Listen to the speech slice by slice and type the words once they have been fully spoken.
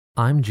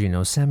I'm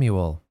Gino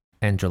Samuel,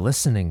 and you're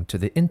listening to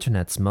the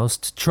internet's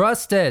most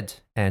trusted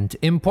and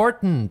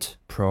important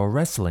pro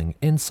wrestling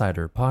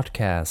insider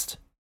podcast.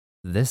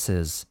 This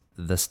is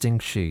The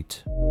Stink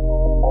Sheet.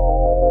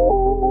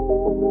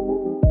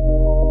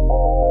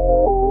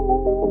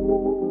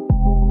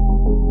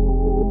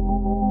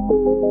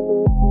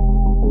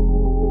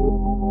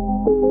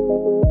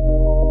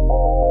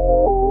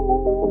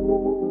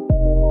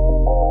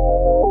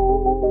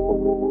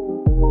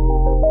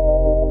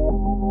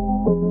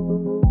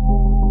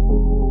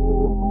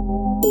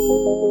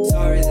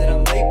 Sorry that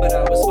I'm late, but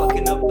I was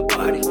fucking up the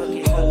body.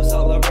 Hoes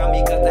all around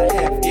me, got that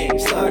half game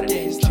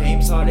started.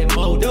 James Harden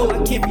modo,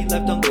 I can't be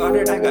left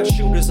unguarded. I got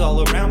shooters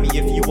all around me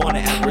if you wanna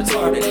act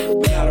retarded.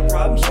 We got a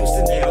problem,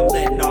 Houston, yeah, I'm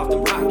letting off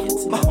them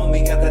rockets. My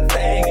homie got that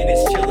thing and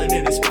it's chilling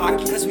in his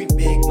pocket. Cause we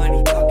big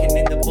money talking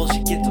and the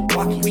bullshit get to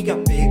walking. We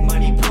got big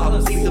money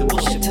problems, leave the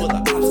bullshit for the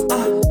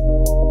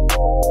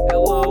ops.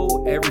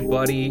 Hello,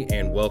 everybody,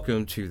 and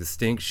welcome to the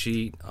Stink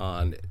Sheet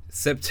on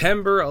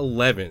September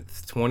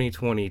 11th,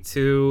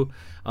 2022.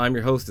 I'm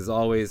your host, as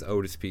always,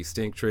 Otis P.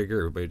 Stink Trigger.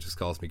 Everybody just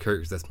calls me Kurt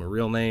because that's my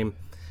real name.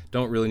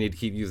 Don't really need to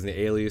keep using the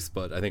alias,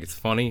 but I think it's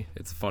funny.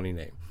 It's a funny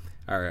name.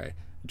 All right.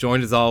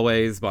 Joined, as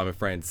always, by my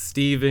friend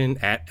Steven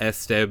at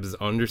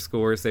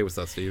 @stebs_. Say what's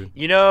up, Steven.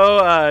 You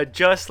know,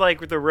 just like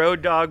with the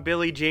road dog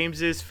Billy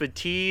James's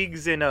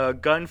fatigues in a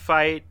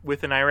gunfight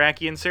with an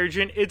Iraqi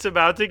insurgent, it's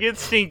about to get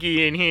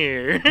stinky in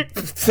here.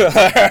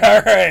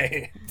 All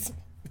right.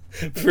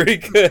 Pretty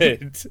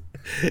good.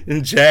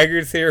 And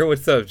Jagger's here.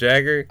 What's up,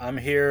 Jagger? I'm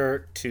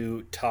here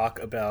to talk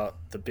about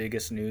the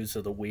biggest news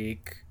of the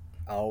week.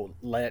 I'll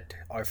let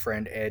our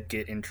friend Ed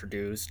get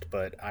introduced,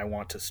 but I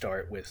want to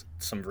start with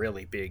some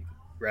really big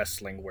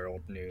wrestling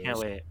world news. Can't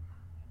wait.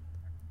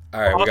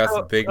 All right, we got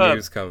some big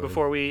news coming.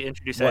 Before we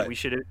introduce What? Ed, we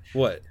should have...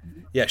 What?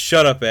 Yeah,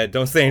 shut up, Ed.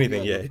 Don't say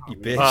anything yet, you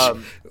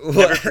bitch.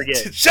 Never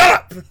forget. Shut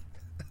up!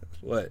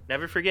 What?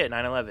 Never forget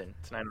 9/11.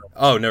 It's 9/11.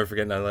 Oh, never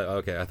forget 9/11.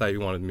 Okay, I thought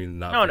you wanted me to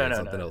not No, forget no,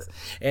 something no. else.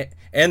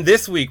 And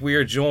this week we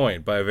are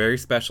joined by a very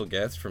special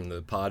guest from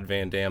the Pod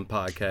Van Dam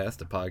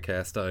podcast, a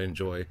podcast I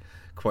enjoy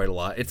quite a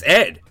lot. It's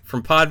Ed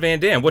from Pod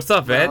Van Dam. What's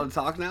up, Ed? I'll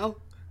talk now?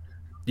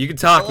 You can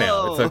talk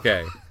now. Hello. It's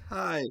okay.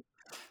 Hi.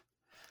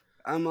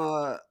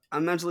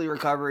 I'm mentally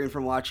recovering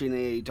from watching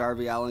a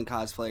Darby Allin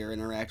cosplayer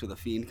interact with a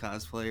Fiend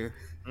cosplayer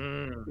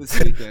this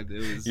weekend.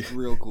 It was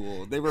real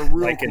cool. They were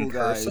real Like cool in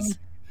guys. person?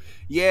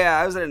 Yeah,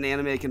 I was at an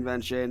anime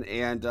convention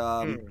and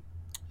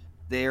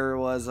there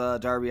was a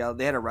Darby Allin.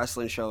 They had a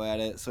wrestling show at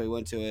it, so we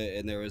went to it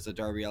and there was a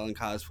Darby Allin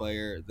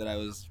cosplayer that I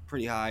was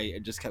pretty high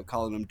and just kept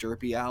calling him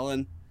Derpy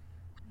Allin.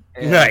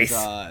 And, Nice.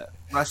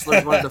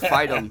 Wrestlers wanted to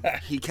fight him.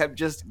 He kept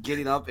just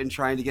getting up and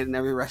trying to get in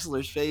every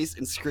wrestler's face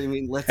and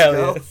screaming, "Let's Hell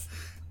go!" yes.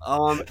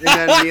 And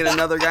then me and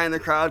another guy in the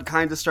crowd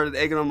kind of started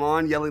egging him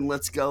on, yelling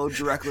 "Let's go"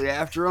 directly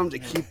after him to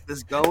keep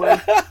this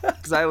going.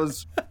 Because I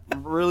was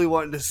really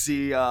wanting to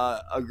see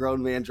a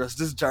grown man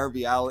dressed as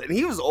Darby Allin, and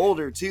he was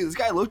older too. This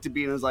guy looked to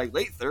be in his like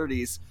late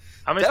 30s.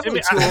 I'm Definitely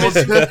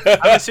assuming, too old.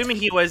 I'm assuming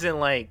he wasn't,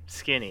 like,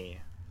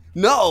 skinny.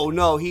 No,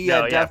 he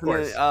No, had yeah, of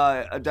course.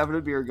 a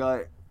definite beer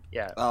gut.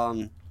 Yeah.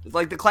 It's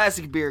like the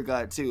classic beer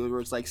gut too, where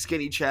it's like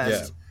skinny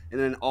chest and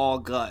then all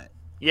gut.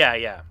 Yeah.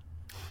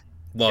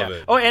 Love Yeah.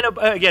 it. Oh, and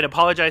again,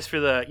 apologize for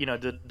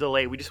the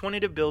delay. We just wanted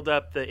to build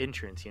up the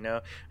entrance.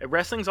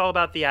 Wrestling's all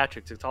about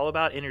theatrics. It's all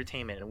about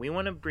entertainment, and we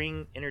want to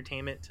bring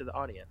entertainment to the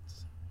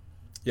audience.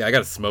 Yeah, I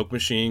got a smoke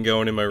machine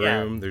going in my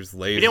Yeah. room. There's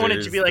lasers. We didn't want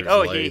it to be like, there's oh,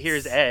 lights. hey,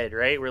 here's Ed,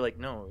 right? We're like,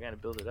 no, we got to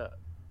build it up.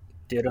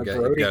 Did a You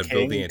Brody gotta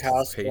build King the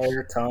anticipation.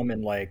 cosplayer come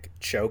and like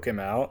choke him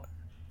out?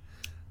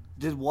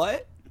 Did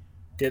what?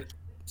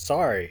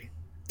 Sorry.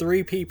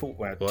 3 people,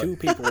 well, What? 2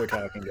 people were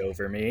talking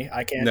over me.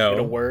 I can't No. get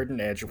a word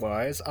in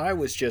edgewise. I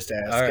was just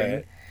asking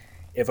right.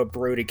 if a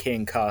Brody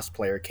King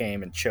cosplayer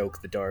came and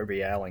choked the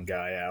Darby Allin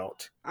guy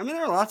out. I mean,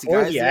 there are lots of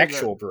Or guys the there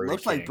actual that Brody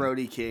looked like King.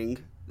 Brody King.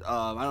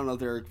 I don't know if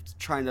they're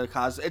trying to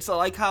cause. It's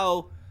like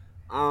how,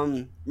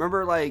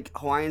 remember like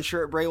Hawaiian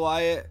shirt Bray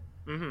Wyatt?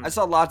 Mm-hmm. I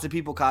saw lots of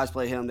people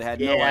cosplay him. They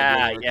had no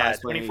idea. They were Yeah.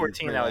 cosplaying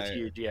 2014, Bray that was Wyatt.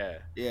 huge. Yeah.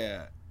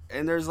 Yeah,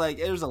 and there's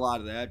a lot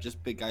of that.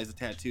 Just big guys with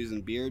tattoos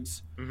and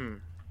beards. Mm-hmm.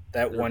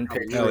 That one Hell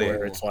picture yeah.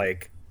 where it's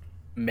like,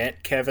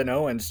 met Kevin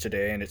Owens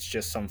today, and it's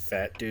just some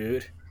fat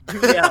dude.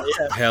 Yeah.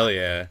 Hell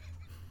yeah.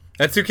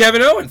 That's who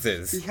Kevin Owens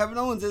is. Kevin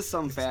Owens is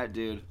some fat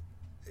dude.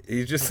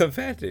 He's just some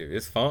fat dude.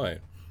 It's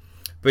fine.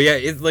 But yeah,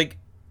 it's like,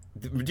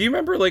 do you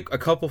remember like a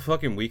couple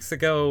fucking weeks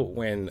ago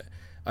when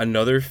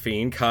another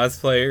Fiend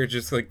cosplayer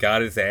just like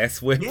got his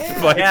ass whipped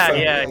by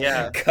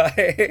Yeah.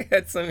 guy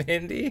at some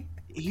indie?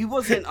 He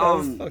wasn't That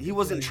was fucking he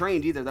wasn't funny.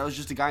 trained either. That was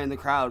just a guy in the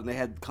crowd, and they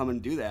had to come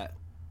and do that.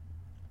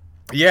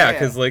 Yeah, Yeah.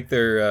 because like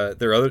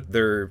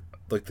their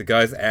like the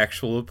guy's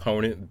actual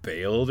opponent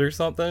bailed or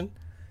something.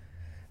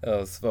 That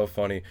was so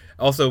funny.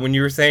 Also, when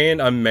you were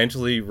saying I'm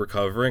mentally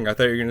recovering, I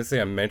thought you were gonna say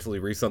I'm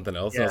mentally something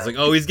else. And I was Yeah. like,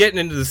 oh, he's getting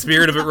into the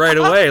spirit of it right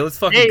away. Let's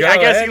fucking Hey, go. I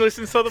guess Ed. he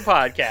listens to the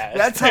podcast.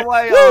 That's how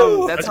I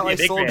Woo! that's how Must be I a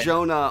big sold fan.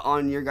 Jonah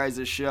on your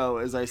guys' show.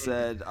 As I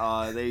said,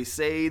 they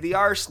say the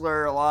R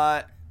slur a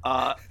lot,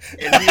 and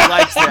he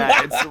likes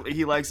that.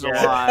 He likes it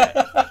a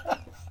lot.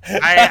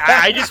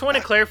 I just want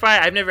to clarify.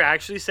 I've never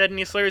actually said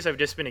any slurs. I've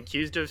just been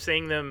accused of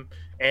saying them,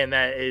 and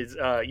that is,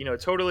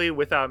 totally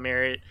without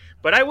merit.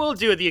 But I will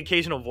do the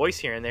occasional voice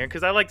here and there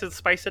because I like to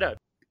spice it up.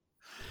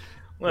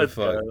 Let's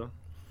go.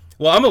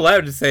 Well, I'm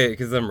allowed to say it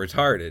because I'm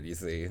retarded. You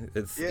see,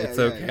 it's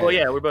okay. Well,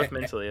 yeah, we're both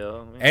mentally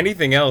ill.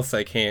 Anything else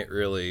I can't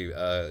really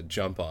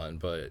jump on,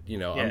 but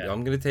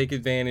I'm gonna take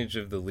advantage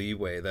of the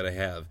leeway that I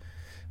have.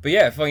 But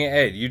yeah, fucking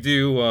Ed, you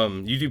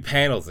do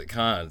panels at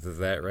cons, is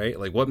that right?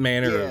 Like, what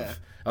manner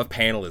of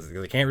panel is it?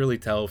 'Cause I can't really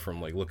tell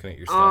from like looking at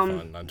your stuff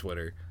on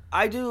Twitter.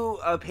 I do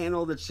a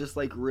panel that's just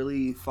like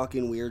really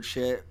fucking weird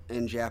shit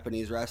in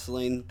Japanese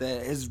wrestling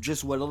that has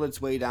just whittled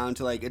its way down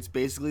to like it's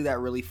basically that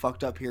really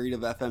fucked up period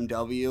of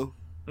FMW.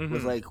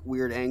 With like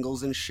weird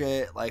angles and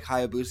shit, like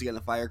Hayabusa getting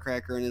a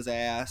firecracker in his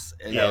ass,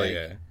 and hell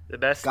yeah, the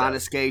best.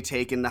 Ganosuke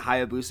taking the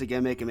Hayabusa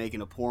gimmick and making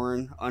a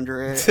porn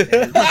under it,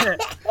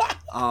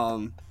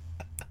 and,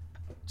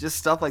 just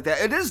stuff like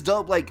that. It is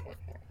dope, like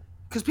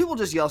because people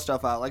just yell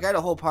stuff out. Like I had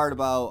a whole part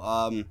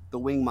about the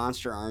Wing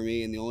Monster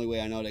Army, and the only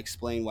way I know to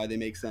explain why they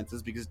make sense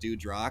is because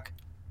dudes rock,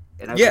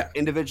 and I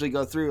individually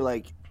go through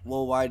like,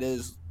 well, why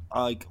does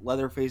like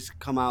Leatherface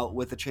come out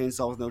with a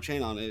chainsaw with no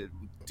chain on it?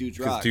 Dudes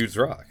rock.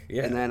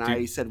 Yeah. And then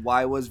I said,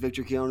 why was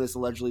Victor Quinones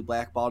allegedly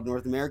blackballed in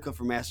North America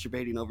for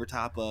masturbating over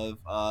top of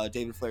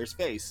David Flair's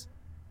face?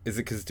 Is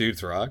it because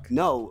dudes rock?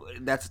 No,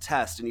 that's a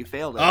test, and you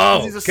failed it.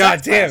 Oh,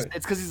 god damn it!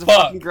 It's because he's a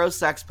fucking gross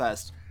sex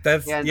pest.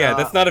 That's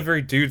not a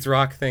very dudes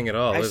rock thing at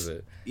all, is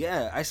it?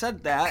 Yeah, I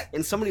said that,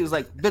 and somebody was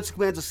like, Vince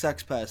McMahon's a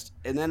sex pest,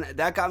 and then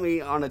that got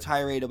me on a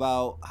tirade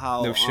about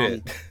how no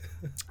shit.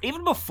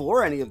 Even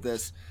before any of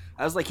this,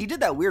 I was like, he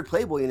did that weird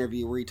Playboy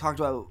interview where he talked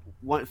about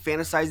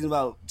fantasizing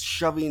about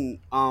shoving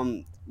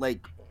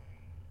like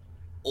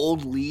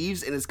old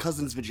leaves in his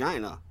cousin's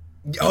vagina.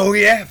 Oh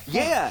yeah,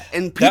 yeah,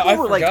 and people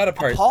were like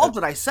appalled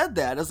that I said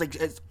that. I was like,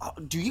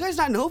 "Do you guys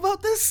not know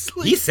about this?"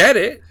 Like, he said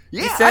it.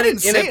 Yeah, he said I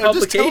didn't it in say a it.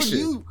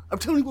 publication. I'm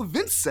telling you what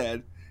Vince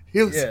said.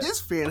 It was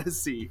his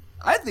fantasy.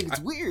 I think it's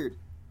weird.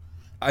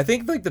 I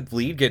think like the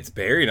bleed gets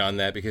buried on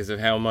that because of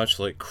how much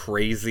like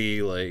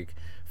crazy like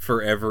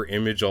forever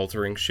image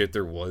altering shit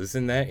there was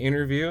in that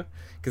interview.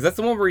 Because that's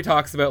the one where he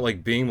talks about,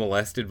 like, being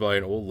molested by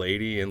an old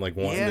lady and, like,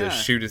 wanting to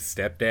shoot his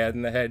stepdad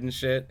in the head and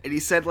shit. And he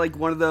said, like,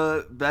 one of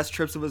the best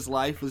trips of his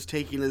life was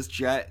taking his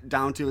jet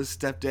down to his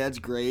stepdad's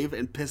grave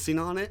and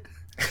pissing on it.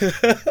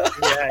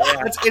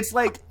 It's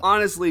like,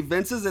 honestly,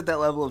 Vince is at that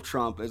level of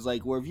Trump. It's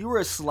like, where if you were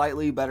a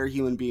slightly better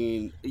human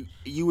being,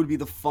 you would be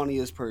the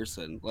funniest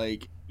person.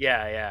 Like,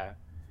 yeah.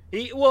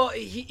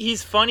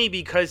 He's funny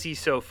because he's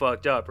so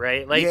fucked up,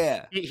 right? Like,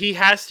 he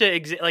has to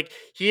exist. Like,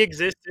 he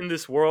exists in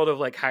this world of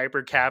like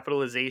hyper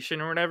capitalization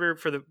or whatever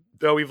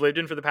that we've lived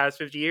in for the past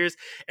 50 years,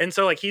 and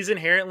so like he's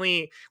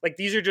inherently like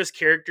these are just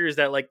characters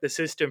that like the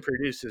system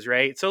produces,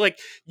 right? So like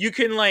you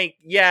can like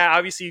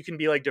obviously you can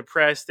be like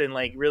depressed and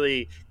like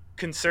really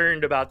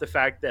concerned about the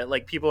fact that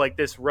like people like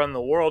this run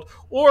the world,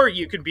 or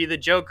you could be the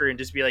Joker and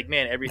just be like,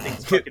 man,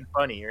 everything's fucking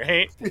funny,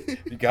 right?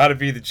 You gotta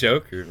be the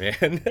Joker,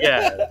 man.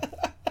 Yeah.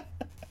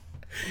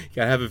 You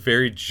gotta have a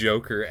very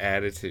Joker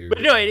attitude.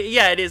 But no,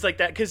 it is like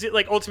that because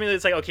like ultimately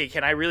it's like, okay,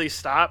 can I really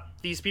stop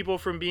these people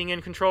from being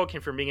in control,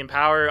 from being in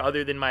power,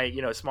 other than my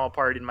small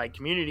part in my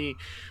community?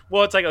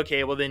 Well, it's like,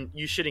 okay, well then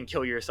you shouldn't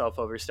kill yourself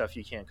over stuff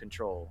you can't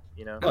control.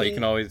 Oh, you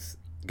can always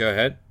go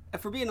ahead.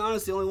 For being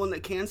honest, the only one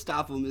that can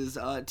stop him is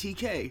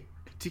TK.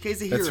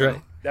 TK's a hero. That's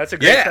right. That's a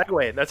great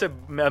segue. That's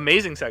an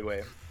amazing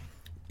segue.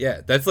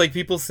 Yeah, that's like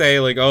people say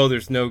like, oh,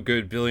 there's no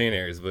good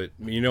billionaires, but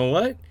you know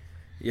what?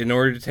 In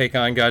order to take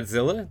on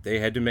Godzilla, they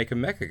had to make a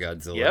Mecha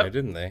Godzilla,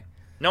 didn't they?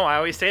 No, I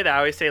always say that. I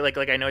always say like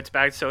I know it's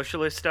bad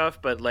socialist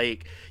stuff, but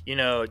like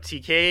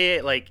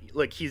TK, like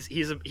look, he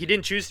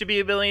didn't choose to be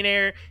a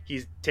billionaire.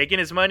 He's taking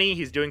his money.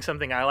 He's doing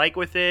something I like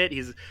with it.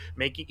 He's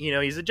making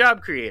he's a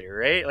job creator,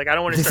 right? Like I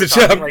don't want to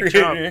start talking like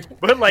Trump,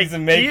 but like he's a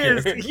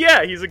maker.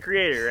 He's a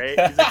creator, right?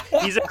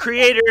 He's a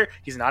creator.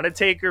 He's not a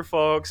taker,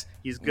 folks.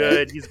 He's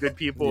good. He's good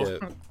people. Yeah.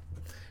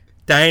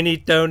 Tiny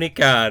Tony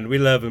Khan. We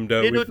love him,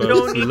 don't we,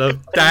 folks? We love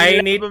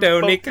Tiny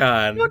Tony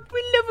Khan. We love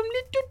him,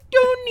 little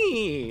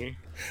Tony.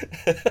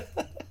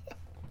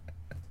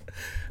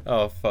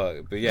 Oh,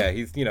 fuck. But yeah,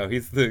 he's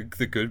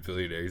the good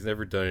billionaire. He's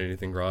never done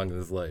anything wrong in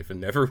his life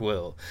and never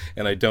will.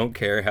 And I don't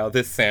care how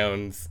this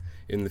sounds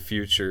in the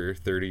future,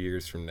 30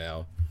 years from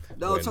now.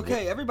 No, it's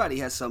okay. Everybody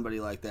has somebody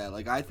like that.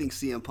 Like, I think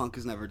CM Punk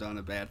has never done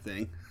a bad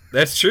thing.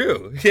 That's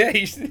true. Yeah,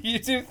 you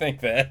do think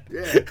that.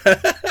 Yeah.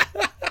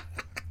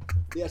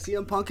 Yeah,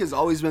 CM Punk has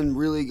always been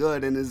really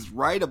good and is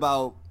right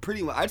about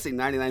pretty much, I'd say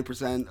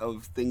 99%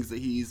 of things that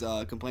he's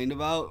complained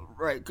about.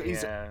 Right,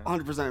 he's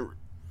 100%.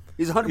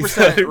 He's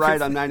 100%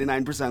 right on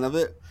 99% of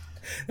it.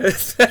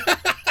 That's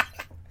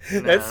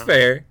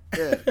fair.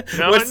 Yeah.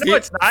 No,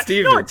 it's not.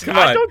 Steven, no, it's come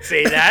not. on. Don't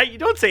say that. You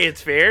don't say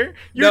it's fair.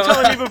 You were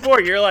telling me before.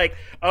 You're like,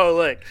 oh,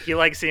 look, he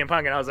likes CM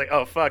Punk, and I was like,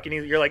 oh, fuck. And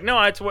you're like,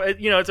 no, it's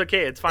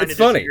okay. It's fine to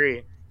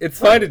disagree. It's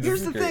fine to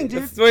Here's disagree. the thing,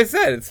 dude. That's what I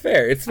said. It's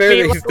fair. It's fair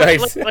that he's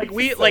nice.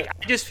 I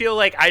just feel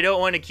like I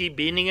don't want to keep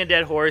beating a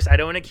dead horse. I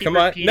don't want to keep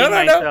repeating No.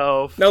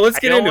 myself. No, let's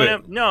get into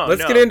it.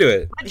 Let's get into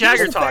it.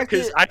 Jagger talk,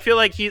 because I feel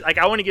like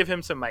I want to give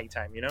him some mic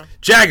time, you know?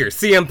 Jagger,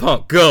 CM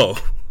Punk, go.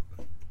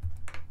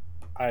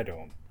 I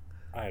don't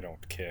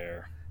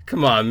care.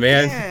 Come on,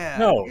 man. Yeah.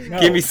 No,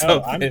 Give me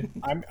something.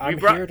 I'm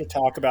here to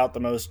talk about the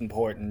most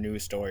important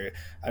news story.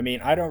 I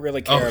mean, I don't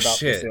really care about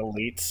this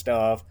elite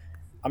stuff.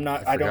 I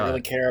don't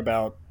really care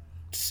about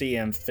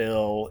CM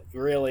Phil.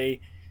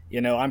 Really,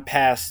 I'm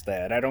past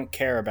that. I don't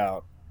care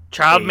about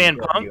Child Man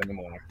Punk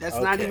anymore. That's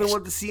not even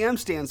what the CM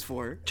stands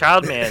for.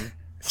 Child Man.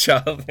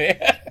 Child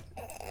Man.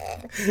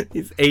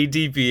 He's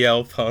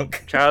ADBL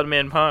Punk. Child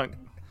Man Punk.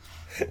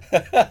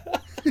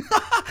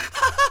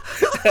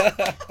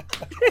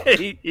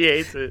 he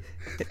hates it.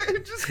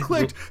 It just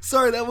clicked.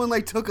 Sorry, that one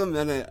took a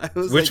minute. I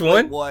was Which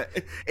one? What?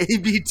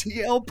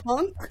 ABTL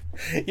Punk?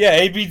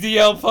 Yeah,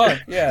 ABDL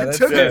Punk. Yeah, it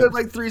took a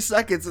good 3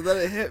 seconds, and then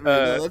it hit me.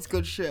 That's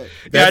good shit.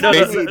 Yeah, I know.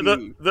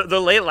 The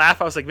late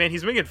laugh, I was like, man,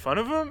 he's making fun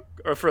of him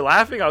or for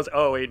laughing. I was,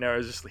 oh wait, no, I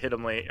was just hit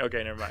him late.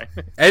 Okay, never mind.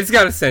 Ed's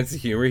got a sense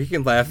of humor. He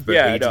can laugh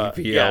about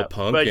ADPL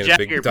Punk and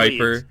Jagger, a big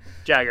diaper. Please.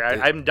 Jagger,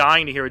 I'm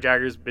dying to hear what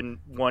Jagger's been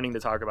wanting to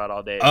talk about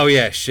all day. Oh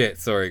yeah, shit.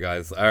 Sorry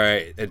guys. All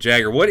right,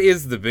 Jagger, what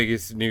is the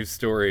biggest news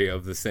story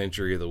of the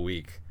century of the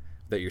week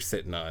that you're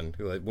sitting on?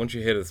 Why don't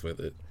you hit us with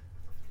it?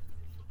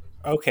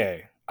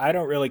 Okay, I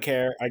don't really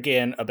care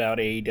again about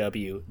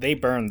AEW. They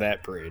burned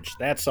that bridge.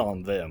 That's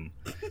on them.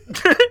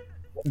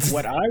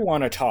 What I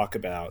want to talk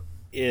about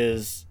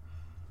is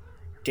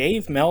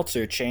Dave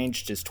Meltzer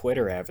changed his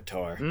Twitter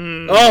avatar.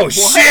 Oh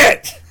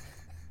shit!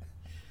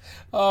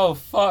 Oh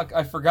fuck!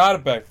 I forgot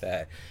about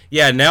that.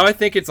 Yeah, now I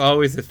think it's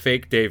always a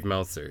fake Dave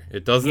Meltzer.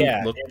 It doesn't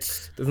look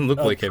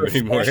like him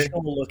anymore.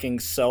 Professional-looking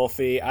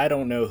selfie. I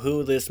don't know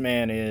who this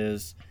man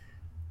is.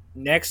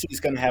 Next,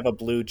 he's gonna have a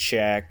blue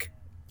check.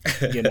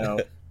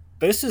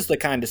 This is the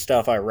kind of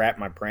stuff I wrap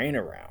my brain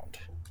around.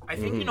 I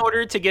think in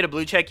order to get a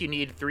blue check, you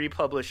need 3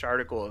 published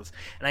articles,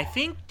 and I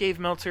think Dave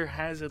Meltzer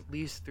has at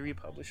least 3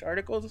 published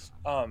articles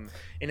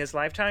in his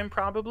lifetime,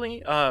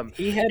 probably.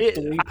 He had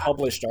 3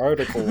 published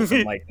articles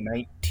in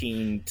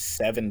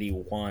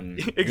 1971.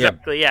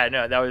 Exactly. Yeah.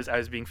 No, I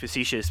was being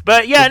facetious,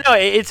 but yeah, no,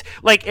 it's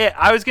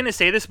I was gonna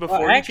say this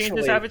before he changed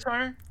his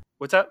avatar.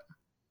 What's up?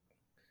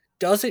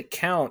 Does it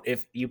count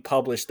if you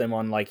publish them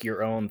on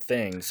your own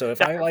thing? So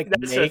if I make a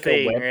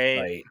website.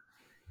 Right?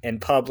 And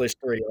publish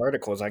 3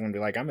 articles, I can be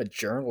I'm a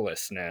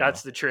journalist now.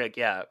 That's the trick,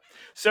 yeah.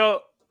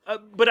 So,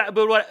 but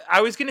what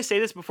I was gonna say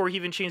this before he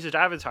even changed his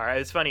avatar.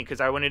 It's funny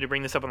because I wanted to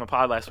bring this up on the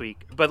pod last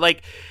week, but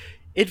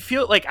it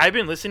feels like I've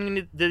been listening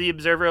to the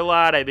Observer a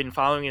lot. I've been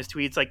following his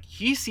tweets.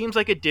 He seems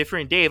like a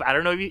different Dave. I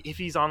don't know if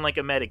he's on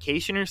a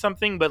medication or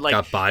something, but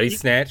got body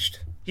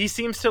snatched. He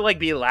seems to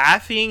be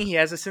laughing. He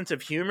has a sense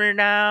of humor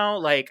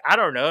now. I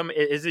don't know.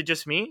 Is it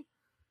just me?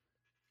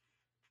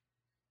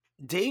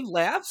 Dave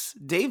laughs.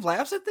 Dave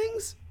laughs at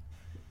things.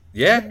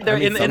 Yeah,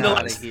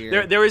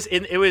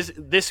 it was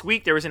this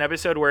week. There was an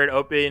episode where it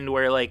opened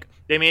where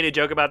they made a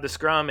joke about the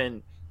scrum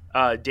and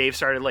Dave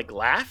started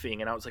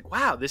laughing, and I was like,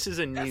 "Wow, this is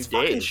a new Dave." That's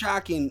fucking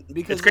shocking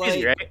because it's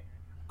crazy, right?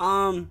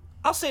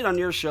 I'll say it on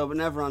your show, but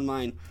never on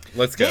mine.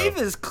 Let's go. Dave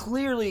is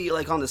clearly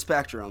on the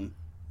spectrum.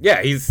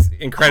 Yeah, he's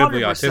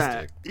incredibly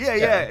 100%. autistic.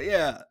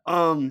 Yeah.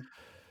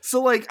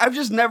 So I've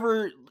just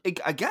never.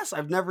 I guess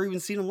I've never even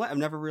seen him laugh. I've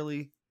never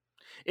really.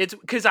 It's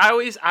because I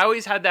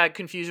always had that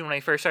confusion when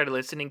I first started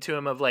listening to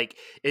him of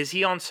is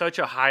he on such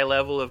a high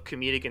level of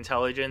comedic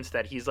intelligence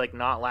that he's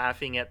not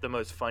laughing at the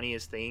most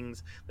funniest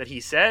things that he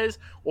says,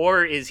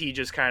 or is he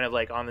just kind of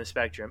on the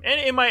spectrum?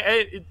 And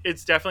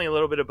it's definitely a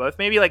little bit of both.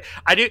 Maybe I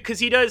do, because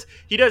he does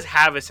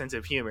have a sense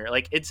of humor.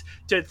 It's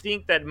to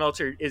think that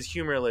Meltzer is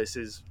humorless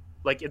is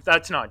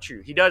that's not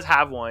true. He does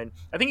have one.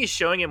 I think he's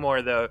showing it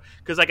more though,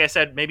 because I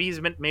said, maybe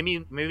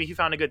he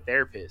found a good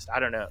therapist. I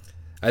don't know.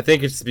 I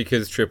think it's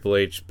because Triple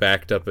H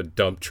backed up a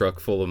dump truck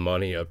full of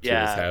money up to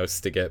his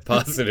house to get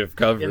positive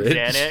coverage.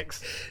 And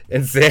Xanax.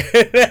 And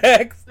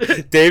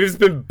Xanax. Dave has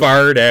been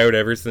barred out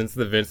ever since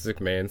the Vince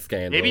McMahon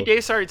scandal. Maybe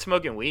Dave started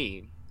smoking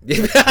weed.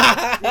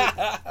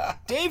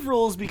 Dave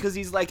rules because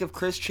he's if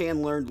Chris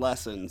Chan learned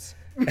lessons.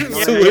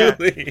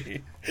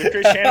 Absolutely. Yeah.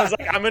 Chris Chan was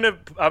I'm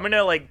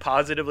gonna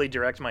positively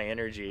direct my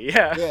energy.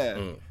 Yeah.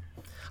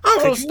 I'm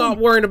gonna stop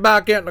worrying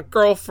about getting a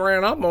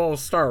girlfriend. I'm gonna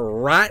start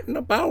writing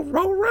about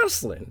pro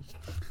wrestling.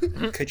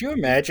 Could you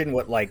imagine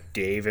what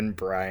Dave and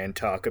Brian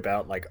talk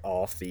about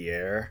off the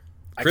air?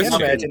 I Chris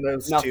can't Chan. imagine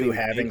those two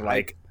having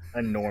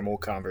a normal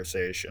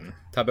conversation.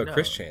 Talk about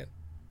Chris Chan.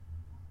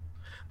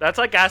 That's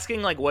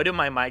asking what do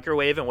my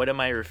microwave and what do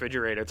my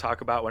refrigerator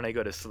talk about when I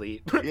go to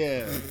sleep?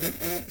 Yeah.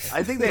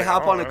 I think they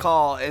hop on a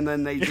call and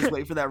then they just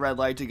wait for that red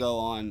light to go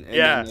on,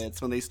 and then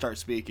it's when they start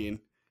speaking.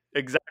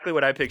 Exactly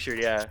what I pictured,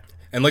 yeah.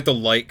 And the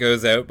light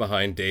goes out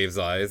behind Dave's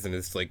eyes, and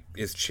it's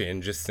his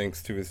chin just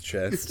sinks to his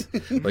chest,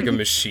 like a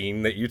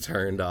machine that you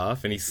turned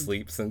off, and he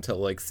sleeps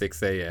until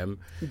 6 a.m.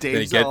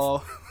 Dave's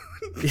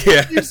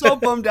Yeah. He's so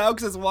bummed out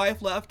because his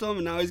wife left him,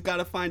 and now he's got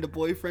to find a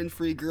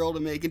boyfriend-free girl to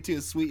make into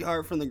a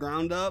sweetheart from the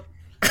ground up.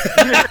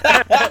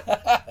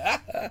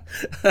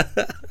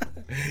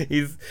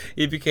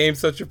 He became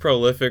such a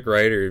prolific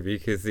writer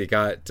because he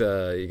got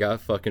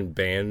fucking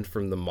banned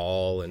from the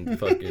mall and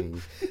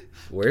fucking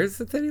where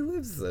is it that he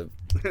lives? I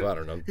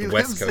don't know, the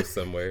West Coast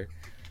somewhere.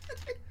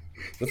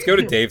 Let's go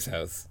to Dave's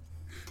house.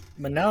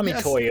 Manami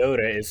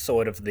Toyota is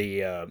sort of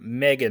the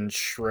Megan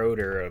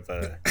Schroeder of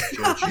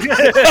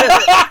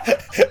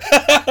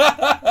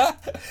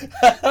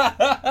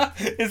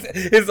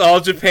his all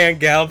Japan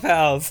gal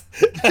pals.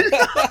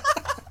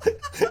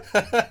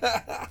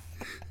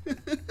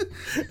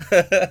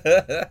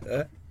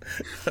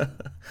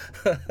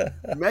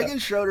 Megan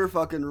Schroeder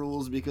fucking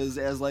rules because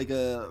as like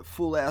a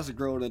full ass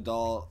grown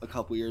adult a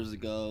couple years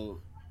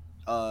ago,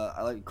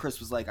 Chris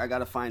was like, I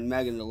gotta find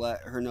Megan to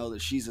let her know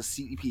that she's a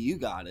CPU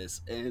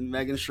goddess, and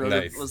Megan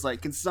Schroeder was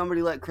like, can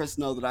somebody let Chris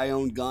know that I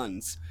own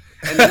guns?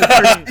 And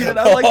then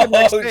I like the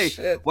next day.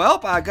 Shit. Well,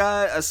 I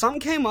got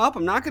something came up.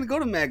 I'm not gonna go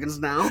to Megan's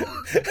now.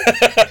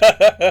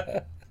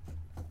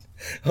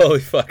 Holy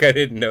fuck! I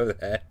didn't know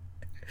that.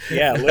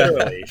 Yeah,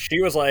 literally.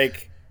 She was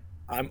like,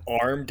 I'm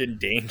armed and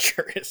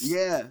dangerous.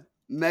 Yeah.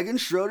 Megan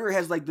Schroeder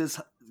has like this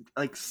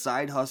like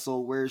side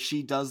hustle where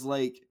she does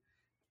like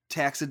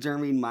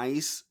taxidermy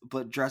mice,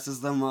 but dresses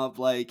them up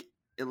like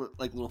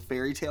little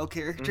fairy tale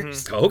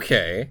characters. Mm-hmm.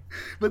 Okay.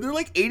 But they're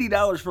like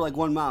 $80 for like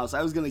one mouse.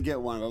 I was going to get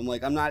one of them.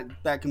 Like, I'm not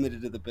that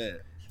committed to the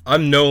bit.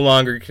 I'm no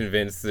longer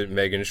convinced that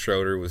Megan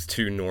Schroeder was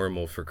too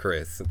normal for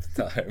Chris at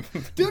the time.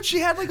 Dude, she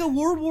had like a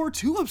World War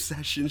II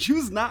obsession. She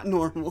was not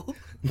normal.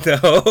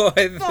 No,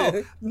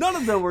 none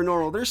of them were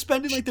normal. They're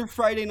spending like their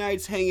Friday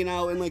nights hanging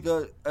out in like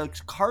a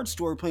card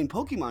store playing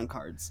Pokemon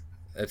cards.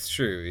 That's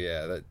true,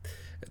 yeah.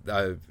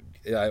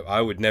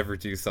 I would never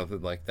do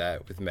something like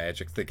that with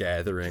Magic the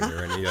Gathering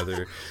or any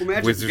other. Well,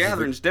 Magic the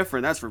Gathering's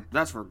different. That's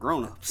for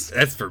grown-ups.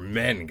 That's for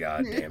men,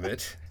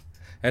 goddammit.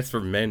 That's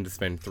for men to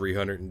spend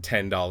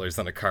 $310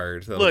 on a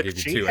card that'll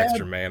give you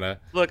extra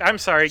mana. Look, I'm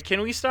sorry. Can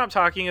we stop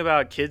talking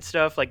about kid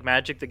stuff like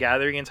Magic the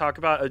Gathering and talk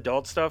about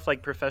adult stuff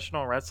like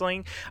professional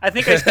wrestling? I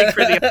think I speak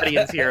for the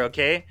audience here,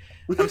 okay?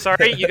 I'm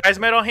sorry. You guys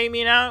might all hate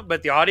me now,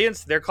 but the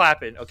audience, they're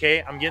clapping,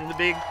 okay? I'm getting the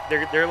big...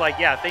 They're like,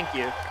 yeah, thank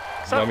you.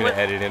 You want me to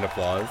edit in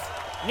applause?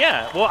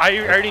 Yeah, well, I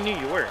already knew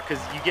you were, because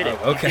you get it.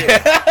 Oh, okay.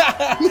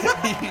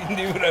 You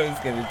knew what I was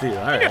going to do.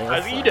 All right.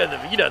 You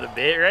know the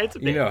bit, right? It's a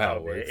bit. You know how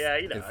it works. Yeah,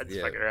 you know. It's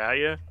fucking around,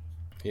 yeah.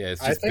 Yeah,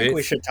 it's I just think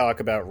we should talk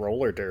about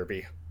roller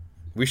derby.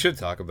 We should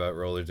talk about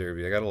roller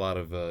derby. I got a lot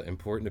of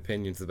important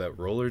opinions about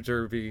roller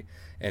derby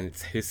and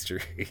its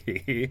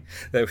history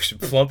that we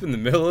should plump in the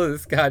middle of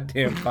this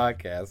goddamn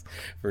podcast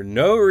for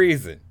no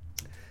reason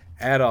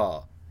at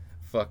all.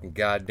 Fucking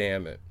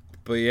goddamn it.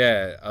 But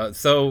yeah,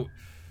 so...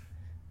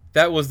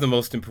 that was the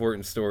most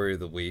important story of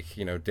the week.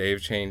 You know, Dave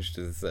changed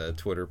his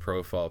Twitter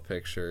profile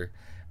picture.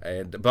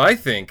 But I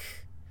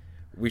think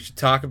we should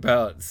talk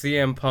about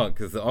CM Punk,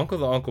 because the Uncle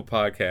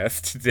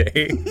podcast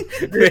today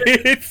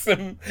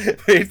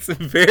made some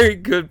very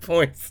good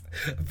points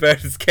about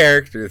his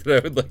character that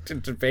I would like to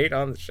debate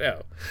on the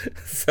show.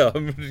 So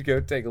I'm going to go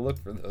take a look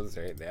for those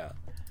right now.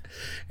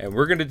 And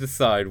we're going to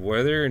decide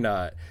whether or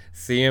not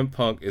CM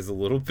Punk is a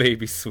little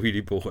baby sweetie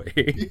boy.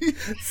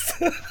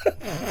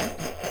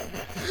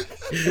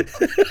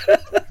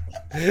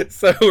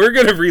 So we're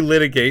going to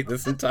relitigate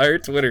this entire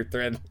Twitter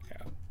thread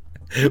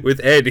now with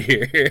Ed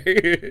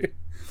here.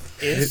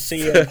 Is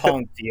CM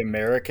Punk the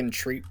American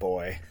treat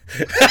boy?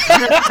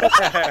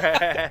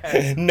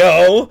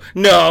 No,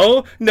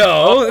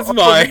 that's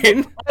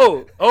mine.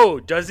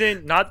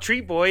 Doesn't not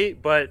treat boy,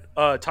 but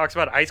talks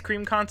about ice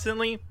cream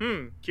constantly.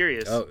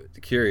 Curious. Oh,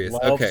 curious.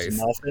 Loves okay.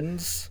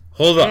 muffins.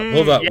 Hold up.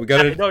 Yeah, We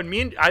gotta. No,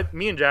 me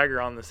and Jagger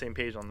are on the same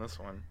page on this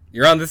one.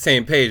 You're on the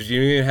same page.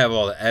 You don't even have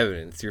all the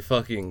evidence. You're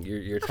talking.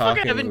 What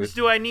fucking evidence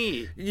do I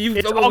need? We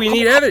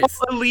need evidence.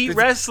 Elite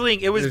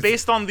wrestling. It was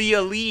based on the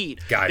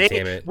elite. God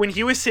damn it! When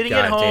he was sitting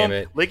at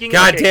home, licking.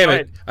 God damn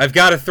it! I've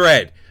got a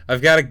thread.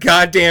 I've got a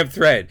goddamn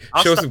thread.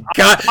 Show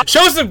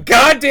some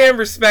goddamn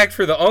respect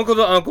for the Uncle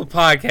to Uncle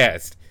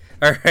podcast.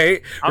 All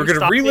right, we're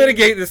gonna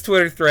relitigate this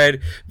Twitter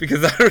thread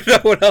because I don't know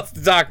what else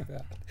to talk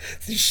about.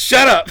 So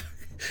shut up.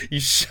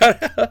 You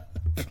shut up.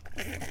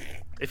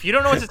 If you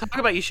don't know what to talk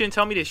about, you shouldn't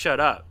tell me to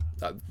shut up.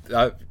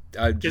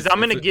 Because I'm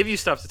going to give you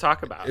stuff to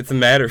talk about. It's a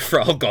matter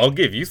for I'll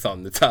give you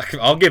something to talk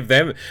about. I'll give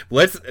them.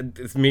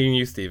 It's me and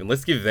you, Steven.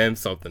 Let's give them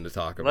something to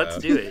talk about. Let's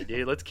do it,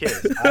 dude. Let's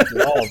kiss. I'd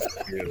love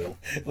to.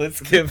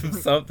 Let's give them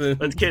something.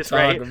 Let's kiss, to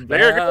right? talk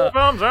There about.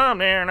 comes on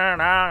there. No,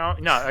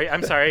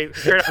 I'm sorry.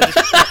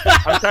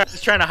 I'm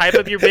just trying to hype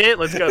up your bit.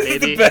 Let's go, baby.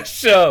 This is the best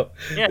show.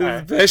 Yeah.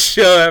 This is the best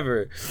show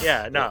ever.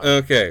 Yeah, no.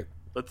 Okay.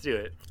 Let's do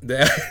it.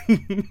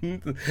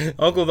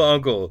 Uncle the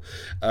Uncle,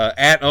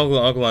 at Uncle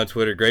the Uncle on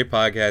Twitter. Great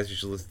podcast. You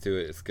should listen to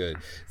it. It's good.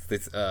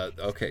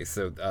 Okay,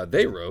 so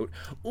they wrote,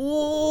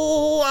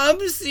 "Ooh, I'm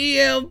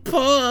CM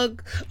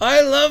Punk. I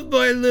love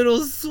my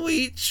little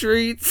sweet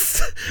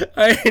treats.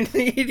 I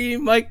need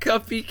eating my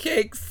cuppy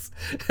cakes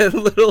and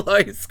little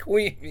ice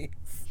creamies."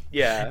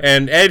 Yeah.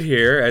 And Ed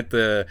here at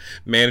the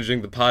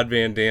managing the Pod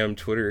Van Dam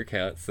Twitter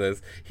account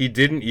says he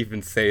didn't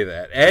even say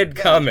that. Ed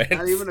comments.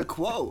 Not even a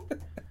quote.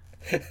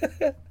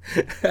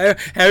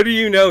 How do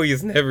you know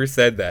he's never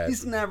said that?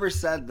 He's never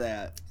said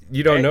that.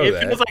 You don't know it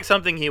that. feels like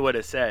something he would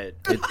have said.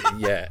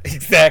 Yeah,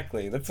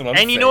 exactly. That's what I'm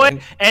saying. And you know what?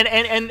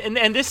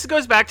 And this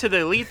goes back to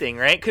the elite thing,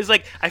 right? Because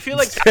like I feel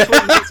like that's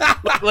what makes,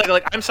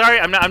 like I'm sorry,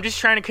 I'm just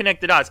trying to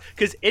connect the dots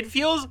because it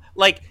feels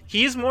like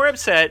he's more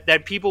upset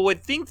that people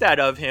would think that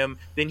of him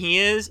than he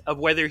is of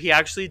whether he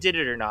actually did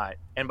it or not.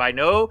 And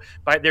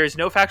there is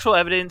no factual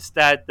evidence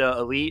that the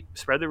elite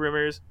spread the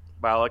rumors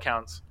by all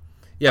accounts.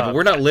 Yeah, but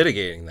we're not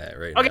litigating that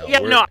right now. Okay, yeah,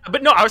 no,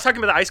 I was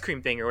talking about the ice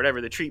cream thing or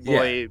whatever, the treat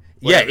boy.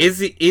 Yeah, is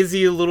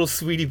he a little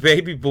sweetie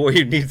baby boy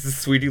who needs a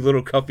sweetie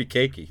little cuppy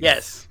cakey?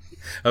 Yes.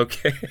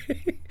 Okay.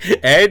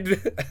 Ed,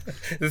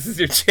 this is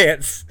your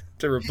chance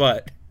to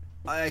rebut.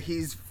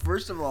 He's,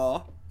 first of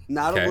all,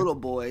 not a little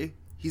boy.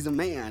 He's a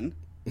man.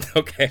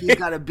 Okay. He's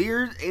got a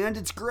beard and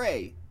it's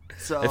gray.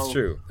 So That's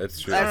true.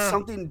 That's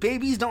something.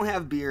 Babies don't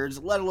have beards,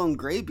 let alone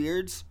gray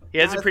beards. He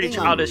has a pretty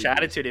childish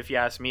attitude, if you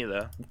ask me,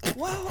 though.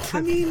 Well,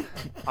 I mean,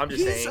 I'm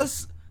just saying.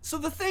 So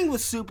the thing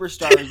with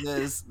superstars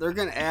is they're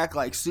gonna act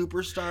like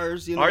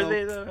superstars. You know? Are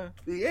they though?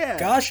 Yeah.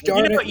 Gosh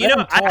darn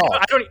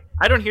it!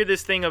 I don't hear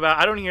these things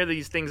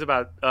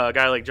about a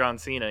guy like John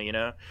Cena. You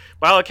know,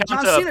 by all accounts,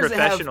 a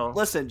professional.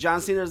 Listen, John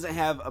Cena doesn't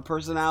have a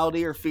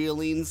personality or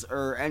feelings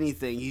or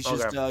anything. He's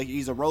just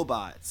he's a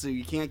robot. So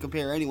you can't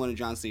compare anyone to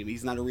John Cena.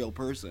 He's not a real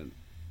person.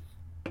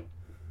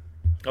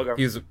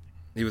 Okay.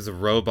 He was a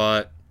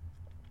robot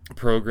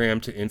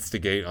programmed to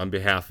instigate on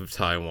behalf of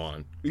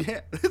Taiwan.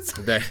 Yeah. He's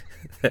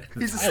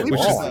a sleeper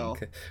cell.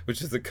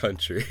 Which is a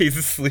country. He's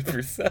a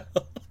sleeper cell.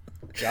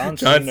 John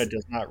Cena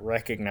does not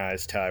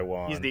recognize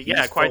Taiwan.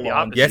 He's quite the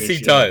opposite. Yes, he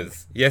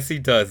does. Yes, he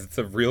does. It's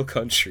a real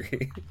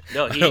country.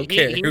 No, I don't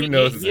care who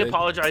knows he it.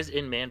 apologized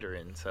in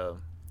Mandarin, so.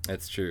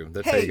 That's true.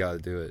 That's how you gotta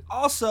do it.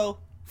 Also,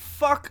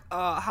 fuck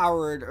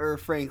Howard or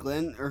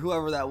Franklin or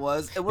whoever that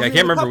was. It wasn't I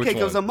can't remember a cupcake, which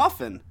one. It was a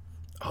muffin.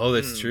 Oh,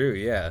 that's true,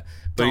 yeah.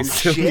 But Dumb he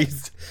still shit.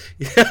 needs...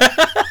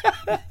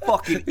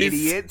 Fucking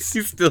idiots.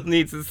 He still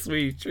needs his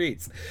sweet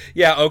treats.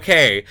 Yeah,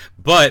 okay.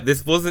 But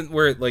this wasn't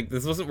where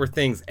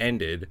things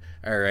ended,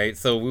 alright?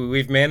 So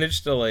we've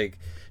managed to,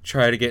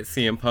 try to get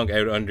CM Punk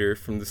out under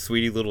from the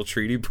sweetie little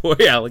treaty boy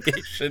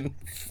allegation.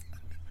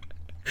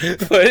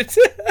 But...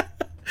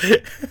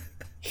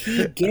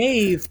 He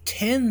gave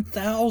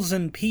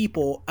 10,000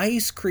 people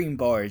ice cream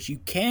bars. You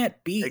can't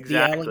beat the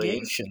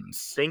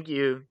allegations. Thank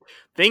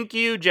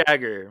you,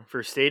 Jagger,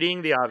 for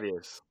stating the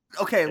obvious.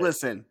 Okay,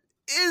 listen.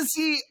 Is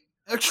he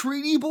a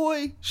treaty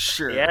boy?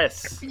 Sure.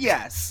 Yes.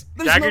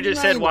 There's Jagger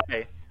just said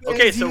why.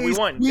 Okay, so we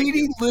won.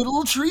 Treaty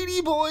little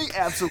treaty boy?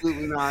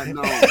 Absolutely not.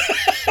 No.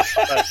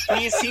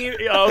 He's here.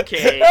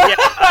 Okay. Yeah.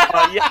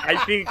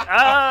 I think.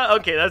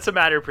 Okay, that's a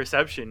matter of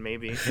perception,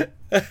 maybe.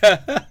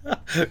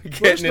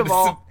 First of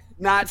all,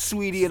 not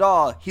sweetie at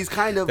all. He's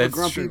kind of a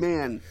grumpy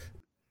man.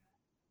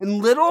 And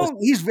little,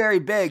 he's very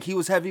big. He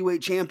was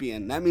heavyweight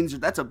champion. That means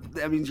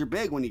you're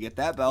big when you get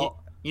that belt.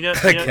 You know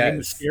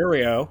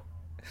Mysterio.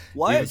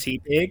 What? Is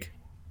he big?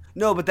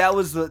 No, but that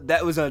was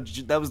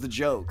the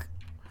joke.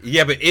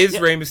 Yeah, but is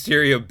Rey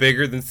Mysterio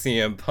bigger than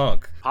CM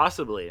Punk?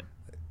 Possibly.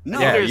 No,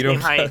 yeah, you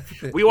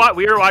don't. We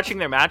were watching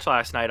their match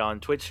last night on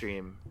Twitch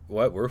stream.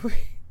 What were we?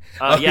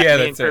 Me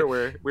and Kurt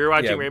we were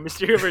watching Rey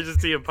Mysterio versus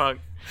CM Punk.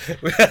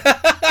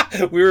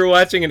 We were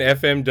watching an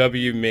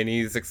FMW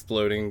minis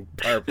exploding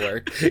barbed wire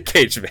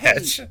cage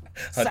match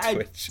on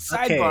Twitch.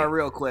 Sidebar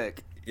real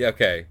quick. Yeah,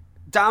 okay.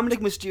 Dominic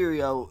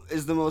Mysterio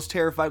is the most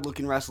terrified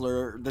looking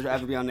wrestler that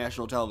ever be on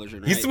national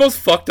television. Right? He's the most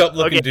fucked up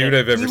looking dude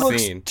I've ever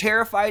seen. Looks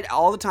terrified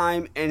all the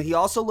time, and he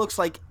also looks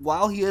like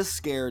while he is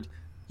scared,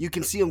 you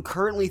can see him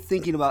currently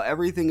thinking about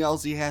everything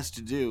else he has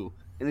to do.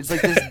 And it's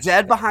like this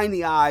dead behind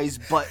the eyes,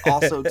 but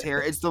also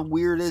terror. It's the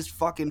weirdest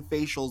fucking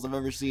facials I've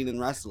ever seen in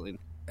wrestling.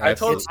 I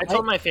told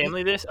my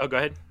family this. Oh, go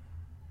ahead.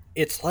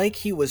 It's like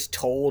he was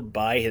told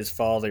by his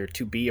father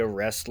to be a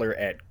wrestler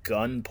at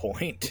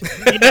gunpoint.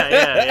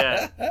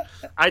 Yeah.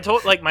 I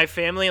told my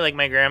family,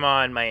 my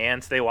grandma and my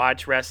aunts, they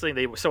watch wrestling.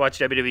 They still watch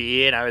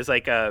WWE, and I was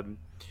like, I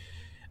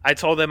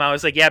told them, I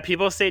was like, yeah,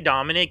 people say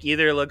Dominic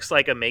either looks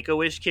like a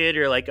Make-A-Wish kid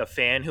or like a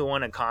fan who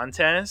won a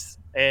contest,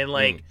 and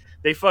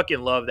they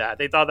fucking love that.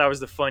 They thought that was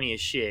the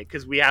funniest shit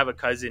because we have a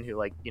cousin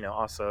who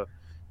also.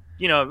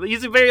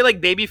 He's a very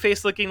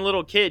baby-faced looking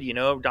little kid,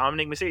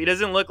 Dominic Mysterio. He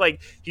doesn't look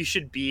like he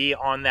should be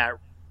on that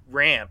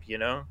ramp,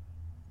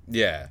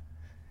 Yeah.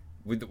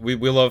 We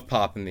love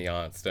popping the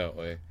aunts, don't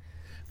we?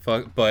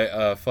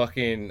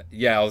 Fucking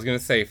yeah, I was gonna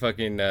say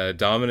fucking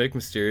Dominic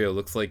Mysterio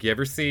looks like, you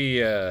ever see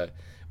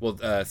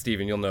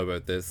Steven, you'll know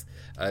about this.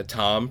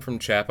 Tom from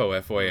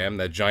Chapo FYM,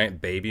 that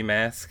giant baby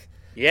mask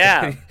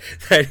Yeah.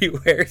 that he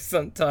wears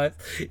sometimes.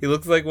 He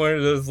looks like one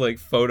of those like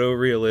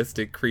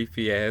photorealistic,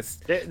 creepy ass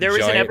There was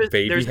giant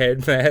baby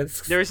head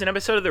masks. There was an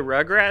episode of the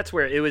Rugrats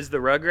where it was the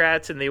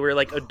Rugrats and they were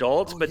like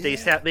adults, but they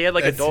had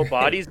like adult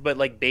bodies, but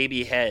like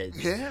baby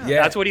heads. Yeah.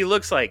 That's what he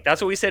looks like.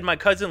 That's what we said my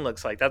cousin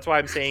looks like. That's why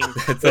I'm saying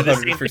That's they're the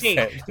same 100%.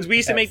 thing. Because we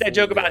used to make that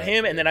joke about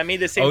him, and then I made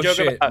the same joke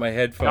about my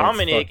headphones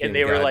Dominic, and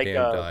they were like,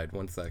 died.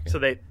 1 second. so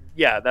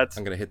that's.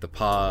 I'm gonna hit the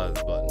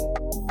pause button.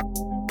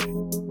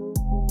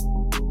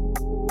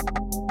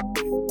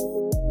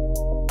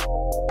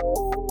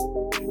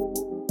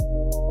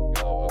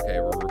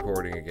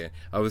 Again.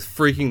 I was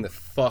freaking the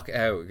fuck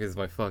out because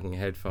my fucking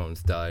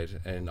headphones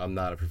died, and I'm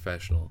not a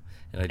professional.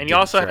 And you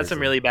also had some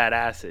really bad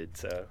acid,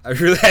 so I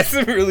really had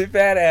some really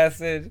bad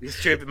acid. He's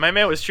tripping. My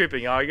man was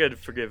tripping, y'all. You gotta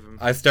forgive him.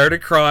 I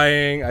started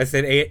crying. I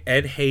said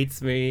Ed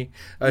hates me.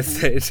 I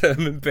said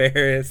I'm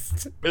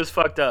embarrassed. It was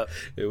fucked up.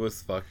 It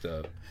was fucked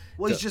up.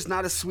 Well, he's just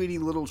not a sweetie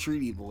little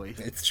treaty boy.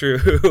 It's true.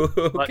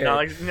 Okay.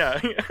 No.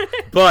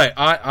 But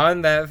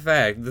on that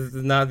fact, this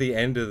is not the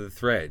end of the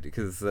thread,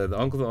 because the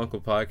Uncle to Uncle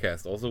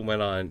podcast also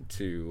went on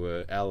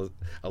to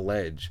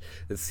allege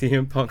that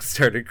CM Punk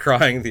started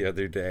crying the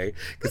other day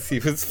because he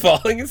was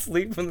falling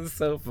asleep on the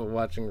sofa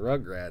watching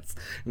Rugrats.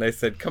 And I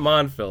said, come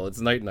on, Phil,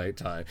 it's night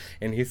time.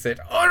 And he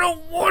said, I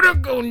don't want to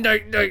go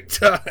night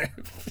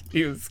time.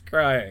 He was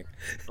crying.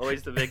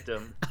 Always the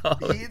victim.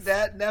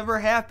 That never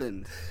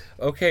happened.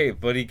 Okay,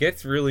 but he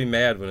gets really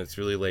mad when it's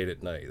really late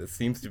at night. That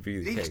seems to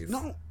be the case.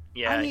 No.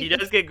 Yeah, I mean, he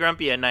does get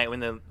grumpy at night when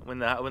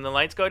the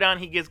lights go down.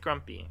 He gets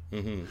grumpy.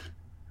 Mm-hmm.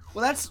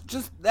 Well,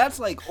 that's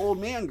like old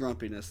man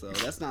grumpiness though.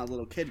 That's not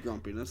little kid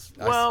grumpiness.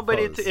 Well, but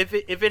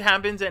if it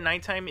happens at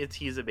nighttime,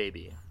 he's a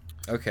baby.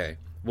 Okay.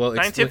 Well,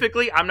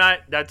 scientifically, I'm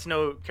not. That's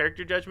no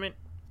character judgment.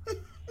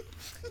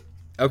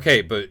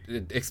 Okay, but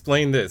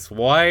explain this.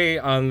 Why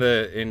on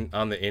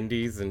the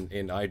indies and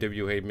in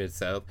IWA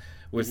Mid-South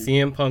was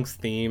CM Punk's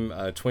theme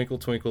Twinkle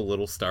Twinkle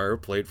Little Star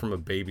played from a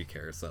baby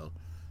carousel?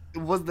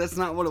 That's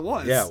not what it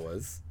was. Yeah, it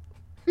was.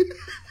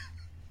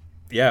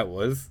 Yeah, it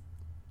was.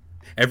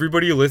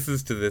 Everybody who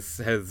listens to this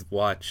has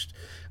watched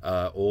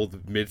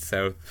old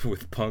Mid-South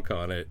with Punk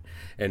on it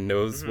and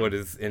knows what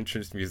his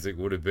entrance music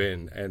would have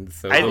been. And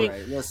so, all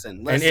right,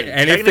 listen. And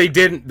if they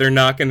didn't, they're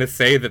not going to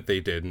say that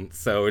they didn't.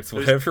 So it's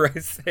whatever I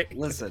say.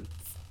 Listen.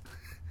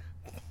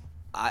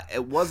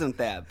 It wasn't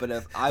that, but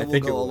if I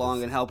will go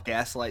along and help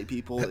gaslight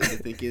people into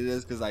thinking it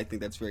is, because I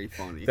think that's very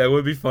funny. That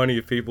would be funny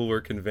if people were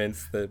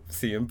convinced that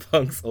CM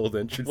Punk's old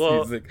entrance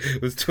music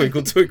was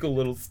Twinkle Twinkle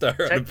Little Star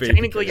on a baby.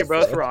 Technically, you're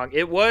both wrong.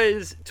 It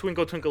was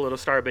Twinkle Twinkle Little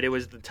Star, but it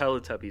was the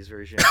Teletubbies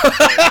version.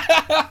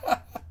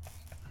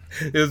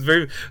 It was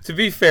very. To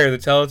be fair, the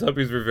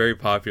Teletubbies were very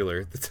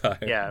popular at the time.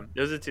 Yeah,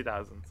 it was the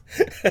 2000s.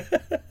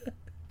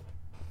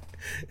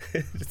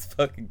 Just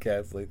fucking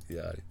gaslight the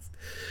audience.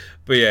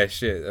 But yeah,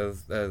 shit, that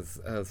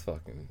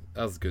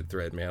was a good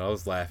thread, man. I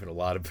was laughing a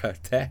lot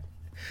about that.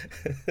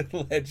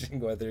 Alleging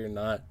whether or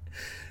not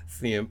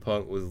CM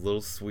Punk was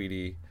little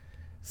sweetie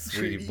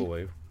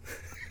boy.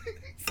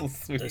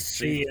 The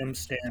CM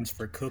stands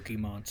for Cookie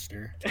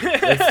Monster.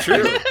 That's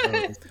true.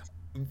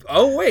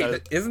 Oh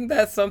wait, isn't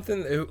that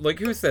something? Like,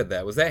 who said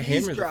that? Was that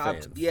him or the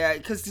fans? Yeah,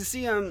 because the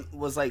CM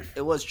was like,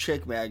 it was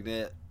Chick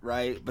Magnet,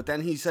 right? But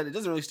then he said it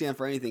doesn't really stand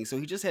for anything, so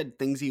he just had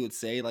things he would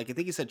say. Like, I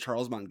think he said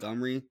Charles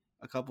Montgomery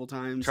a couple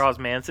times. Charles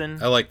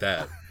Manson. I like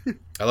that.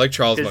 I like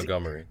Charles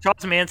Montgomery.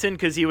 Charles Manson,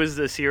 because he was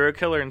the serial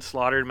killer and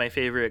slaughtered my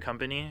favorite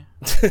company.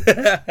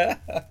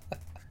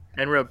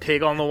 And wrote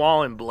pig on the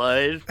wall in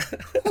blood.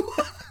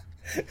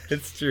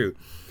 It's true.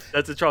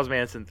 That's a Charles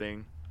Manson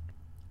thing.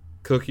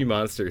 Cookie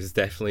Monster is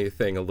definitely a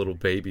thing a little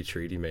baby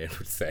treaty man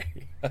would say.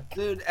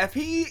 Dude, if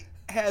he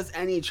has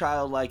any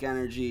childlike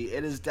energy,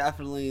 it is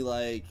definitely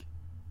like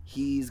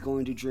he's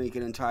going to drink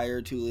an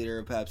entire 2-liter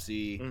of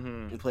Pepsi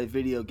and play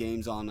video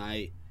games all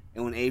night.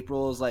 And when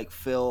April is like,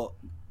 Phil,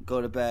 go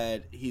to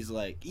bed, he's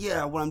like,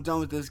 yeah, when I'm done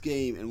with this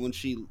game. And when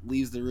she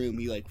leaves the room,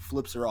 he like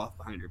flips her off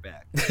behind her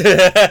back.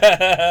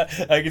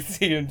 I can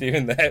see him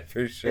doing that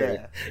for sure.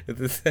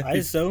 Yeah. I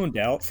zoned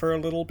out for a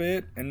little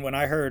bit, and when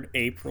I heard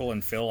April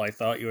and Phil, I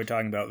thought you were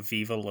talking about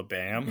Viva La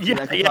Bam.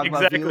 Yeah,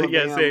 exactly.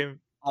 Yeah,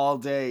 same. All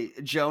day.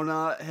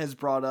 Jonah has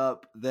brought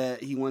up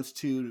that he wants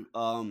to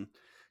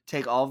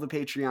take all of the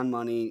Patreon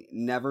money,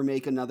 never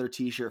make another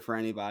t-shirt for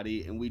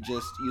anybody, and we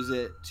just use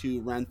it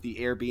to rent the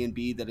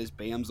Airbnb that is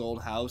Bam's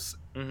old house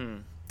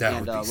and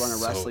run a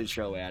wrestling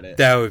show at it.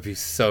 That would be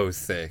so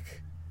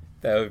sick.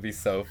 That would be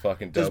so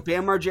fucking dope. Does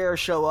Bam Margera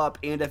show up,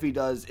 and if he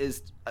does,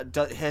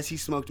 has he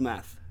smoked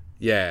meth?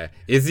 Yeah.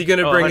 Is he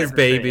going to bring his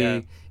baby?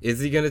 Yeah. Is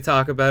he going to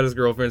talk about his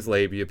girlfriend's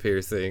labia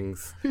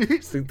piercings?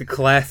 It's like the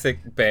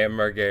classic Bam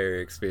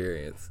Margera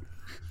experience.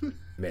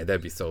 Man,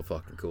 that'd be so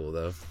fucking cool,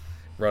 though.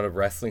 Run a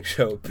wrestling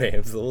show at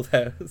Bam's old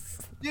house.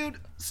 Dude,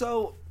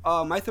 so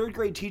my 3rd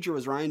grade teacher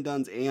was Ryan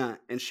Dunn's aunt,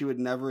 and she would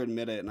never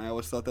admit it, and I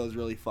always thought that was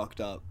really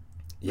fucked up.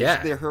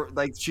 Yeah.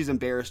 She's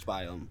embarrassed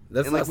by him.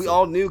 That's and we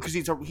all knew because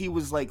he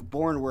was like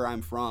born where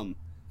I'm from.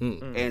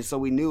 And so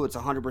we knew it's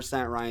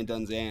 100% Ryan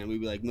Dunn's aunt. We'd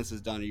be like,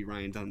 Mrs. Dunn, are you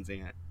Ryan Dunn's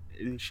aunt?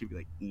 And she'd be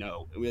like,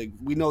 no. And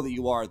we know that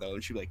you are, though.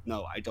 And she'd be like,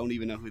 no, I don't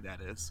even know who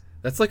that is.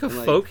 That's like a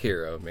folk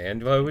hero,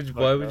 man. Why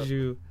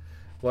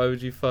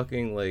would you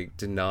fucking like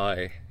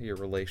deny your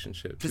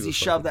relationship? Because he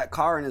shoved that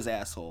car in his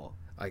asshole.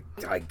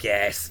 I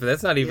guess, but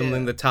that's not even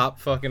in the top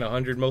fucking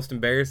 100 most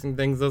embarrassing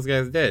things those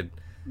guys did.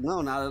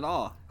 No, not at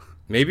all.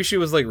 Maybe she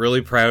was like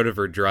really proud of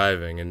her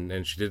driving,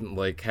 and she didn't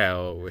like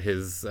how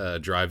his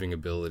driving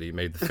ability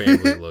made the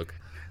family look.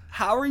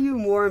 How are you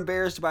more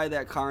embarrassed by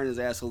that car in his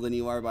asshole than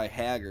you are by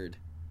Haggard?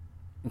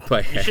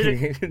 By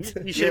Haggard?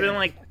 You should have been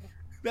like...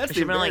 That's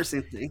the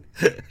embarrassing thing.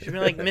 Should be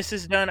like,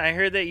 Mrs. Dunn, I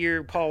heard that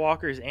you're Paul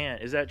Walker's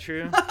aunt. Is that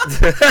true?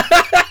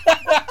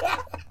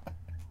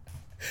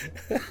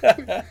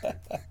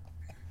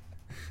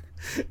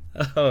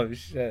 Oh,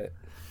 shit.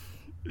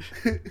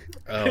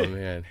 Oh,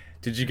 man.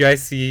 Did you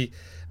guys see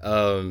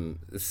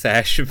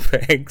Sasha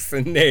Banks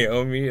and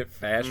Naomi at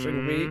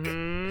Fashion Week?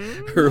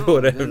 Or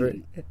whatever?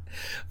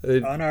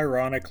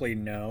 Unironically,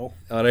 no.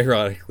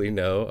 Unironically,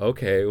 no.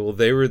 Okay, well,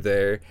 they were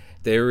there.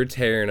 They were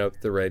tearing up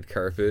the red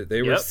carpet.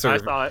 They were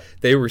serving.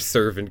 They were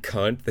serving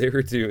cunt. They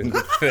were doing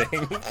the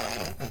thing.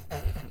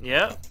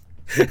 Yep.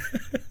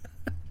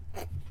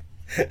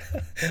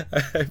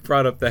 I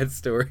brought up that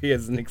story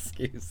as an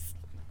excuse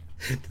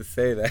to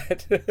say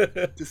that.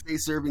 To say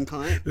serving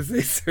cunt? To say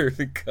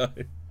serving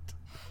cunt.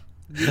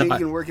 You think you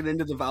can work it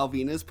into the Val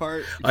Venus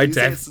part? I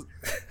definitely.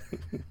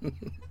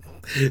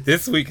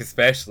 This week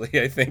especially,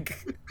 I think.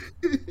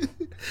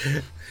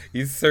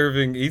 He's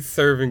serving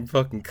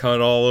fucking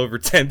cunt all over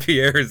Tempe,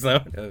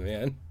 Arizona,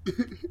 man.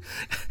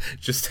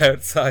 Just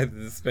outside the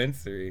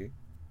dispensary.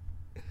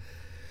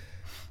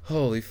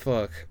 Holy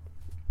fuck.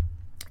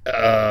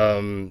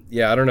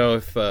 Yeah, I don't know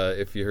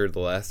if you heard the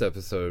last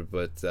episode,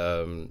 but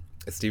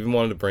Steven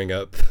wanted to bring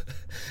up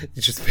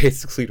just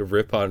basically to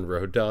rip on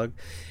Road Dogg.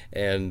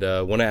 And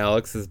one of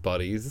Alex's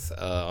buddies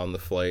on the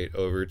flight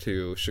over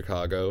to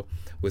Chicago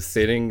was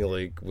sitting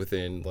like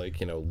within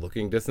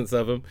looking distance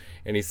of him,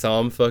 and he saw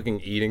him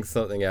fucking eating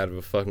something out of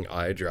a fucking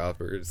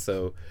eyedropper.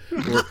 So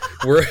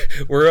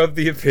we're of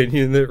the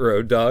opinion that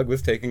Road Dogg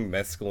was taking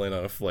mescaline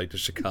on a flight to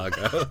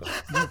Chicago.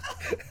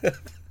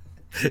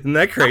 Isn't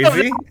that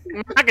crazy?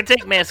 I could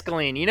take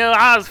mescaline. You know,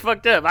 I was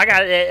fucked up. I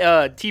got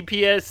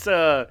TPS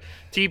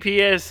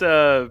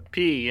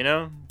P. You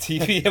know,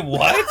 TPS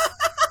what?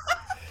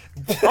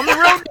 On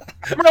the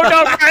Road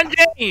Dogg Ryan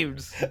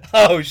James.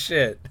 Oh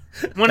shit.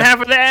 One half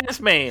of the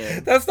ass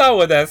man. That's not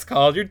what that's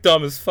called. You're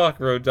dumb as fuck,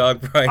 Road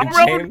Dogg Brian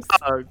James.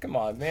 Come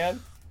on, man.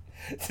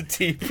 It's a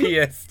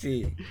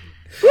TPST.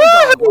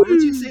 Why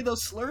don't you say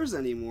those slurs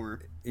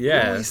anymore?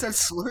 Yeah. You said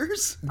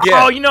slurs?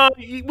 Yeah. Oh, you know,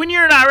 when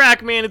you're in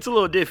Iraq, man, it's a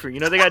little different.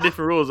 You know, they got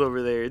different rules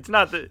over there. It's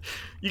not that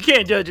you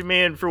can't judge a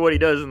man for what he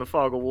does in the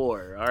fog of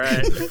war, all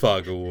right?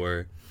 Fog of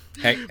war.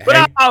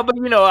 But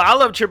you know, I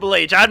love Triple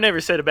H. I've never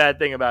said a bad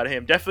thing about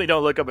him. Definitely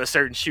don't look up a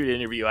certain shoot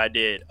interview I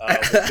did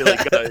with Billy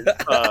Gunn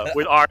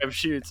with RM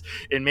Shoots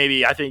in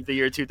maybe I think the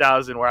year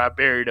 2000 where I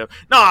buried him.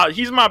 No,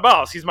 he's my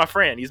boss. He's my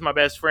friend. He's my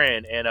best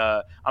friend, and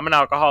I'm an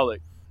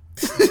alcoholic.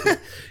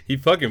 He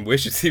fucking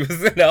wishes he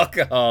was an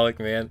alcoholic,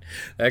 man.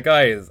 That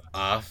guy is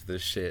off the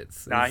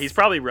shits. Nah, he's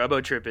probably robo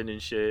tripping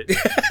and shit.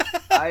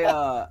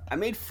 I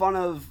made fun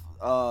of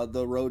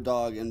the Road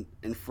Dogg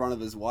in front of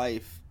his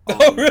wife.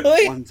 Oh,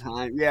 really? One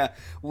time, yeah.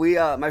 We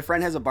my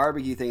friend has a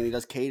barbecue thing, and he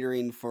does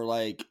catering for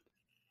like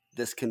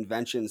this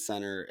convention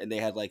center, and they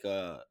had like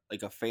a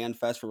fan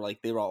fest where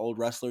like they brought old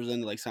wrestlers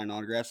in to like sign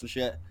autographs and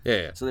shit.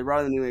 Yeah. So they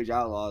brought in the New Age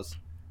Outlaws,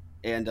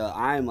 and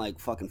I'm like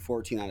fucking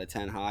 14 out of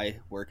 10 high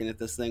working at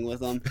this thing with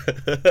them,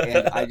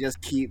 and I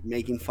just keep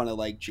making fun of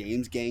like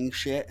James Gang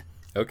shit.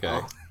 Okay.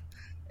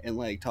 And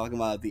like talking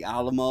about the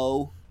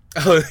Alamo.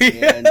 Oh,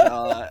 yeah. And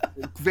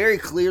very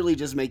clearly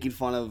just making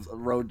fun of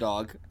Road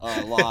Dogg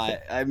a lot.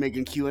 I'm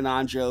making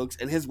QAnon jokes,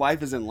 and his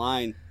wife is in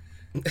line,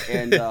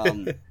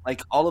 and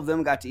like all of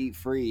them got to eat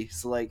free.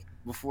 So like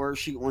when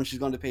she's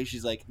going to pay,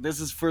 she's like, "This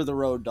is for the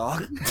Road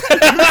Dogg."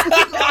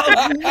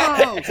 Oh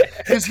no,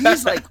 because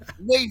he's like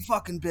way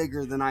fucking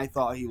bigger than I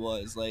thought he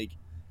was. Like,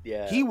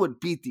 yeah, he would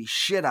beat the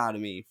shit out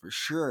of me for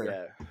sure.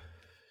 Yeah.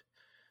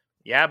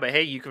 Yeah, but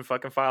hey, you can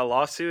fucking file a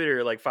lawsuit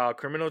or like file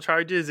criminal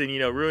charges and, you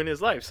know, ruin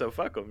his life. So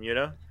fuck him, you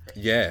know?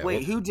 Yeah.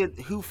 Wait,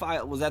 who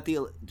filed? Was that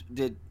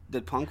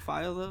did Punk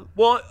file though?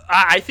 Well,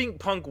 I think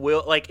Punk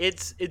will, like,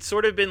 it's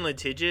sort of been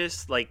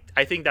litigious. Like,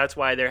 I think that's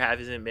why there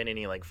hasn't been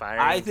any like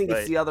firing. I think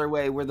it's the other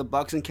way, where the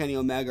Bucks and Kenny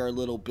Omega are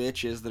little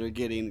bitches that are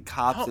getting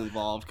cops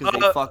involved because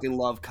they fucking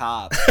love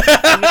cops.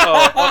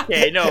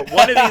 No,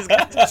 one of these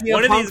guys, one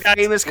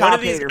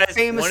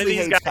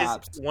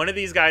of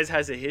these guys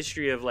has a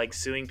history of like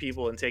suing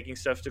people and taking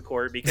stuff to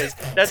court because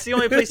that's the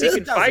only place he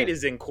can fight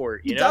is in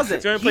court. You know,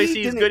 it's the only place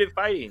he's good at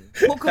fighting.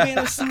 Colt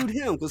Cabana sued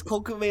him because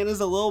Colt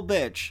Cabana's a little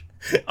bitch.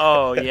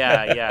 Oh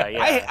yeah.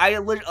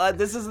 I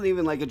this isn't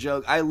even like a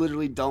joke. I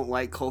literally don't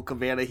like Colt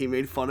Cabana. He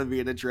made fun of me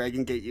in a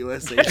Dragon Gate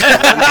USA.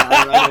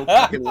 I don't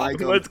fucking like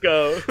him. Let's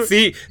go.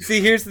 See,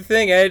 here's the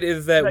thing, Ed,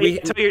 is that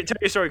tell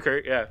your story,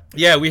 Kurt.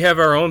 Yeah, we have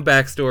our own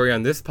backstory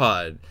on this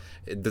pod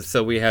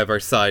So we have our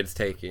sides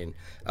taken.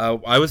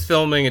 I was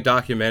filming a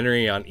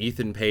documentary on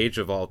Ethan Page,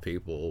 of all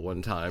people,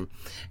 one time,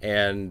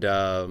 and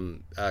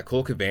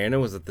Cole Cabana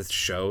was at this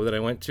show that I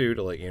went to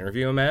like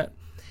interview him at.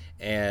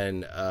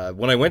 And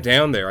when I went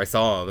down there, I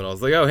saw him, and I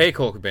was like, "Oh, hey,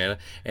 Cole Cabana,"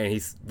 and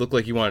he looked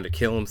like he wanted to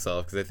kill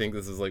himself, because I think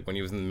this is like when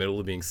he was in the middle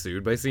of being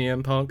sued by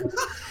CM Punk,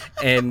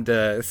 and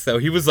so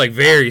he was like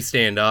very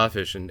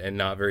standoffish and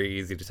not very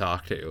easy to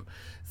talk to.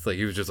 It's like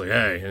he was just like,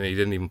 "Hey," and he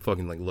didn't even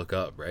fucking like look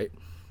up, right?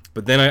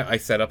 But then I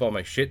set up all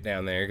my shit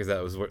down there, because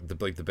that was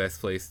the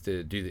best place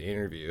to do the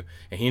interview,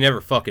 and he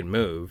never fucking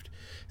moved.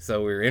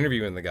 So we were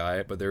interviewing the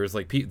guy, but there was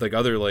like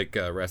other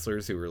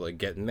wrestlers who were like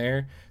getting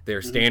there. They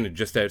were standing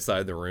just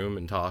outside the room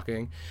and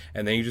talking,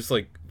 and then he just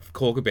like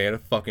Cole Cabana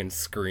fucking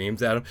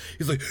screams at him.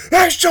 He's like,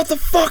 "Hey, shut the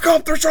fuck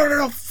up! They're trying to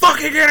do a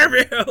fucking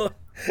interview."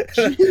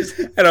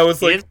 And I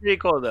was like, "It's pretty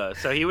cool though."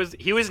 So he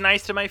was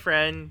nice to my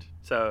friend.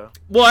 So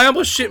well, I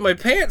almost shit my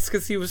pants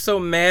because he was so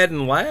mad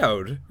and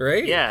loud,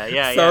 right? Yeah.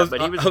 But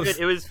he was good.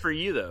 It was for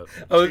you though.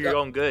 For your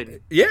own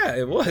good. Yeah,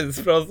 it was.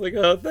 But I was like,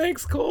 "Oh,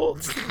 thanks, Cole."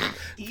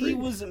 He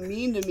was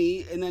mean to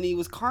me, and then he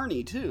was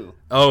carny too.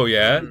 Oh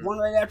yeah, one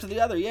right after the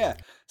other. Yeah.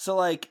 So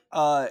like,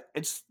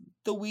 it's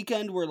the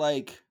weekend where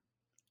like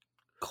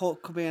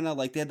Colt Cabana,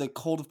 like they had the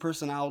Cult of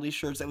Personality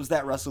shirts. It was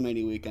that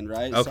WrestleMania weekend,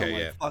 right? Okay, so I'm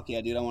like, yeah. Fuck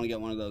yeah, dude, I want to get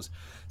one of those.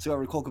 So I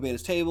over to Colt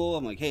Cabana's table.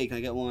 I'm like, hey, can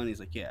I get one? He's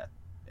like, yeah.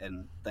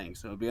 And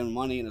thanks. So it'll be on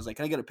money. And I was like,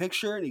 can I get a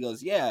picture? And he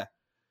goes, yeah.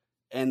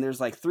 And there's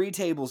like 3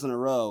 tables in a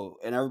row,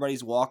 and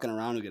everybody's walking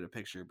around to get a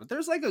picture. But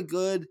there's like a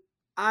good,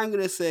 I'm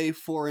going to say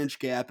 4-inch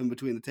gap in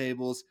between the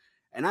tables.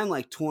 And I'm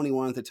like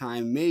 21 at the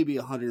time, maybe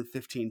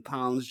 115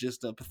 pounds,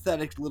 just a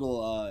pathetic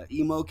little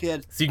emo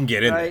kid. So you can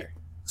get in there.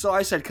 So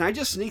I said, can I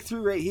just sneak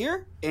through right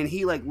here? And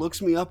he like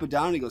looks me up and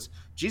down and he goes,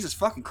 Jesus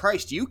fucking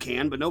Christ, you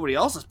can, but nobody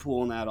else is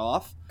pulling that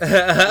off.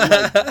 I'm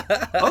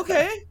like,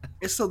 okay.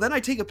 And so then I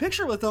take a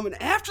picture with him,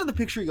 and after the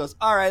picture he goes,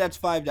 all right, that's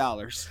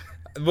 $5.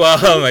 Well,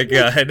 oh my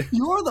God.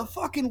 You're the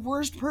fucking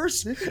worst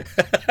person.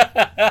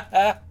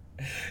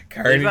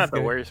 Carney's not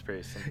the worst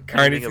person.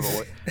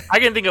 I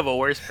can think of a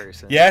worse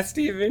person. Yeah,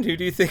 Steven, who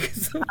do you think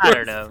is the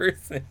worst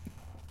person?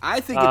 I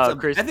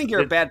think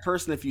you're a bad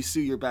person if you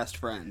sue your best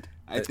friend.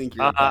 I think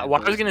you're a bad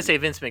well, I was going to say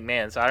Vince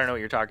McMahon, so I don't know what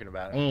you're talking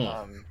about.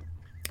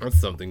 That's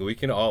something we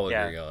can all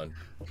agree on.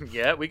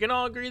 Yeah, we can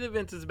all agree that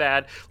Vince is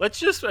bad. Let's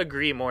just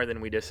agree more than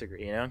we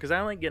disagree, you know? Because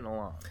I like getting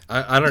along.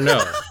 I don't know.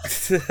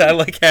 I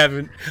like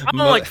having... I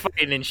don't like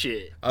fighting and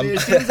shit.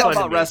 It's all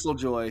about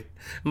WrestleJoy.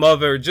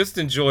 Mother, just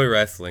enjoy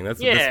wrestling.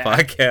 That's what this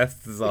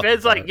podcast is all about. If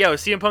Ed's like, yo,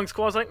 CM Punk's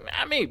cool, I was like,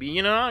 maybe,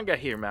 you know? I got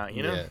to hear him out,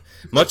 you know? Yeah.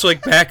 Much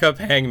like Backup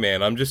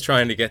Hangman, I'm just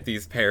trying to get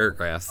these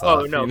paragraphs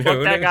off. Oh, no, you fuck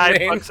know that guy.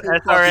 Fuck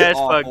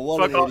SRS.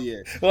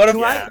 What an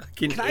idiot.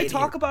 Can I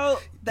talk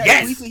about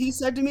that tweet that he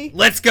said to me?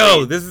 Let's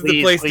go. This is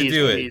the place to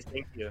do it.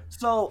 Thank you.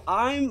 So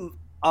I'm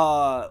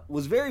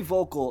was very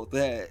vocal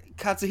that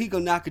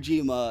Katsuhiko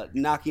Nakajima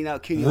knocking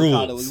out King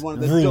Okada was one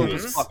of the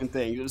dopest fucking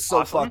things. It was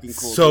so fucking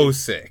cool. So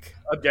sick.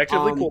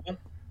 Objectively cool.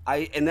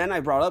 And then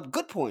I brought up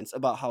good points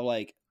about how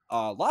like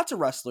lots of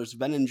wrestlers have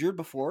been injured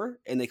before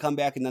and they come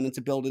back and then it's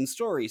a build-in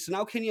story. So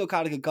now Kenny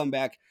Okada can come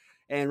back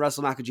and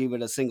wrestle Nakajima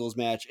in a singles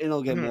match and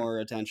it'll get more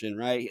attention,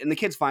 right? And the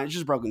kid's fine. It's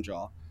just broken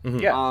jaw. Mm-hmm.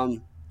 Yeah.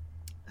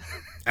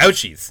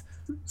 Ouchies.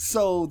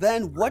 So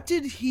then what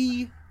did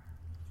he...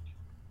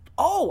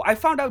 Oh, I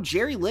found out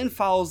Jerry Lynn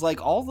follows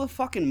like all the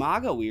fucking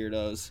MAGA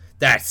weirdos.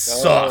 That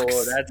sucks.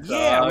 Oh, that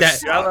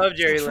sucks. I love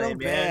Jerry Lynn,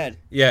 man.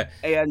 Yeah.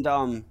 And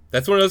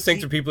that's one of those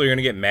things where people are going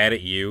to get mad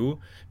at you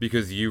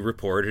because you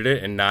reported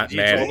it and not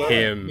mad at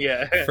him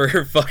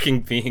for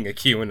fucking being a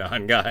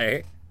QAnon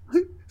guy.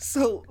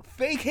 So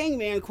Fake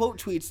Hangman quote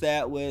tweets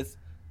that with,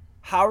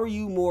 how are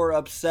you more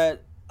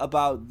upset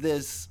about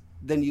this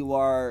than you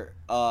are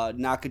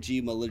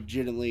Nakajima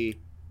legitimately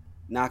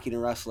knocking a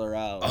wrestler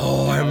out?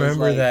 Oh, I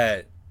remember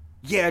that.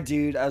 Yeah,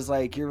 dude, I was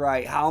like, you're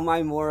right. How am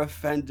I more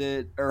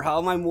offended, or how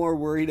am I more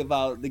worried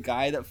about the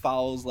guy that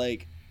follows,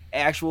 like,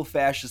 actual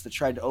fascists that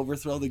tried to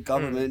overthrow the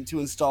government to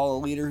install a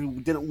leader who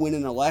didn't win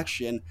an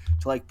election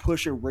to, like,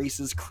 push a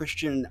racist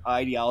Christian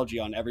ideology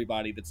on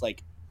everybody that's,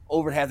 like,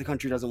 over half the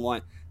country doesn't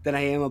want, than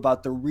I am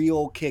about the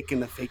real kick in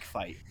the fake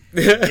fight.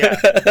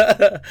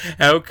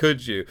 How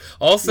could you?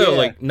 Also,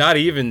 like, not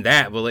even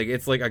that, but like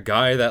it's like a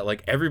guy that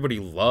like everybody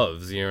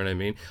loves, you know what I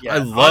mean? I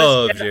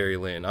love Jerry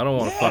Lynn. I don't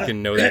want to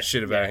fucking know that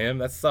shit about him.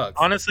 That sucks.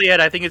 Honestly,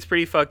 Ed, I think it's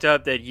pretty fucked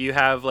up that you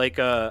have like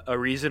a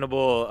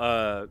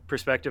reasonable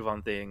perspective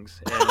on things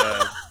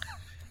and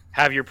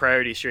have your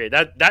priorities straight.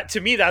 That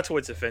to me, that's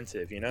what's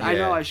offensive, you know? I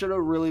know. I should have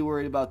really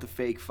worried about the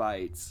fake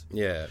fights.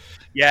 Yeah.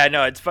 Yeah,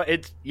 no,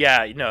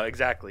 no,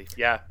 exactly.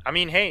 Yeah. I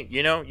mean, hey,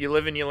 you know, you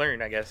live and you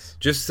learn, I guess.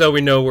 Just so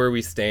we know where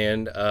we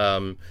stand,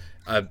 a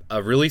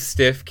really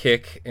stiff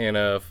kick in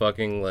a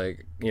fucking,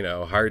 like, you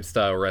know, hard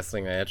style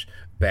wrestling match,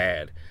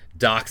 bad.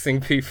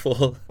 doxing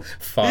people,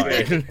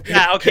 fine.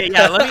 Yeah, okay,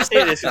 yeah, let me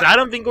say this, because I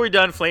don't think we're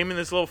done flaming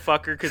this little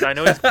fucker, because I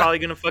know he's probably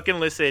going to fucking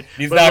listen.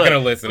 He's not going to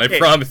listen, okay, I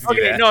promise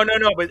you that.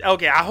 No, but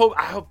okay, I hope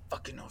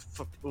fucking,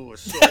 ooh,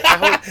 sorry. I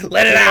hope,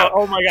 let it out.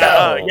 Oh my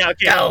God. Go,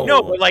 okay. go,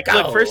 no, but like, go.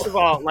 look, first of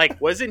all, like,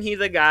 wasn't he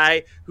the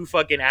guy who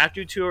fucking,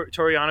 after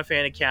Toriana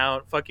fan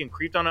account, fucking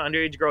creeped on an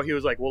underage girl? He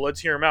was like, well, let's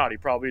hear him out. He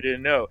probably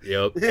didn't know.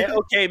 Yep.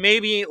 Okay,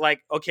 maybe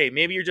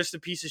you're just a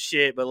piece of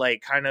shit, but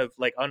like, kind of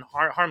like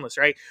harmless,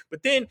 right?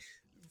 But then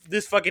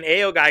this fucking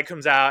AO guy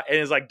comes out and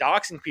is like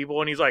doxing people,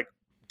 and he's like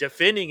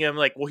defending him,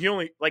 like, well, he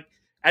only, like,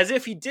 as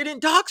if he didn't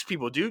dox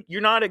people, dude.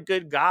 You're not a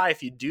good guy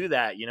if you do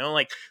that, you know?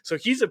 Like, so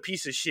he's a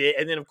piece of shit,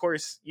 and then of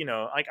course, you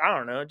know, like, I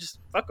don't know, just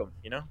fuck him,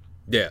 you know?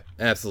 Yeah,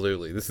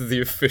 absolutely. This is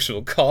the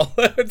official call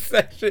out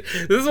section.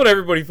 This is what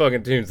everybody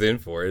fucking tunes in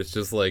for. It's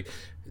just like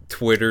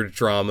Twitter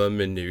drama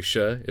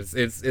minutia. It's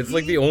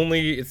like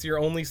it's your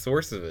only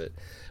source of it.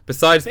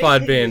 Besides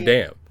Pod Van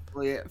Dam.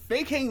 Well, yeah,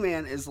 Fake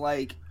Hangman is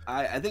like,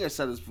 I think I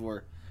said this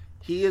before.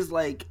 He is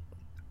like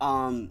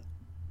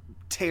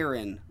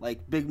Taryn,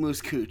 like Big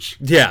Moose Cooch.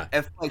 Yeah.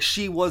 If like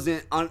she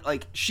wasn't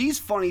like, she's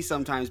funny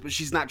sometimes, but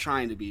she's not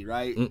trying to be,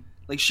 right?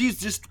 Like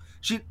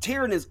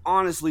Taryn is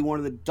honestly one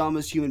of the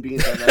dumbest human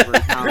beings I've ever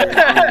encountered on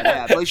the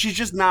app. Like, she's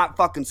just not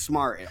fucking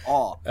smart at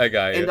all. I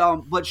got you.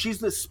 And but she's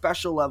this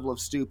special level of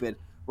stupid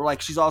where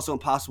like she's also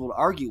impossible to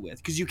argue with,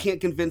 because you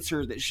can't convince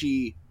her that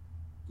she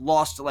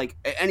lost like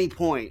at any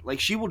point. Like,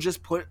 she will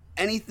just put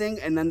anything,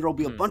 and then there'll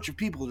be a bunch of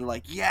people that are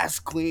like, yes,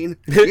 queen,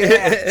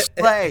 yes,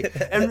 play.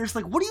 And they're just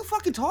like, what are you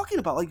fucking talking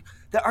about? Like,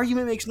 that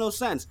argument makes no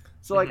sense.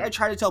 So like, I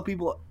try to tell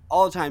people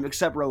all the time,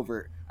 except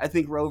Rover. I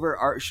think Rover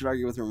should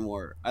argue with her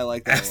more. I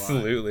like that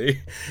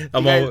absolutely a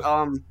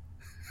lot.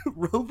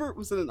 Rover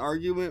was in an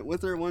argument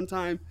with her one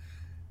time,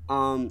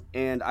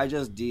 and I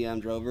just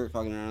DM'd Rover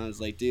fucking around. I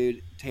was like,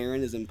 dude,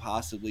 Taryn is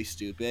impossibly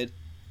stupid.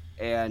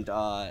 And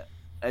I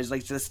was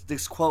like,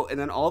 this quote, and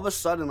then all of a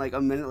sudden, like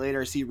a minute later,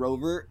 I see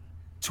Rover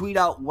tweet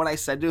out what I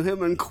said to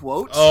him in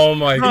quotes. Oh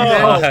my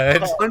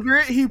God. Under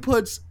it, he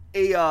puts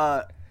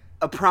a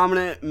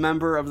prominent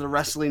member of the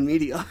wrestling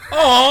media.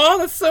 Oh,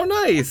 that's so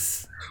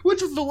nice.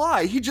 Which is a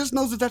lie. He just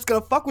knows that that's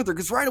gonna fuck with her,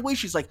 because right away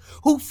she's like,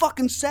 who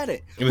fucking said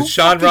it? It was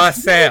Sean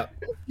Ross Sapp.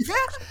 Yeah.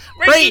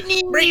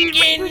 Breaking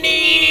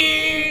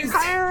news.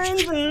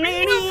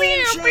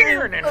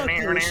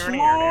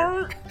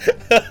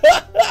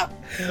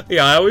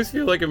 Yeah, I always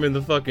feel like I'm in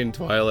the fucking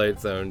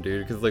Twilight Zone,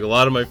 dude, because like a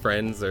lot of my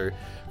friends are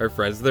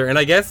friends there, and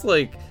I guess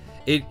like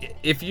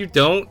if you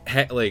don't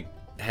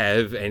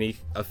have any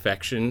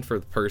affection for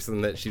the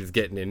person that she's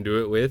getting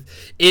into it with,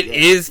 it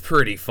is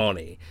pretty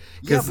funny.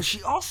 Yeah, but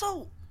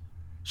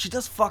she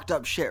does fucked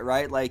up shit,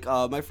 right? Like,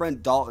 my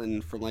friend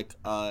Dalton from, like,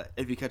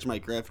 If You Catch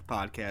My Grift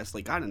podcast,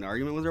 like, got in an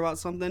argument with her about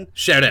something.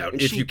 Shout out,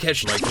 If You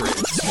Catch My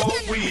Grift.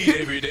 Smoke weed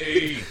every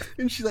day.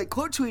 And she, like,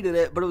 quote tweeted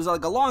it, but it was,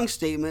 like, a long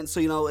statement, so,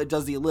 you know, it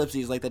does the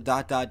ellipses, like,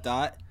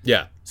 the ...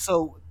 Yeah.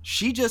 So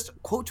she just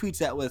quote tweets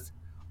that with,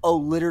 oh,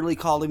 literally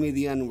calling me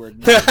the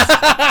N-word. Nice.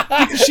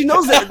 Because she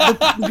knows that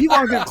the people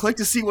aren't going to click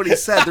to see what he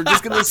said. They're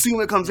just going to assume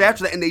it comes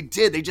after that, and they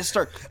did. They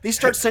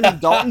start sending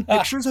Dalton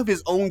pictures of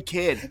his own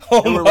kid.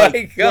 Oh and we're my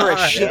like, God. You're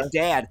a shit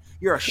dad.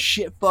 You're a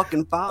shit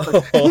fucking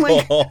father. And,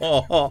 like,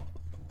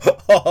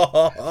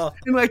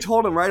 and I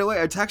told him right away.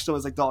 I texted him. I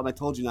was like, Dalton, I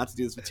told you not to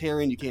do this with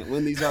Taryn. You can't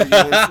win these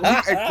arguments.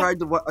 I tried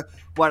to. Well,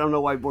 I don't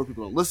know why more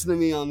people don't listen to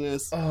me on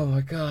this. Oh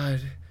my God.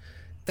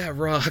 That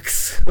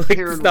rocks. Like,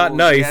 Taryn it's not rules.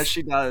 nice. Yeah,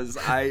 she does.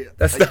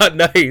 That's not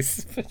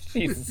nice.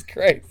 Jesus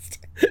Christ.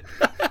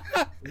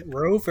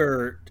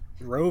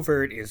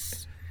 Rovert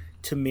is,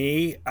 to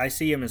me, I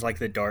see him as like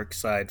the dark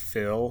side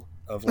Phil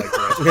of like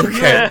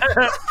Okay.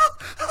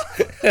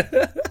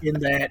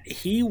 in that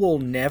he will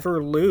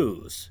never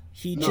lose.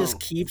 He just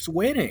keeps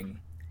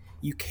winning.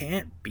 You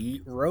can't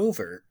beat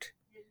Rovert.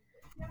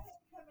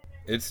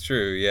 It's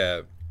true,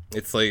 yeah.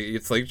 It's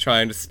like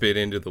trying to spit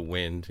into the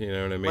wind, you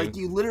know what I mean? Like,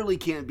 you literally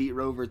can't beat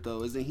Rovert,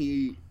 though. Isn't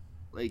he,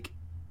 like,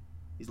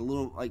 he's a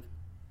little, like,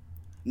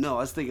 no,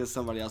 I was thinking of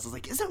somebody else. I was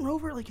like, isn't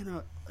Rovert, like, he's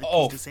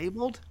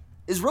disabled?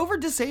 Is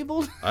Rovert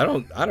disabled? I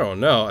don't know.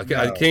 No.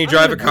 Can he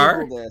drive a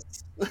car?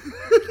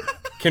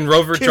 Can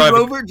Rover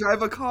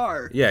drive a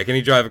car? Yeah, can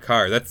he drive a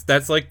car?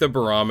 That's like the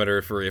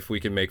barometer for if we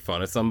can make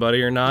fun of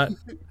somebody or not.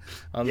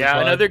 Yeah,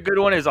 another good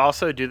one is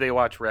also, do they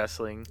watch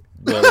wrestling?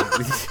 Well,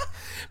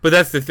 but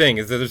that's the thing,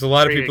 is that there's a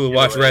lot of people who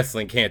watch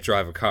wrestling can't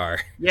drive a car.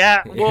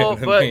 Yeah, well,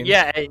 but I mean?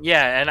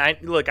 yeah, and I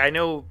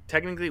know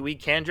technically we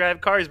can drive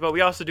cars, but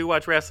we also do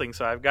watch wrestling,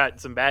 so I've got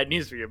some bad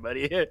news for you,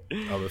 buddy.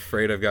 I'm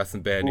afraid I've got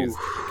some bad news.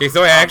 Okay,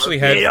 so I actually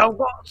have... I've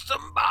got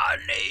some bad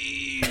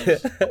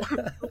news.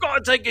 I'm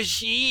gonna take a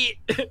shit.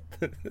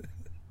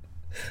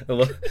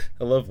 I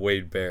love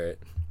Wade Barrett.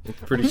 It's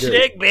pretty good.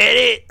 Shake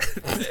Barrett.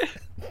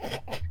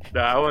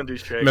 No, I want to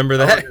do Shrek. Remember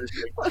that?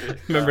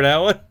 Remember that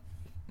one?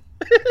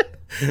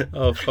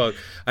 Oh, fuck.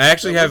 I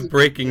actually have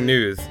breaking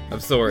news. I'm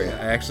sorry.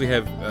 I actually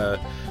have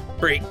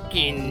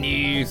breaking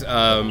news.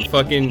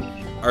 Fucking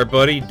our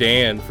buddy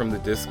Dan from the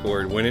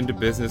Discord went into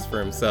business for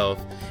himself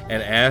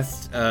and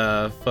asked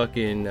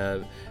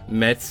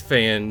Mets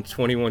fan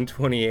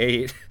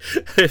 2128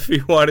 if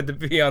he wanted to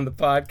be on the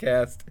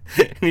podcast,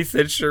 and he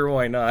said sure,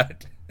 why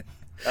not.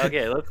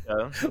 Okay, let's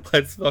go.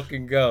 Let's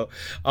fucking go.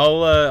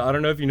 I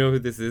don't know if you know who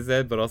this is,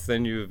 Ed, but I'll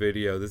send you a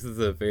video. This is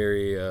a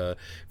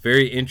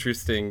very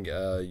interesting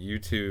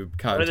YouTube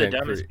content. One of the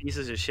dumbest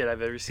pieces of shit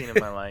I've ever seen in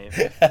my life.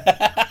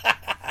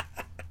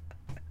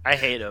 I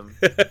hate him.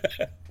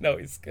 No,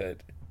 he's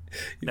good.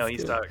 He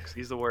sucks.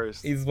 He's the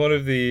worst. He's one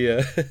of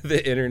the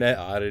the internet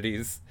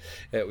oddities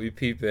that we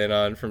peep in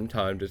on from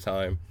time to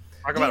time.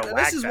 Talk about a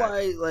whack this is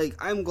why, like,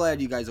 I'm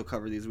glad you guys will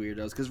cover these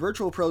weirdos, because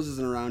Virtual Pros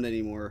isn't around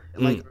anymore.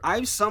 And, like,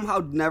 I've somehow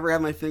never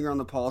had my finger on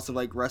the pulse of,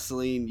 like,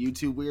 wrestling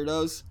YouTube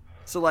weirdos.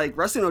 So, like,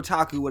 Wrestling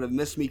Otaku would have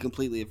missed me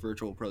completely if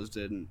Virtual Pros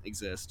didn't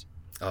exist.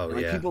 Oh, and,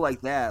 like, yeah. people like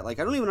that. Like,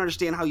 I don't even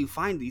understand how you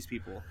find these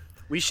people.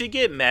 We should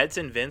get Meds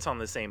and Vince on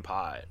the same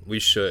pod. We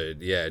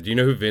should, yeah. Do you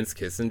know who Vince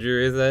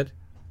Kissinger is, Ed?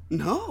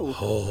 No.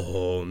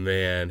 Oh,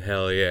 man.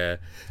 Hell yeah.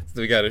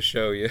 So we got to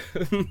show you.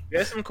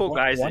 There's some cool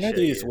guys. One of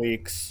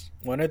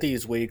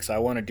these weeks, I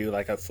want to do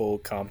like a full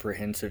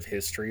comprehensive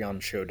history on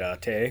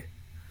Shodate.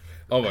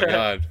 Oh, my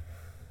God.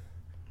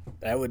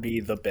 That would be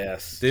the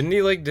best. Didn't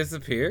he, like,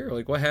 disappear?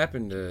 Like, what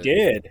happened to...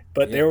 Did,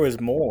 but there was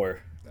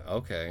more.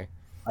 Okay.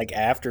 Like,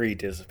 after he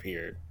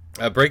disappeared.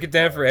 Break it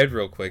down for Ed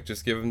real quick.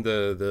 Just give him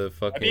the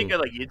fucking... That'd be a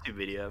good, like, YouTube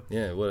video.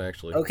 Yeah, it would,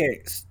 actually.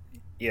 Okay.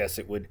 Yes,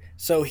 it would.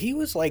 So he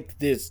was, like,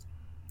 this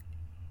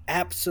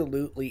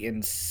absolutely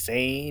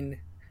insane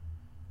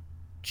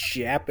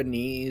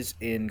Japanese,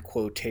 in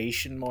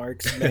quotation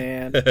marks,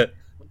 man.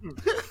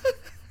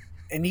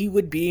 And he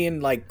would be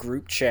in, like,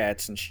 group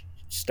chats and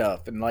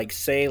stuff and, like,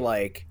 say,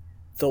 like,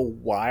 the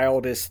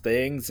wildest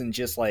things, and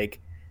just,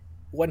 like,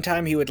 one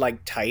time he would,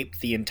 like, type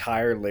the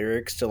entire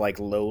lyrics to, like,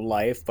 Low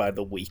Life by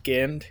The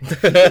Weeknd.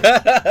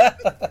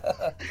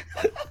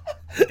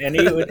 And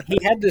he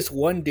had this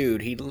one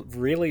dude he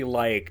really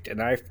liked,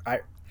 and I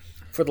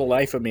for the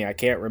life of me, I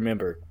can't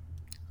remember.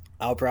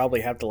 I'll probably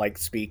have to, like,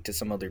 speak to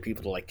some other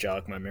people to, like,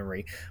 jog my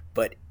memory.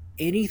 But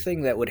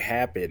anything that would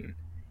happen,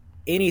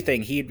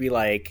 he'd be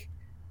like,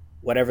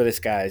 whatever this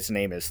guy's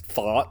name is,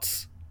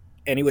 Thoughts.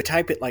 And he would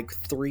type it, like,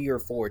 3 or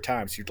 4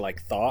 times. He'd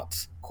like,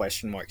 Thoughts,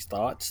 question mark,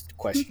 Thoughts,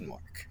 question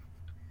mark.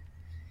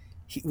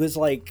 He was,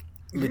 like,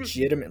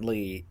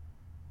 legitimately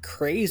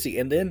crazy.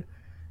 And then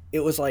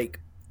it was like,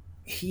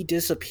 he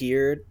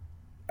disappeared.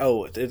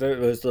 Oh, there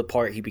was the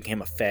part he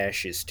became a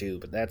fascist, too.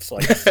 But that's,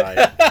 like, a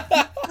side.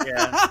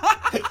 Yeah.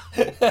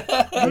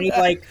 And he,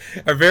 like,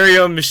 our very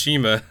own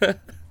Mishima.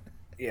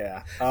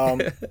 Yeah.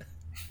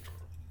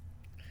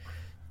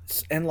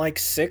 And, like,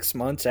 6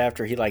 months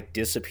after he, like,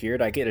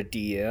 disappeared, I get a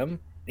DM. And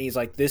he's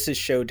like, this is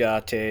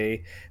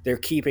Shodate. They're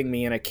keeping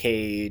me in a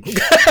cage.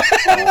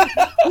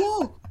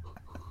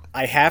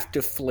 I have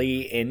to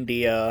flee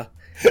India.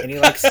 And he,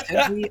 like,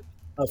 sent me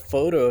a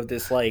photo of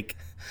this, like,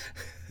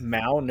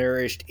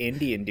 malnourished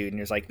Indian dude, and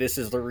he's like, this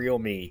is the real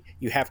me.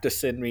 You have to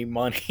send me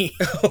money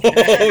so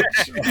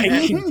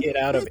I can get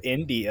out of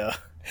India.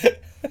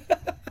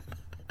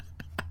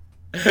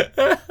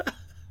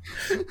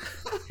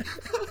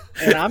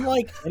 And I'm,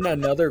 like, in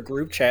another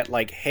group chat,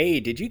 like, hey,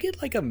 did you get,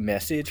 like, a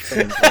message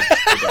from,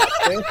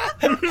 like,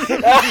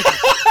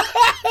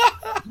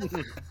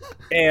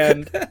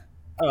 and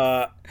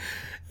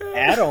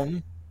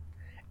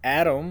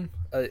Adam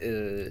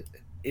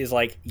is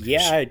like,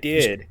 yeah, I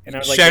did. And I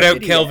was like, shout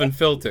out Kelvin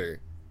Filter.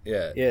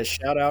 Yeah,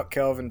 shout out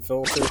Kelvin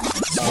Filter.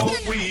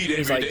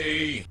 He's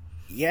like,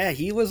 yeah,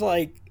 he was,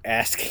 like,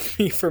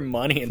 asking me for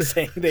money and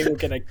saying they were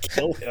gonna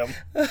kill him.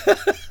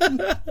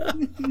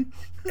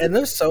 And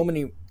there's so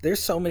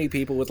many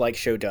people with, like,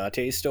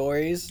 Shodate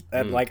stories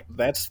that like,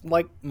 that's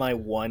like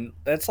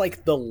that's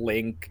like the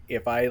link.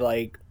 If I,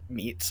 like,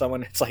 meet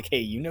someone, it's like,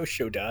 hey, you know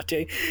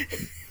Shodate?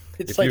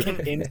 It's like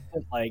an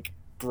instant, like,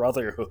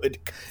 brotherhood.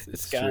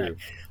 This guy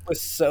was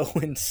so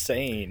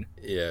insane.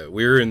 Yeah,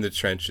 we were in the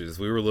trenches.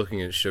 We were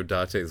looking at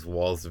Shodate's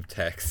walls of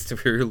text.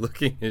 We were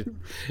looking at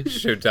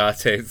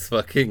Shodate's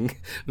fucking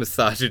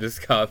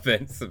misogynist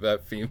comments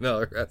about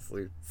female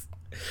wrestlers.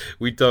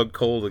 We dug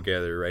coal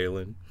together,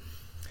 Raylan.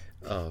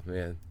 Oh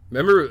man,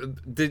 remember?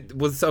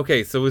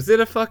 So was it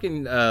a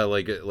fucking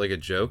like a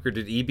joke, or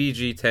did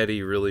EBG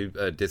Teddy really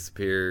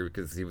disappear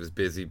because he was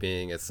busy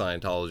being a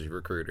Scientology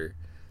recruiter?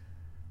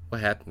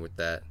 What happened with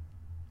that?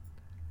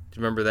 Do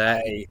you remember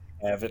that? I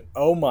haven't.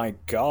 Oh my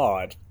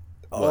god!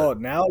 What? Oh,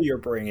 now you're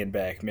bringing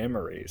back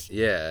memories.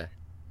 Yeah.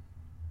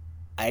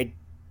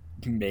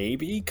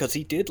 Maybe because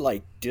he did,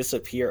 like,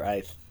 disappear,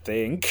 I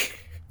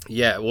think.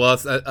 Yeah. Well,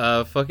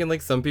 fucking,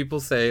 like, some people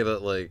say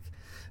that, like,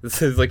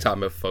 this is, like,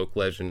 talking about folk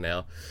legend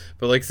now,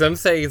 but, like, some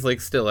say he's,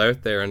 like, still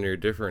out there under a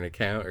different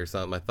account or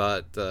something. I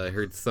thought I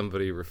heard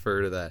somebody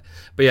refer to that.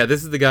 But yeah,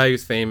 this is the guy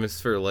who's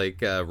famous for,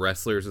 like,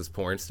 wrestlers as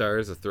porn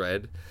stars, a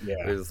thread. Yeah.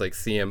 There's, like,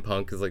 CM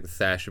Punk is, like,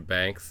 Sasha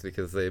Banks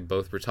because they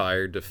both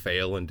retired to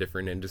fail in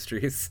different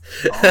industries.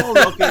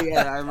 Oh, okay,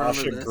 yeah, I remember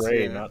Sasha this.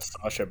 Grey, Yeah. not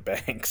Sasha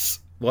Banks.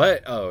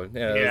 What? Oh,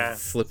 yeah.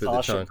 Slip of the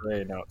Sasha tongue.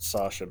 Grey, not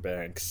Sasha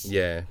Banks.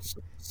 Yeah.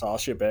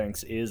 Sasha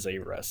Banks is a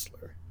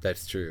wrestler.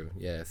 That's true,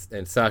 yes.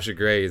 And Sasha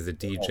Grey is a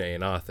DJ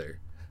and author.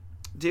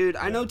 Dude,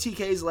 I know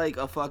TK's like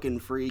a fucking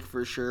freak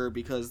for sure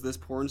because this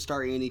porn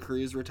star Annie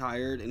Cruz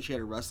retired and she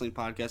had a wrestling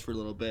podcast for a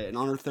little bit. And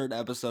on her 3rd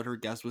episode, her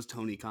guest was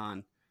Tony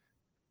Khan.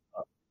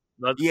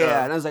 And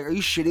I was like, "Are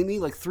you shitting me?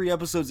 Like 3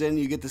 episodes in,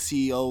 you get the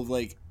CEO of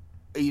like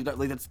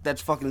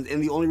that's fucking."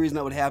 And the only reason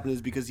that would happen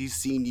is because he's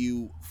seen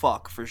you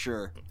fuck for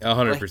sure.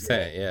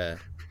 100%, yeah.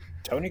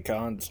 Tony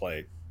Khan's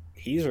like,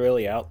 he's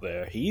really out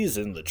there. He's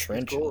in the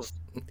trenches. Cool.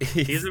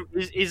 He's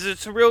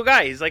just a real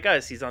guy. He's like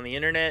us. He's on the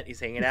internet. He's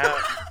hanging out.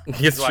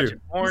 He's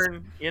watching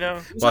porn. You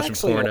know, watching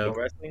porno.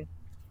 Wrestling.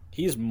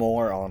 He's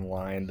more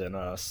online than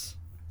us.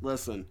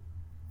 Listen,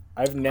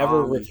 I've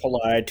never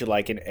replied to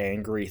like an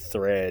angry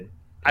thread.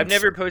 I've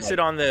never posted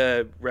on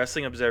the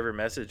Wrestling Observer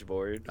message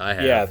board. I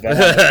have.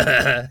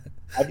 Yeah,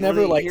 I've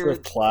never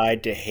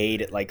replied to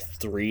hate at like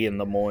 3 a.m.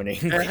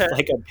 with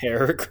like a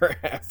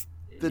paragraph.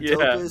 The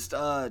dopest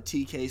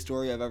TK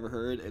story I've ever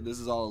heard, and this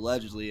is all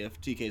allegedly if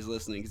TK's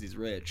listening because he's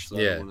rich, so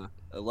I don't want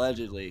to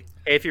allegedly.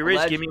 Hey, if you're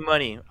rich, give me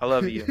money. I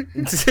love you.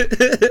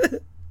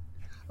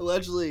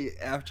 Allegedly,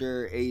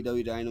 after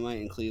AEW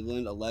Dynamite in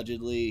Cleveland,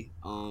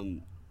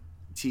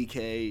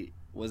 TK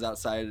was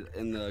outside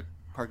in the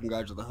parking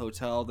garage of the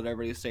hotel that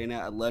everybody was staying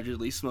at,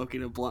 allegedly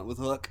smoking a blunt with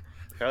Hook.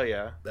 Hell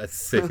yeah, that's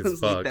sick as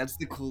fuck. Like, that's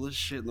the coolest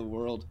shit in the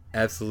world.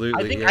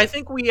 Absolutely. I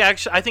think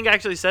I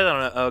actually said that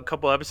on a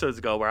couple episodes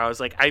ago where I was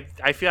like, I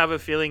have a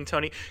feeling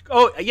Tony.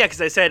 Oh yeah, because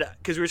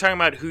we were talking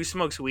about who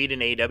smokes weed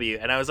in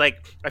AEW, and I was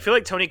like, I feel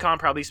like Tony Khan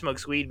probably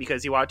smokes weed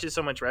because he watches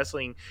so much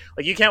wrestling.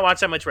 Like you can't watch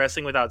that much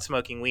wrestling without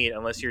smoking weed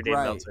unless you're Dave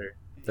Meltzer.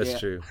 That's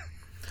true.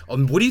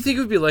 What do you think it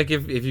would be like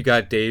if you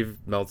got Dave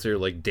Meltzer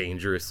like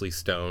dangerously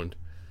stoned?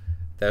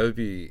 That would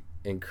be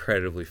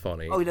incredibly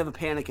funny. Oh, he'd have a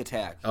panic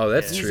attack. Oh,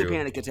 that's true. He's a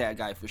panic attack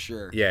guy for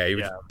sure. Yeah, he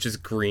would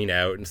just green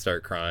out and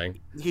start crying.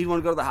 He'd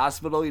want to go to the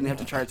hospital. You didn't have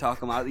to try to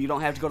talk him out. You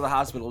don't have to go to the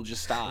hospital.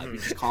 Just stop. You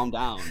just calm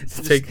down.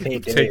 Take a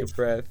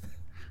breath.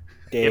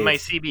 Dave, get my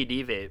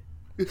CBD vape.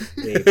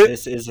 Dave,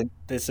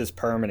 this is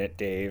permanent,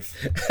 Dave.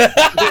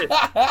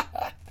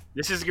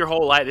 This is your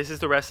whole life. This is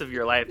the rest of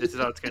your life. This is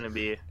how it's going to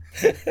be.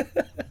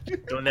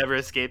 You'll never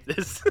escape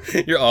this.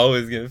 You're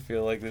always going to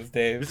feel like this,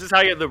 Dave. This is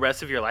how the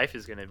rest of your life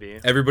is going to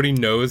be. Everybody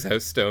knows how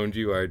stoned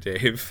you are,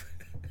 Dave.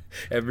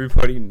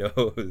 Everybody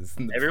knows.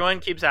 Everyone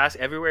keeps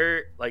asking.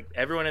 Everywhere, like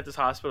everyone at this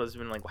hospital has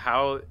been like,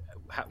 how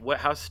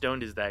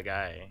stoned is that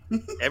guy?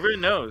 Everyone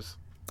knows.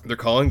 They're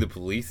calling the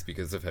police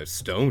because of how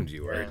stoned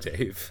you are,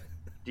 Dave.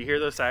 Do you hear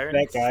those sirens?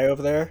 That guy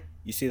over there?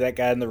 You see that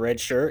guy in the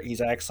red shirt?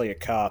 He's actually a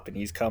cop, and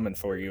he's coming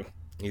for you.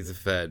 He's a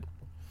fed.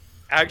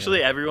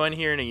 Actually, everyone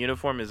here in a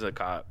uniform is a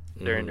cop.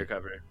 They're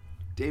undercover.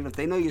 Dave, if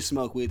they know you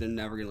smoke weed, they're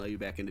never gonna let you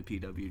back into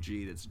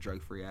PWG. That's a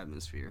drug-free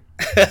atmosphere.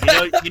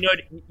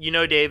 You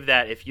know, Dave,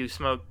 that if you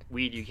smoke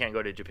weed, you can't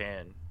go to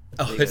Japan.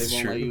 Oh, that's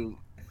true.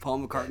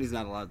 Paul McCartney's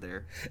not allowed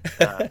there.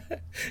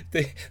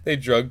 They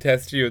drug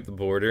test you at the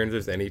border, and if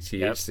there's any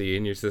THC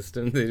in your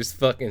system, they just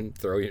fucking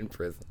throw you in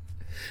prison.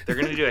 They're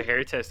going to do a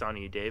hair test on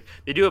you, Dave.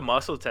 They do a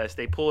muscle test.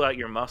 They pull out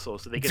your muscle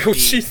so they can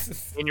see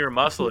in your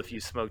muscle if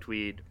you smoked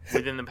weed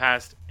within the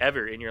past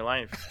ever in your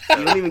life. So,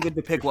 you don't even get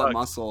to pick what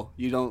muscle.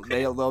 You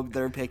don't.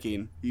 They're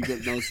picking. You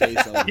get no say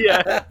so.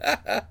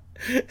 Yeah.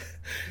 I'm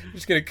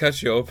just going to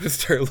cut you open and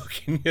start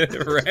looking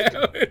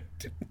around.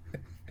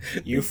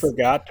 You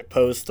forgot to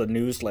post the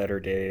newsletter,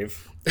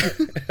 Dave.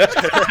 3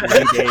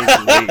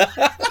 days late.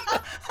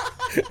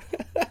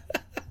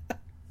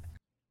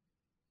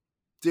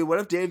 Dude, what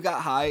if Dave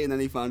got high and then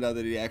he found out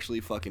that he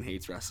actually fucking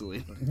hates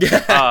wrestling?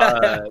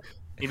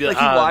 He'd be like,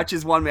 he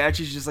watches one match,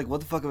 he's just like, what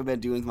the fuck have I been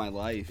doing with my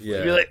life? Yeah.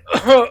 He'd be like,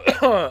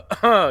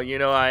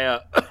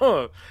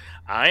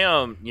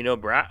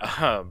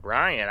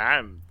 Brian,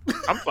 I'm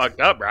fucked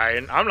up,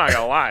 Brian. I'm not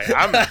gonna lie.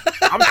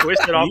 I'm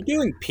twisted off. Are you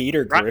doing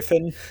Peter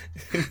Griffin?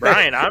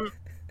 Brian,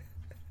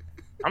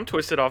 I'm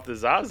twisted off the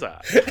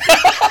Zaza.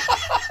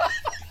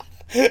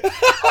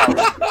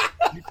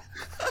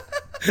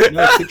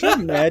 No,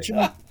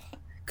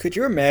 could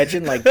you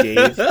imagine like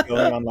Dave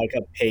going on like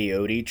a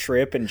peyote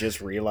trip and just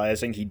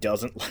realizing he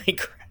doesn't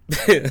like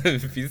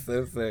It'd be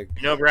so sick.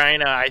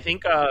 Brian, I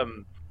think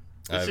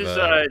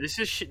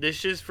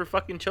this is for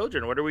fucking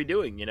children. What are we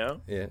doing,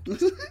 Yeah.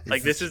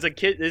 Like this is a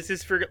kid. This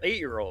is for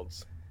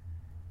 8-year-olds.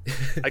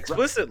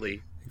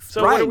 Explicitly.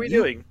 So Brian, what are we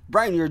doing?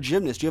 Brian, you're a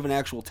gymnast. You have an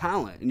actual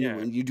talent,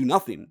 and you do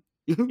nothing.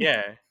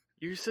 Yeah.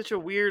 You're such a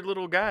weird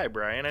little guy,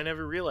 Brian. I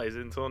never realized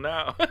it until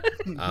now.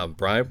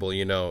 Brian, well,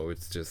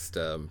 it's just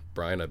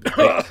Brian.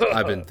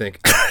 I've been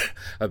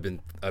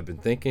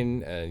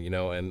thinking, and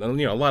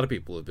a lot of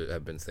people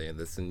have been saying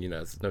this, and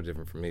it's no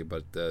different from me.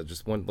 But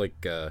just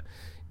the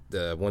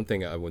one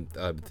thing I've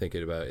been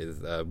thinking about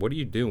is, what are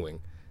you doing?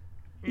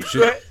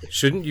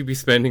 Shouldn't you be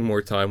spending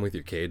more time with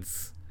your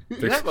kids?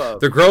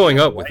 They're growing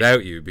up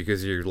without you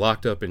because you're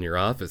locked up in your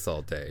office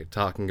all day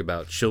talking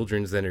about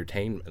children's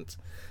entertainment.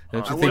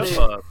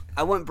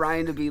 I want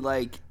Brian to be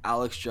like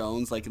Alex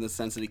Jones, like in the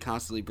sense that he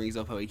constantly brings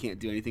up how he can't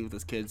do anything with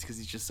his kids because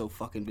he's just so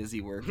fucking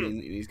busy working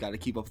and he's got to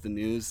keep up with the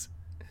news.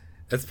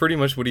 That's pretty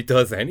much what he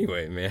does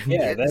anyway, man.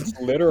 Yeah, that's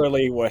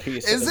literally what he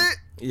says. Is it?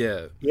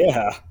 Yeah.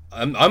 Yeah.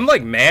 I'm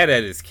like mad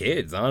at his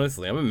kids,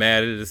 honestly. I'm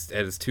mad at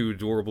his two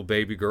adorable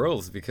baby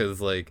girls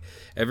because like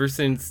ever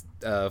since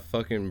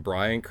fucking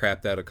Brian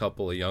crapped out a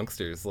couple of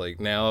youngsters, like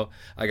now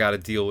I got to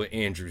deal with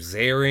Andrew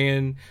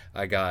Zarian.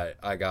 I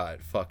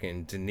got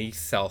fucking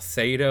Denise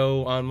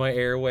Salcedo on my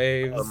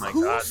airwaves. Oh my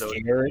god,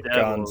 Garrett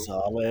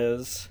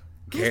Gonzalez.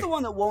 Who's the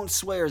one that won't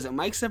swear? Is it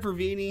Mike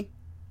Sempervini?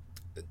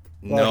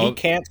 Well, he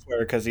can't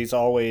swear because he's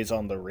always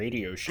on the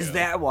radio show. Is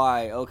that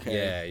why?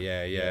 Okay.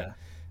 Yeah.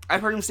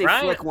 I've heard him say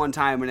frick one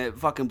time, and it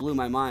fucking blew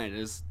my mind.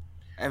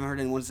 I haven't heard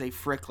anyone say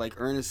frick like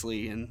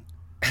earnestly. And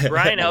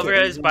Brian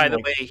Alvarez, by the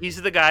way,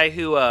 he's the guy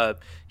who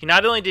he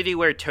not only did he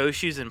wear toe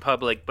shoes in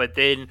public, but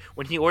then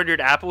when he ordered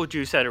apple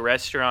juice at a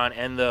restaurant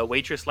and the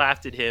waitress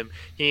laughed at him,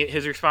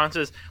 his response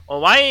was,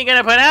 "Well, why are you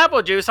gonna put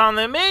apple juice on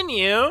the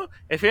menu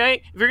if you're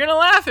gonna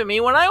laugh at me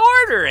when I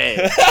order it?"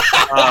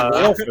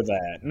 Real for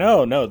that?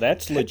 No,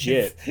 that's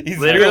legit. He's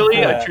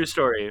literally a true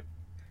story.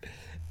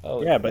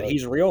 Oh yeah, but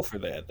he's real for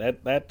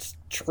that. That's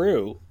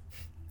true.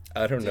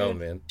 I don't know,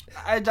 man.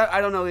 I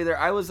don't know either.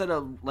 I was at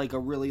a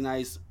really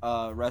nice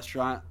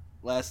restaurant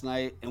last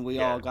night, and we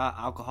all got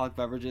alcoholic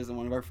beverages, and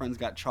one of our friends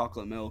got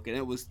chocolate milk, and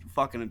it was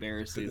fucking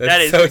embarrassing.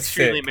 That is so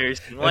extremely sick.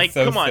 embarrassing. That's Like,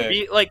 so come on,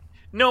 sick.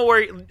 no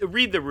worry,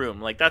 read the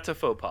room. Like, that's a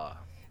faux pas.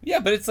 Yeah,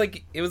 but it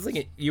was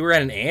like you were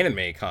at an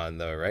anime con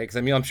though, right? Because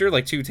I mean, I'm sure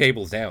like 2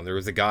 tables down, there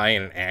was a guy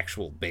in an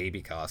actual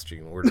baby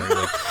costume ordering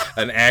like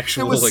an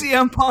actual. It was like,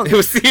 CM Punk. It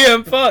was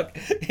CM Punk.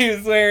 He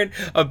was wearing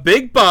a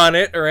big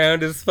bonnet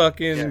around his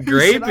fucking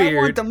gray said, beard.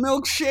 I want the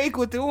milkshake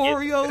with the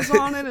Oreos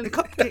on it and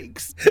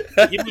cupcakes.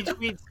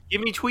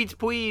 Give me tweets,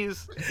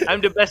 please.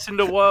 I'm the best in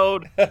the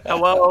world.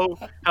 Hello,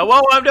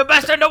 I'm the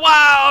best in the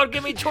world.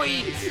 Give me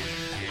tweets.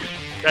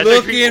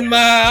 Look in my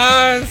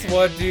eyes,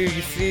 what do you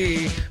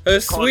see? A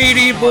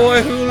sweetie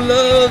boy who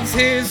loves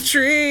his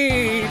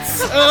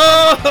treats.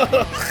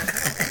 Oh!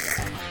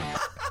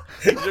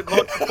 He's a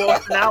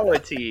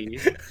personality.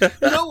 You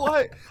know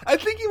what? I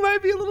think he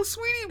might be a little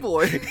sweetie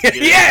boy.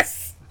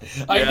 Yes!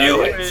 I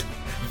knew it!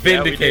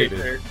 Vindicated.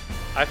 Yeah,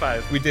 high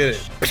five. We did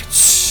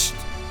it.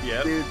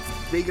 Yep. Dude,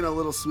 speaking of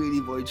little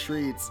sweetie boy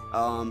treats,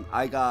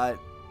 I got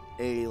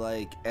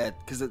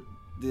because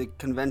the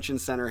convention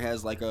center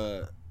has like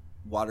a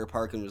water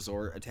park and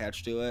resort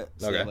attached to it,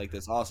 so they have like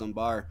this awesome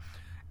bar,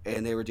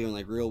 and they were doing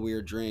like real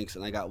weird drinks,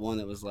 and I got one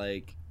that was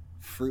like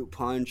fruit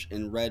punch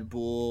and Red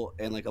Bull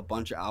and like a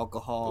bunch of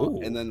alcohol.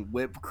 Ooh. And then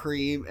whipped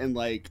cream and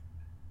like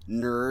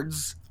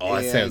nerds. Oh,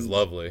 that sounds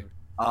lovely.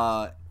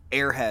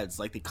 Airheads,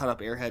 like they cut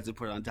up Airheads and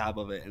put it on top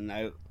of it, and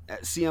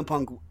CM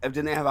Punk, if it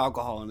didn't have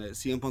alcohol in it,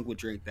 CM Punk would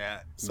drink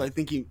that. So I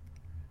think he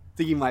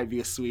might be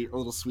a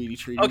little sweetie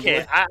treat.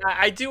 Okay,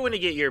 I do want to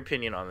get your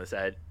opinion on this,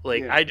 Ed.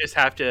 Like, yeah. I just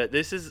have to.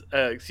 This is,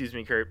 excuse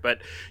me, Kurt,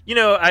 but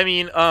I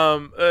mean,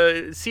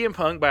 CM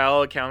Punk, by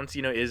all accounts,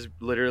 is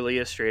literally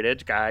a straight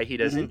edge guy. He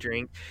doesn't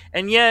drink,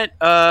 and yet,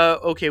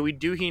 okay, we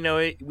do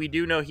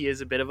know he is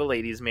a bit of a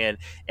ladies' man,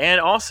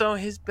 and also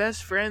his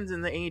best friends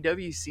in the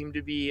AEW seem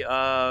to be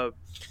a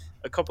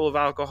couple of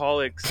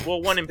alcoholics.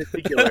 Well, one in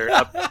particular,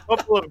 a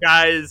couple of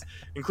guys,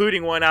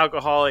 including one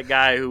alcoholic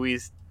guy who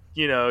he's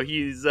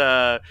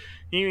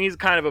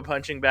kind of a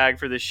punching bag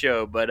for the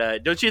show.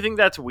 But don't you think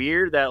that's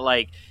weird that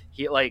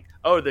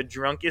the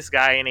drunkest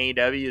guy in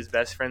AEW is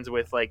best friends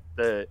with like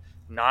the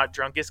not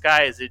drunkest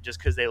guy? Is it just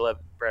because they love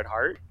Bret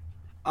Hart?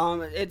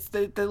 It's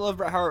they love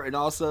Bret Hart, and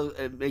also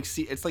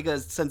it's like a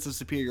sense of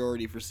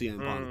superiority for CM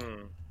Punk.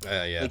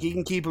 Yeah, like he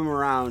can keep him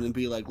around and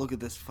be like, look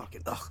at this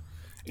fucking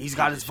he's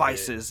got his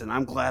vices, and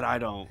I'm glad I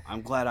don't.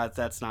 I'm glad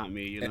that's not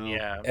me,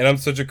 Yeah. And I'm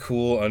such a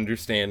cool,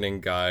 understanding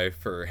guy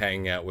for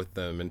hanging out with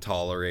them and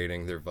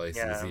tolerating their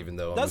vices, even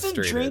though I'm a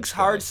straight drinks edge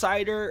hard guy.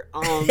 cider.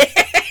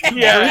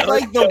 Yeah,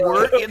 like the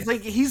worst. It's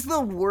like he's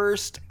the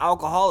worst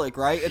alcoholic,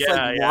 right? It's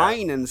like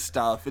wine and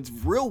stuff. It's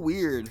real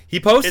weird. He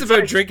posts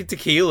about drinking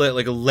tequila at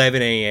like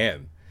 11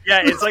 a.m.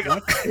 Yeah, it's like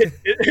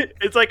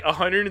it's like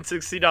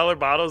 $160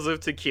 bottles of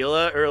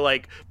tequila, or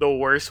like the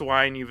worst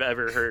wine you've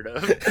ever heard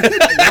of.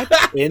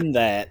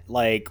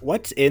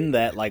 What's in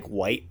that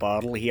white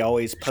bottle he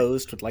always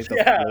posts with like the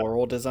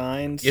floral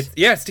designs?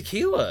 It's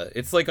tequila.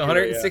 It's like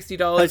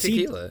 $160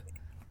 tequila.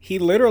 He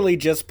literally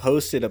just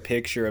posted a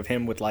picture of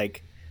him with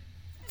like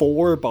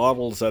 4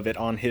 bottles of it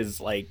on his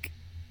like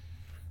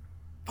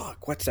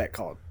what's that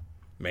called?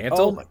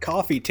 Mantle? Oh,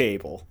 coffee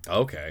table.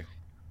 Okay.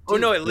 Oh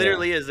no, it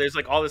literally is. There's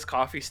like all this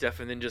coffee stuff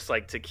and then just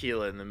like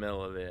tequila in the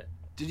middle of it.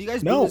 Did you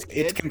guys? No,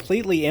 it's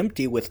completely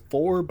empty with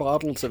 4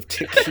 bottles of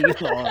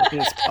tequila on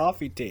his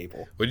coffee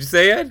table. What'd you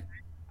say, Ed?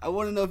 I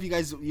want to know if you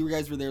guys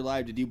were there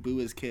live. Did you boo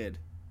his kid?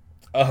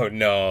 Oh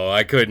no,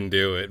 I couldn't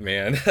do it,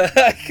 man.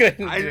 I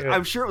couldn't.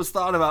 I'm sure it was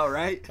thought about,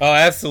 right? Oh,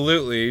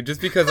 absolutely.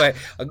 Just because I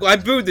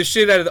booed the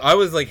shit out of. I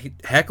was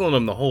like heckling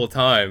him the whole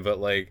time, but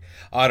like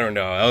I don't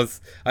know.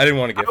 I didn't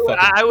want to get fucking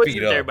I wasn't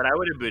beat up. there, but I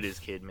would have booed his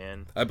kid,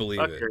 man. I believe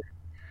Fuck it. her.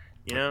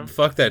 You know,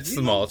 fuck that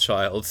small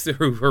child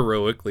who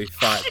heroically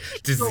fought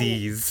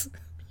disease.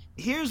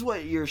 Here's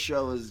what your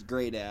show is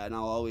great at, and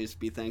I'll always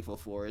be thankful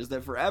for, is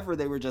that forever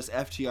they were just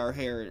FTR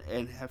hair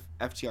and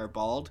FTR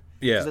bald.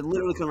 Yeah. Because I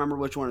literally can remember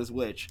which one is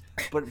which.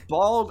 But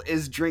bald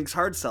is drinks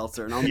hard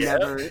seltzer, and I'll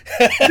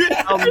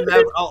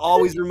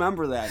always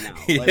remember that now.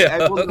 Like, Yeah.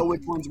 I will know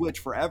which one's which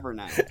forever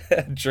now.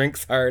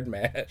 Drinks hard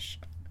mash.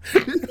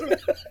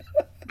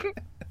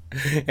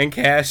 And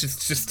Cash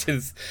is just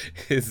his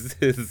he's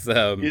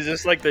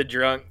just like the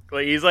drunk,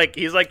 like he's like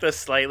the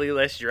slightly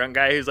less drunk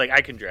guy who's like,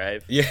 I can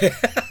drive. Yeah.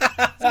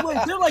 So wait,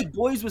 they're like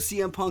boys with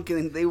CM Punk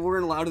and they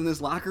weren't allowed in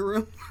this locker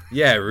room?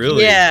 Yeah,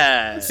 really.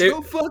 Yeah. It's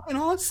so fucking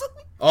awesome.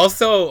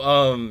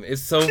 Also,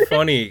 it's so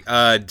funny.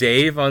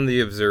 Dave on the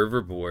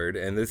Observer board,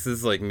 and this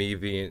is like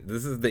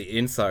this is the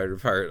insider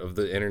part of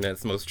the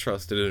internet's most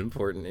trusted and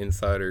important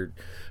insider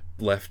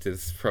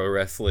leftist pro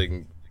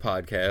wrestling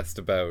podcast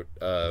about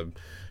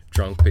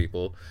drunk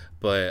people.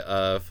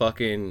 But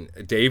fucking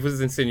Dave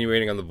was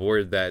insinuating on the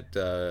board that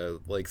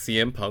like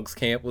CM Punk's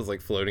camp was like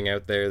floating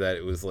out there that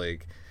it was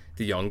like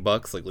the Young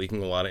Bucks like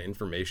leaking a lot of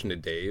information to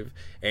Dave,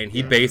 and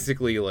he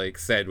basically like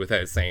said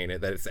without saying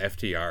it that it's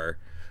FTR.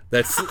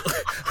 That's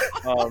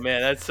oh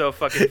man, that's so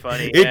fucking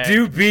funny. It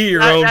do be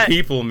your own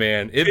people,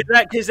 man.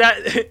 Because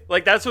that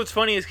like that's what's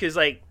funny is because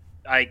like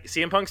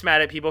CM Punk's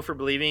mad at people for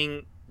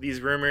believing these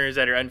rumors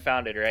that are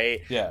unfounded,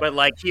 right? Yeah. But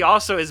like he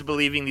also is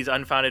believing these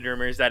unfounded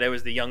rumors that it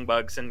was the Young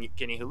Bucks and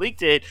Kenny who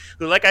leaked it.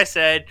 Who, like I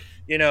said,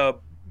 you know,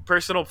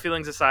 personal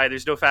feelings aside,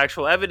 there's no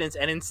factual evidence,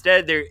 and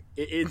instead there's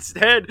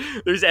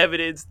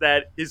evidence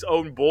that his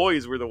own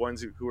boys were the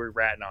ones who were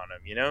ratting on him,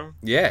 you know?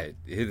 Yeah,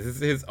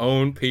 his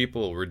own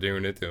people were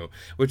doing it to him,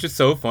 which is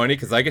so funny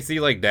because I could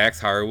see like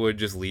Dax Harwood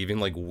just leaving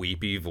like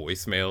weepy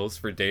voicemails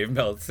for Dave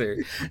Meltzer.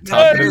 He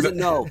doesn't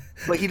know.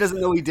 Like he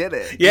doesn't know he did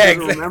it. Yeah, he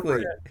doesn't exactly.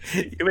 remember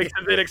it. He wakes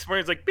up the next morning,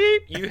 it's like,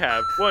 beep, you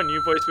have one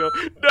new voicemail.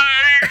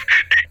 Dave,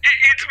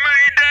 it's me,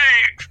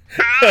 Dave.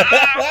 I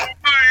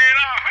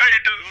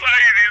hate to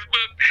say this,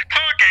 but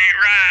Punk ain't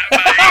right,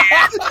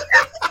 man.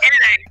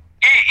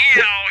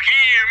 It all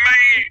him,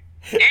 man.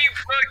 He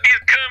fucked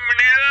his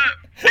company up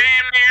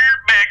damn near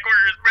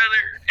backwards,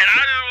 brother. And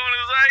I just want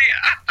to say,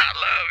 I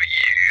love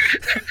you.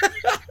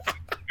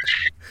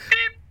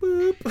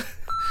 Boop.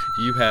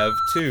 You have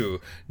 2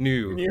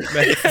 new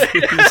messages.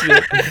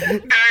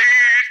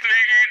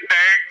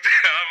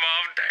 I'm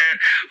off that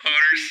 $160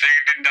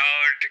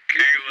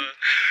 tequila.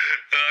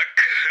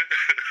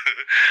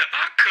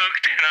 I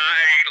cooked and I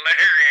ate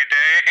Larry,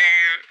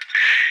 Dave.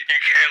 You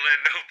can't let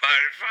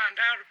nobody find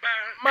out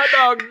about it. My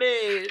dog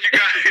did. You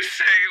gotta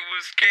say it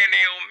was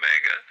Kenny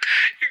Omega.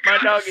 My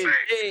dog is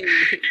dead.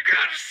 You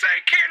gotta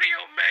say Kenny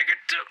Omega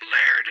took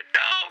Larry the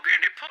dog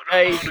and he put him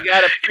on you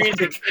gotta prove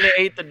that Kenny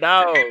ate the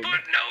dog.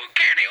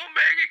 Kenny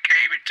Omega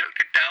came and took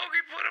the dog,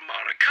 he put him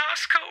on a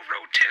Costco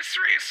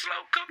rotisserie and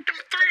slow cooked him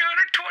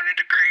 320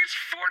 degrees,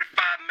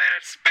 45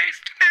 minutes,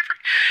 spaced every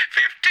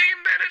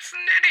 15 minutes,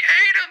 and then he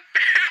ate him.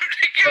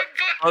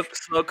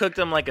 Slow cooked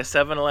him like a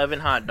 7-Eleven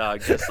hot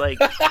dog, just like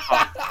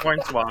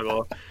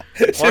Hornswoggle.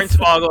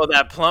 Hornswoggle,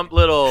 that plump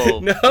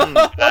little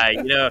guy,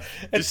 you know,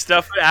 just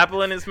stuff an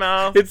apple in his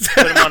mouth,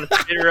 put him on a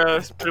spit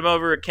roast, put him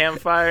over a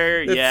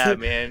campfire. Yeah,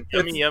 man,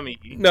 yummy.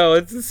 No,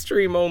 it's a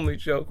stream only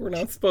joke. We're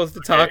not supposed to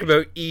talk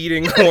about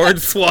eating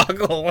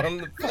Hornswoggle on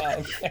the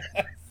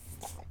podcast.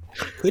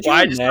 Could you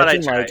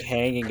imagine like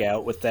hanging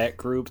out with that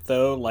group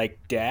though, like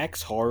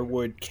Dax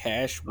Harwood,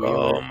 Cash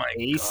Wheeler,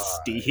 Ace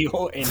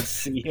Steel, and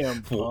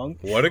CM Punk?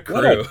 What a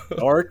crew! What a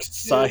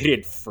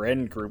dark-sided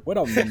friend group. What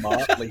a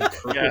motley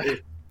crew! Yeah.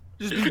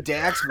 Just be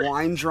Dax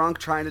wine drunk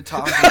trying to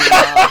talk about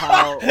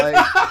how like,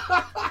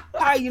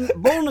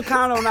 Bull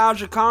Nakano and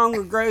Aja Kong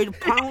are great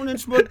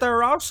opponents, but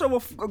they're also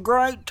a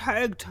great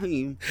tag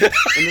team. And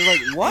they're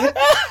like, what?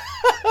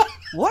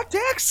 What,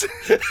 Dax?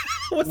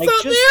 What's like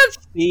up, just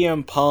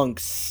man? CM Punk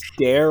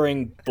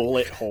staring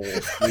bullet holes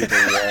through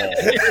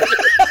the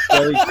wall.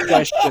 Where he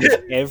questions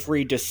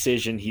every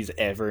decision he's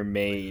ever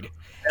made.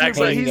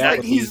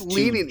 He's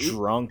leaning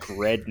drunk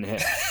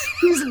rednecks.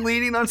 He's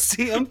leaning on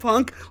CM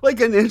Punk like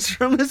an inch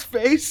from his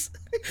face.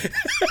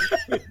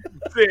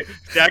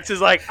 Dax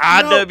is like,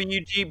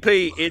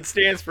 IWGP. It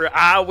stands for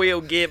I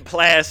will get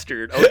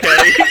plastered.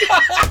 Okay.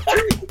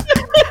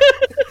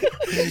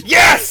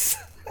 Yes.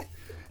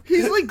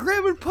 He's like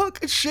grabbing Punk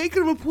and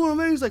shaking him and pulling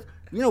him in. He's like,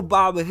 you know,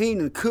 Bobby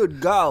Heenan could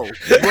go,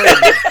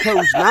 but he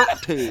chose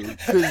not to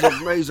because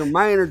he's a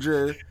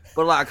manager.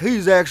 But like,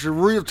 he's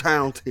actually real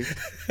talented.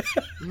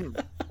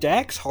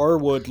 Dax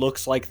Harwood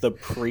looks like the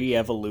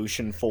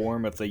pre-evolution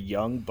form of the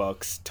Young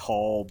Bucks'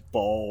 tall,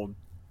 bald,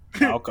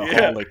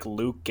 alcoholic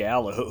Luke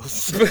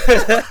Gallows.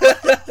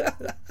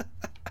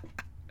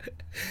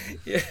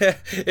 Yeah,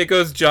 it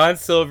goes John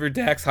Silver,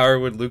 Dax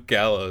Harwood, Luke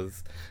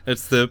Gallows.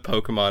 That's the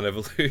Pokemon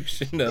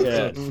evolution of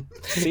him.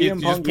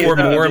 You just pour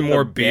more and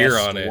more beer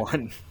on it.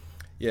 One.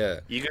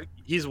 Yeah.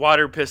 He's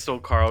water pistol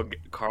Carl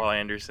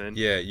Anderson.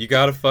 Yeah, you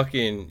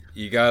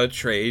gotta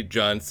trade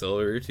John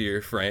Silver to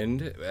your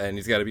friend, and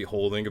he's gotta be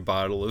holding a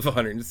bottle of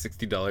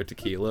 $160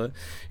 tequila,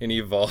 and he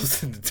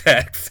evolves into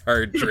Dax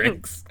Hard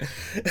Drinks.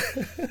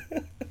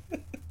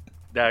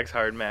 Dax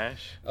Hard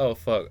Mash. Oh,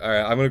 fuck.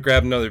 Alright, I'm gonna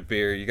grab another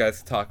beer. You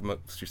guys talk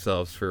amongst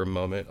yourselves for a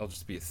moment. I'll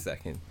just be a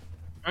second.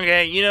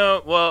 Okay,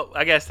 well,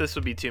 I guess this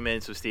would be 2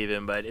 minutes with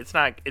Steven, but it's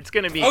not. It's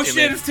gonna be. Oh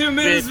shit! It's 2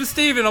 minutes with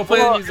Steven. I'll play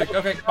the music.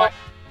 Okay, bye.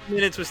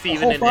 Minutes with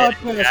Steven. The whole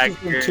podcast has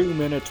been 2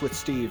 minutes with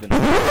Steven.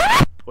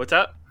 What's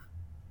up?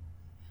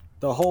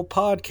 The whole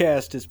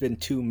podcast has been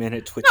 2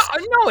 minutes with.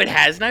 No, it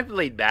hasn't. I've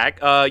laid back.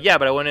 Yeah,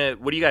 but I want to.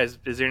 What do you guys?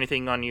 Is there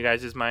anything on you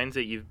guys' minds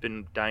that you've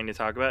been dying to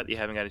talk about that you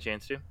haven't got a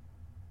chance to?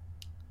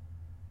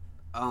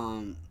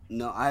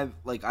 No,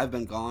 I've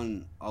been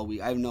gone all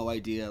week. I have no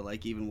idea,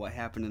 even what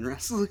happened in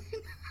wrestling.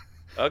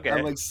 Okay.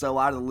 I'm so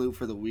out of the loop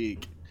for the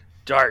week.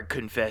 Dark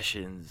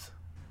confessions.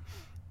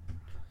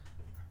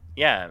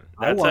 Yeah,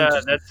 I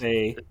wanted to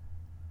say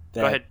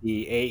that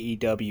the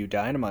AEW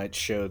Dynamite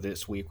show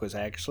this week was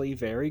actually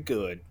very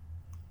good.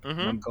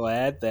 Mm-hmm. I'm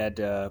glad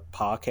that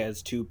Pac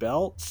has 2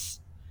 belts.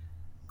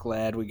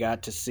 Glad we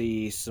got to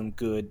see some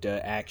good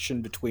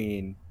action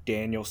between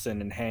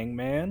Danielson and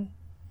Hangman.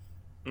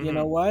 Mm-hmm. You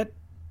know what?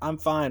 I'm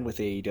fine with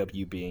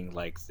AEW being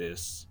like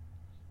this.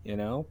 You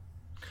know?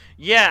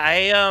 Yeah,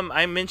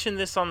 I mentioned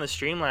this on the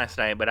stream last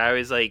night, but I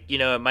was like,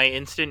 my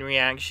instant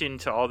reaction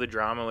to all the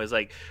drama was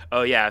like,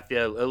 oh yeah, if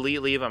the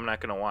Elite leave, I'm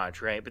not gonna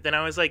watch, right? But then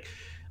I was like,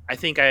 I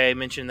think I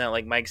mentioned that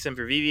Mike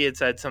Sempervive had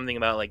said something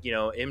about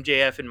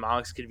MJF and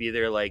Mox could be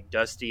there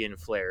Dusty and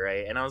Flair,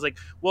 right? And I was like,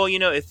 well,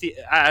 if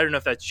I don't know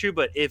if that's true,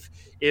 but if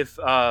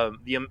the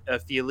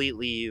Elite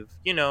leave,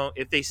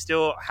 if they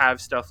still have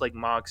stuff like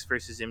Mox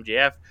versus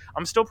MJF,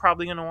 I'm still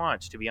probably gonna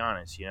watch, to be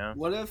honest,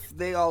 What if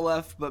they all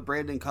left but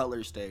Brandon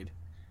Cutler stayed?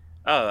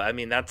 Oh, I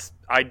mean that's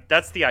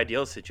the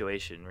ideal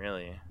situation,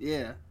 really.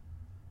 Yeah.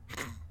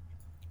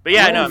 But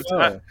yeah,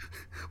 no.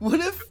 What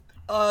if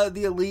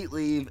the Elite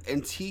leave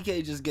and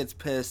TK just gets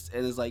pissed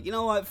and is like, you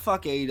know what,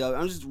 fuck AEW,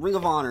 I'm just Ring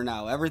of Honor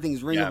now.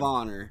 Everything's Ring of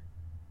Honor.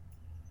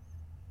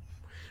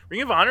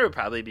 Ring of Honor would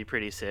probably be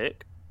pretty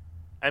sick.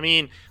 I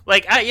mean,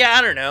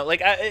 I don't know,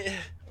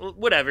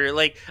 whatever.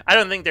 I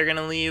don't think they're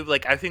gonna leave.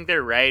 I think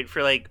they're right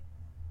for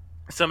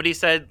somebody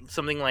said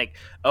something like,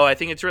 oh, I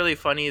think it's really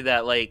funny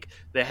that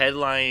the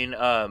headline,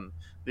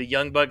 the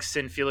Young Bucks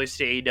send feelers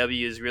to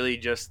AEW is really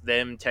just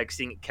them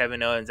texting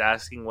Kevin Owens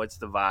asking what's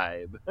the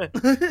vibe.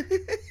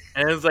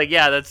 And it's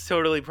yeah, that's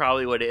totally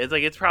probably what it is.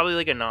 It's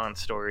probably a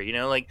non-story,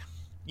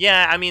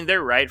 yeah, I mean,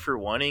 they're right for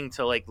wanting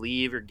to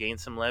leave or gain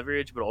some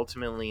leverage, but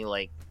ultimately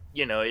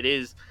it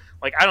is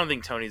I don't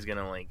think Tony's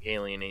gonna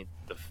alienate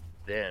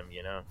them,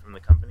 from the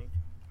company.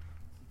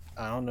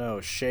 I don't know.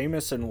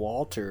 Sheamus and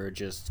Walter are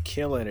just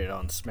killing it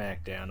on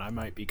SmackDown. I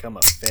might become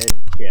a Fed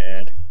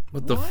Chad.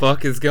 What the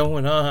fuck is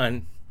going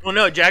on? Well,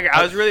 no, Jagger,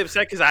 I was really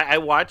upset because I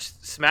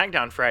watched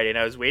SmackDown Friday and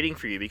I was waiting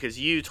for you because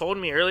you told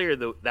me earlier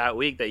that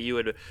week that you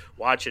would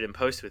watch it and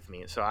post with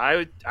me. So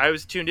I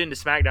was tuned into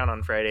SmackDown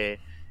on Friday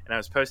and I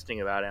was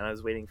posting about it and I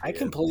was waiting for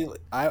you.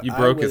 You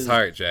broke his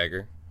heart,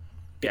 Jagger.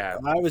 Yeah.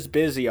 I was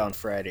busy on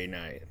Friday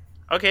night.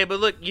 Okay, but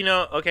look,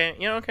 okay,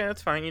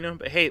 that's fine,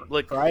 but hey,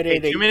 look, Friday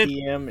at 8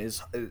 p.m.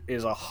 is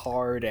a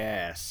hard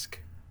ask.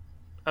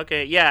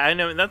 Okay, yeah, I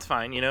know that's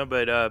fine,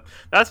 but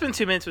that's been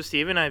 2 minutes with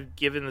Steven. I've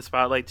given the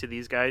spotlight to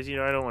these guys, I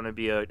don't want to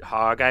be a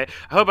hog. I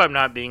hope I'm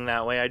not being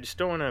that way. I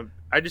don't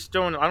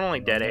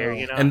like dead air,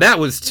 And that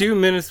was 2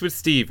 minutes with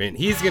Steven.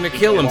 He's gonna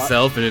kill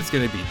himself, and it's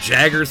gonna be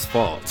Jagger's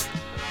fault.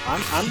 I'm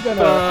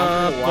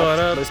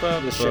gonna listen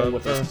to the show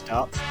with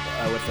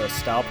a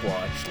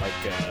stopwatch, like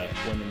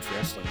women's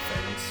wrestling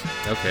fans.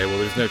 Okay, well,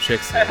 there's no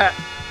chicks there.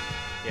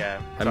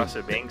 Yeah,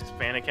 Sasha Banks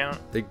fan account.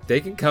 They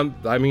can come.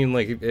 I mean,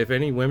 if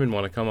any women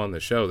want to come on the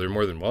show, they're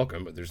more than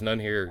welcome. But there's none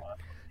here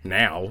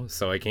now,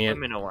 so I can't.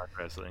 Women don't watch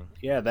wrestling.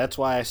 Yeah, that's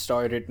why I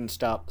started and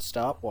stopped the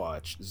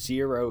stopwatch.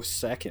 0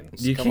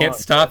 seconds. You can't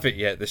stop it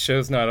yet. The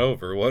show's not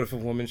over. What if a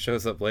woman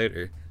shows up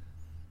later?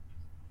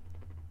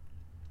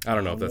 I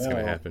don't know if that's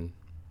gonna happen.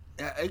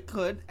 Yeah, it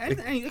could.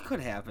 It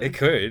could happen. It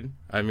could.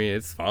 I mean,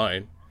 it's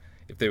fine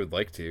if they would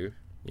like to.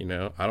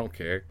 I don't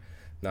care.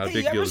 Not a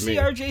big deal to me. You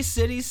ever see RJ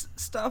City's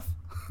stuff?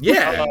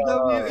 Yeah,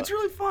 it's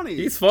really funny.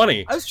 He's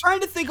funny. I was trying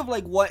to think of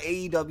what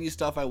AEW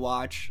stuff I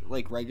watch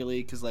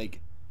regularly because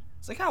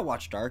it's I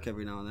watch Dark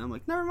every now and then. I'm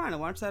like, never mind. I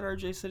watch that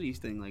RJ Cities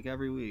thing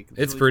every week.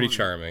 It's really pretty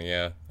charming.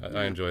 Yeah,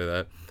 I enjoy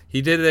that.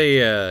 He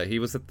did he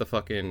was at the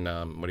fucking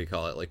what do you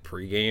call it,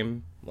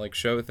 pregame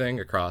show thing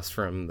across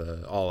from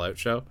the All Out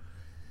show,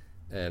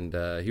 and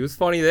he was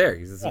funny there.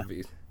 He's a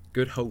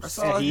good host.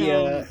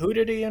 Who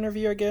did he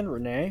interview again?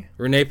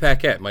 Renee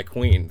Paquette, my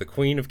queen, the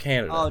Queen of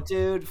Canada. Oh,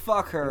 dude,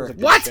 fuck her.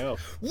 What? Show.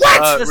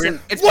 What? Listen,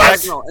 it's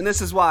technical, and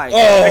this is why.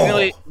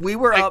 Oh. We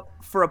were up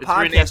for a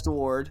podcast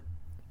award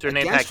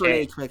Renee against Paquette.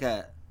 Renee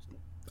Paquette.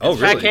 Oh,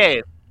 really?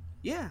 Paquette.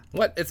 Yeah.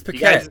 What? It's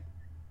Paquette.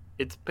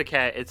 It's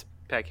Paquette. It's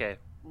Paquette.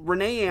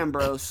 Renee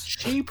Ambrose.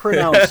 She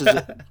pronounces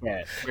it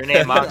Paquette.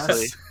 Renee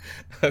Moxley.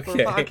 For a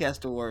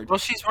podcast award. Well,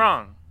 she's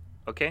wrong.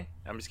 Okay?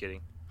 I'm just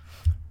kidding.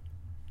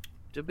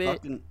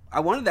 I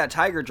wanted that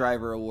Tiger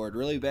Driver award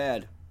really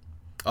bad.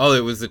 Oh,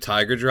 it was the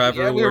Tiger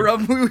Driver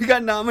Award? We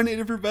got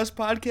nominated for Best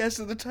Podcast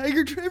of the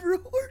Tiger Driver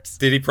Awards.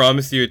 Did he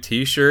promise you a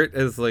t-shirt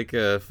as like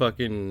a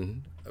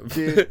fucking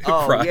Dude,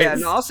 prize? Yeah,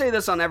 no, I'll say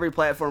this on every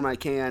platform I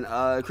can.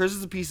 Chris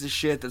is a piece of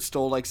shit that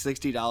stole like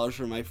 $60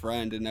 from my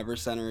friend and never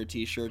sent her a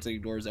t-shirt, so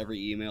ignores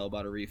every email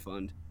about a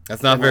refund.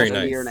 That's not very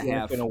nice. A year and a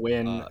half. Gonna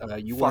win.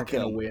 You weren't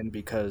going to win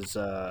because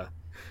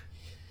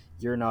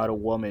you're not a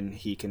woman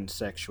he can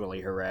sexually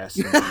harass.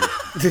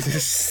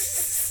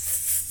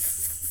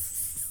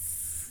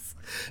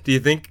 Do you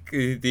think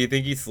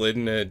he slid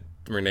into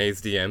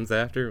Renee's DMs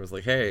after? It was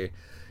like, hey,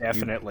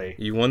 definitely,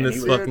 you won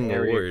this fucking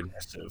award.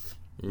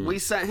 We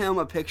sent him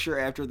a picture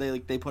after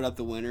they put up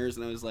the winners,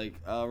 and it was like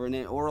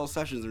Renee Oral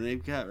Sessions, Renee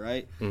Paquette,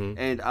 right? Mm-hmm.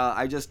 And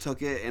I just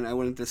took it and I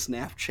went into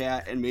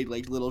Snapchat and made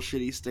like little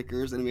shitty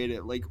stickers and made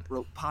it like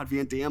wrote Pod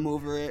Van Dam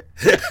over it,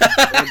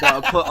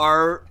 and put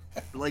our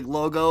like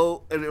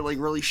logo and it like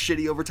really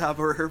shitty over top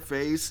of her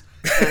face.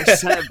 And I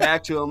sent it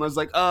back to him. I was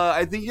like,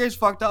 I think you guys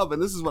fucked up, and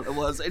this is what it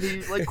was. And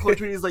he like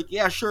quoted me. He's like,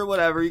 yeah, sure,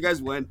 whatever, you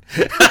guys win.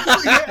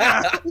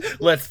 Yeah.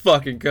 Let's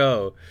fucking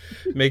go.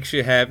 Make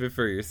shit happen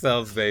for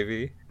yourselves,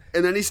 baby.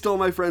 And then he stole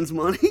my friend's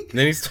money. And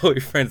then he stole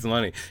your friend's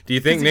money. Do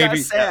you think maybe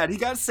he got sad? He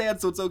got sad,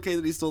 so it's okay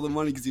that he stole the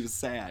money because he was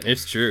sad.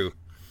 It's true.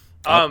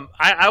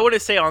 I want to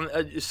say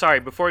sorry,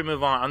 before we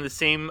move on the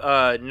same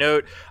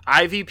note,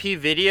 IVP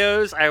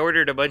videos, I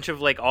ordered a bunch of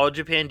like All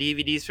Japan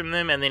DVDs from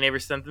them and they never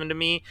sent them to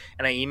me,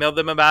 and I emailed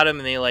them about them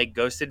and they like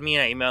ghosted me,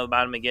 and I emailed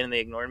about them again and they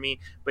ignored me.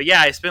 But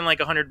yeah, I spent like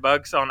 $100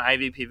 on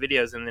IVP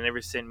videos and they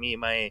never sent me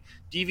my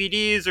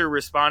DVDs or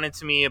responded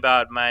to me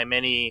about my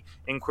many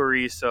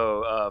inquiries,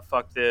 so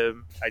fuck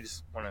them. I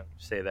just want to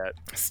say that.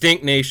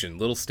 Stink Nation,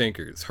 little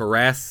stinkers,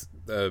 harass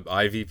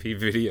IVP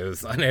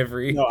videos on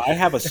every... No, I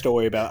have a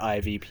story about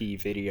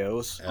IVP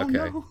videos.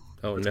 Okay.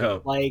 Oh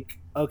no. Like,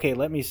 okay,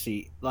 let me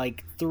see.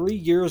 Like 3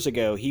 years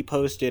ago, he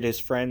posted his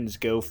friend's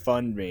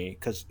GoFundMe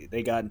because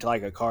they got into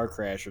like a car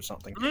crash or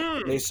something.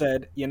 They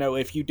said,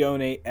 if you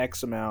donate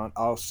X amount,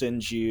 I'll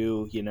send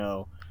you,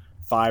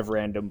 5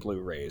 random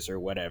Blu-rays or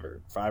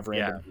whatever, 5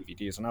 random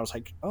DVDs. And I was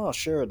like, oh,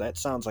 sure, that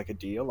sounds like a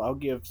deal. I'll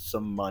give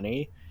some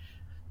money.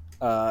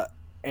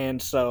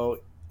 And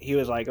so he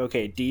was like,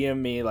 okay, DM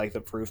me like the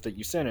proof that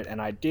you sent it.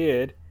 And I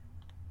did.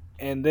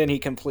 And then he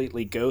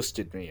completely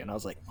ghosted me. And I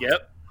was like,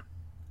 yep.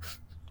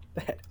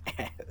 That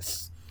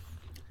ass.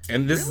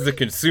 And this is the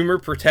consumer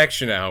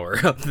protection hour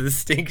of the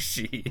stink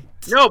sheet.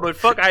 No, but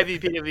fuck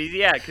IVP.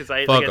 Yeah, because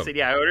I said,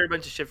 I ordered a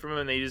bunch of shit from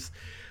them and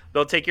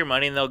they'll take your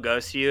money and they'll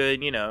ghost you.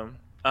 And,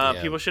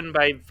 people shouldn't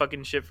buy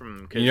fucking shit from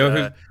them.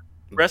 Because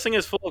wrestling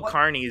is full of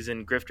carnies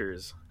and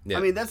grifters. Yeah. I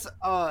mean, that's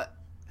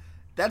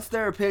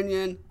their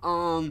opinion.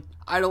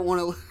 I don't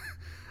want to.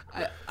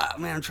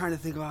 Man, I'm trying to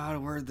think about how to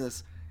word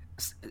this.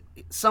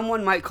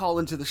 Someone might call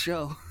into the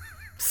show.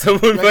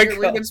 Someone might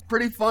call. It's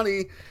pretty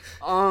funny.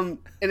 And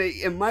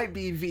it might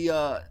be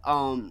via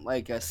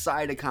like a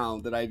side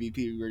account that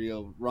IVP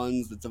Radio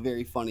runs. That's a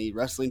very funny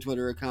wrestling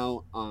Twitter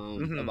account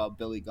about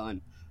Billy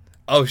Gunn.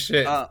 Oh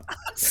shit. Oh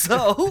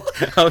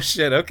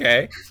shit.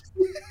 Okay.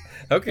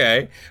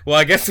 Okay. Well,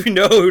 I guess we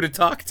know who to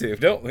talk to,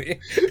 don't we?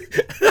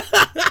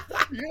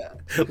 Yeah.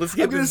 Let's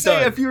get I'm gonna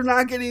say, if you're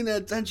not getting the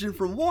attention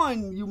from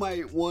one, you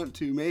might want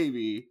to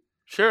maybe.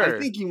 Sure. I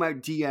think you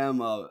might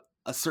DM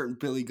a certain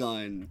Billy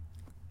Gunn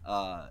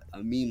a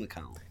meme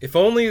account. If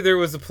only there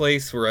was a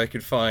place where I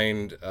could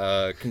find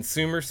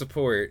consumer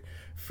support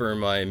for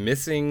my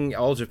missing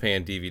All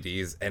Japan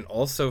DVDs and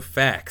also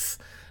facts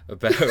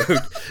about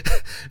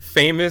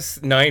famous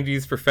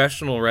 90s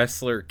professional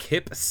wrestler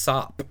Kip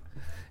Sop.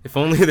 If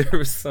only there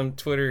was some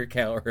Twitter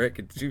account where I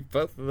could do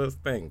both of those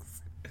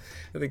things.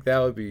 I think that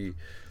would be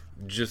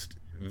just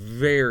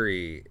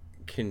very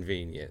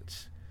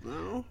convenient.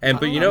 Well,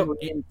 but I'm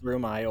reading through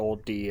my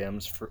old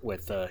DMs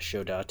with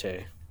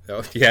Shodate.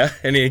 Oh yeah,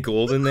 any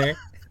gold in there?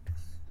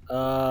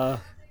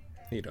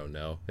 You don't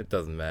know. It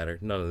doesn't matter.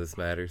 None of this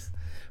matters.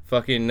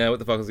 Fucking what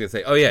the fuck was I gonna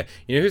say? Oh yeah,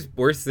 you know who's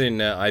worse than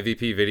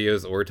IVP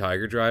videos or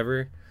Tiger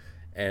Driver?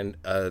 And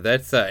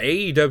that's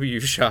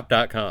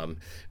AEWshop.com,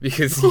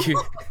 because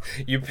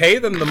you pay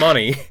them the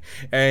money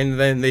and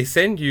then they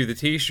send you the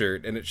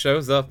t-shirt and it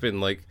shows up in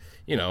like,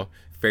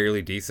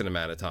 fairly decent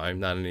amount of time,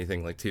 not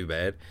anything like too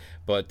bad,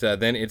 but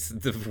then it's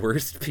the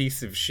worst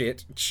piece of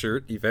shit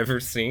shirt you've ever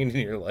seen in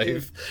your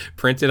life,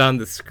 printed on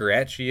the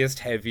scratchiest,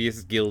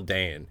 heaviest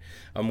Gildan.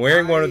 I'm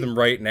wearing one of them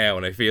right now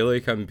and I feel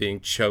like I'm being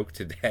choked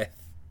to death.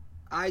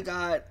 I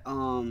got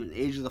an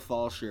Age of the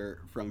Fall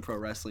shirt from Pro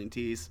Wrestling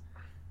Tees.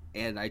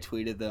 And I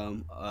tweeted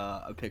them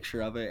a picture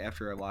of it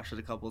after I watched it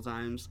a couple of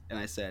times. And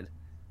I said,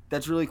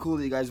 that's really cool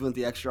that you guys went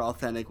the extra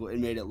authentic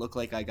and made it look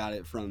like I got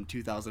it from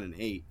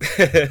 2008.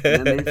 And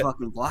then they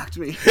fucking blocked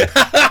me.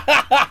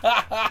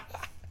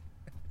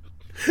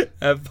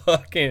 I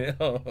fucking...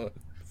 Oh.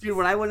 Dude,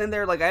 when I went in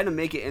there, like, I had to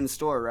make it in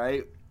store,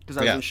 right?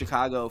 because I was in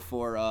Chicago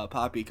for a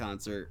Poppy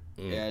concert,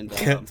 and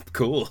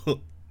cool.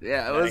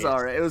 Yeah, it was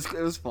all right. It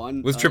was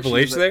fun. Was Triple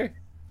H there?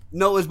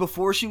 No, it was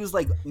before she was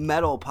like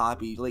metal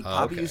Poppy. Like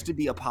Poppy used to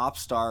be a pop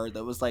star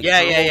that was like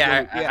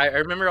I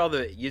remember all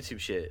the YouTube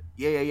shit.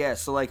 Yeah.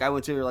 So like I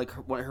went to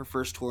her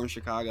first tour in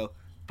Chicago,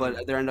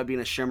 but there ended up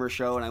being a Shimmer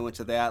show, and I went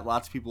to that.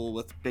 Lots of people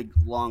with big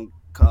long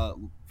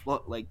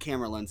like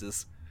camera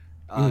lenses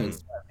and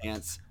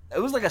sweatpants. It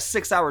was like a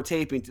 6-hour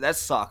taping. That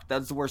sucked.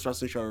 That's the worst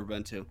wrestling show I've ever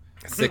been to.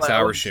 A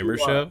 6-hour Shimmer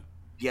show?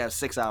 Yeah,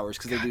 6 hours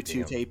because they do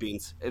 2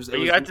 tapings.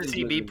 You got to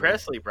see B.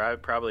 Presley,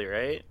 probably,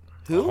 right?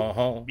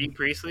 Who? B.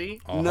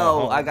 Priestley?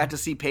 No, I got to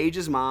see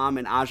Paige's mom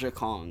and Aja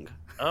Kong.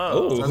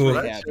 Oh,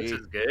 that's just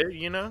as good,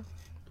 you know?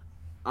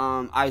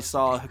 I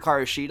saw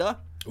Hikaru Shida.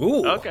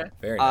 Ooh, okay.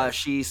 Very nice.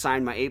 She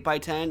signed my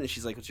 8x10, and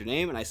she's like, "What's your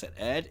name?" And I said,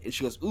 "Ed." And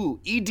she goes, "Ooh,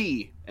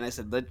 ED." And I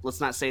said,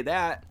 "Let's not say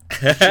that.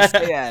 Let's just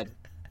say Ed.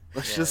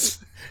 Let's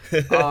just."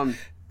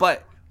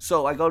 But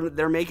so I go.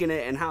 They're making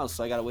it in house,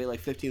 so I gotta wait like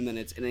 15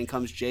 minutes, and then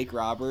comes Jake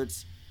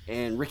Roberts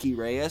and Ricky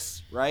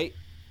Reyes, right?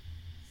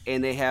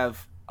 And they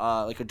have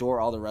like adore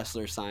all the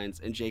wrestler signs,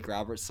 and Jake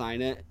Roberts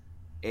sign it.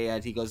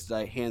 And he goes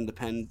to hand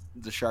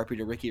the Sharpie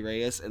to Ricky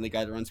Reyes, and the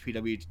guy that runs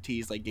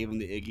PWT's like gave him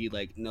the Iggy,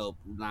 like, no,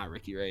 not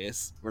Ricky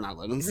Reyes. We're not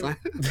letting him sign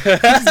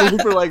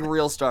it. For like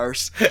real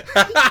stars.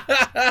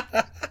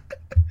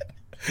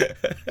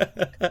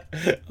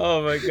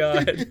 Oh my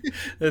god,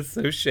 that's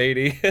so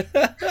shady.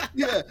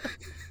 Yeah.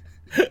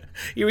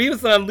 He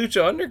was on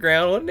Lucha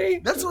Underground, wasn't he?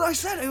 That's what I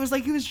said. It was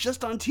like he was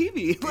just on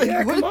TV. Like,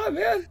 yeah, come on,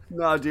 man.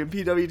 No, dude,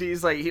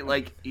 PWT's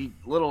he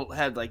little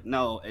head like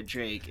no at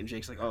Jake, and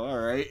Jake's like, oh, all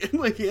right, and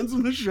like hands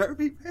him the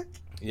Sharpie back.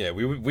 Yeah,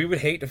 we would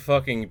hate to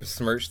fucking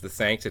besmirch the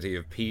sanctity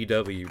of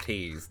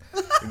PWTs.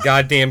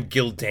 Goddamn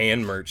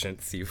Gildan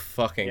merchants, you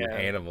fucking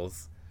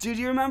animals. Dude,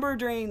 you remember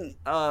during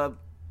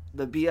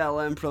the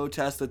BLM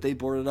protest that they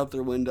boarded up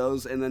their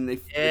windows, and then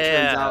it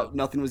turns out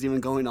nothing was even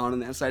going on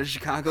that side of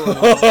Chicago at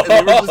all. And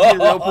they were just being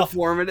real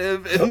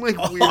performative and like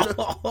weird.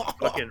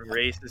 Fucking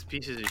racist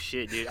pieces of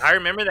shit, dude. I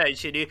remember that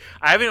shit, dude.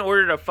 I haven't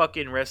ordered a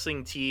fucking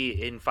wrestling tee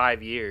in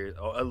 5 years,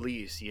 at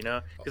least, you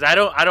know? Because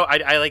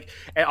I like.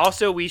 And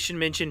also, we should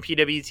mention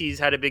PWTs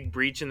had a big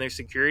breach in their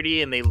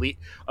security, and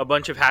a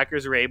bunch of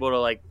hackers were able to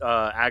like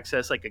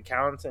access like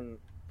accounts and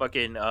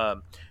fucking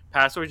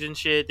passwords and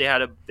shit. They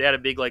had a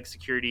big like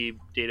security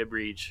data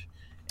breach,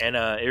 and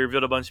it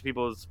revealed a bunch of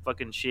people's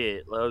fucking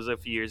shit. That was a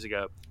few years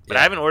ago, but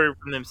I haven't ordered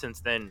from them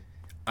since then.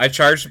 I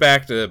charged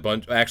back to a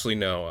bunch. Actually,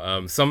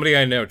 no. Somebody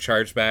I know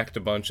charged back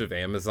to a bunch of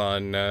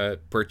Amazon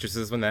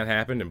purchases when that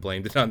happened and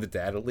blamed it on the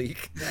data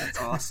leak.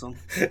 That's awesome.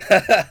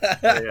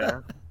 Yeah.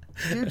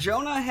 Dude,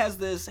 Jonah has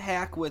this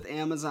hack with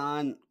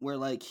Amazon where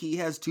like he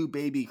has 2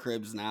 baby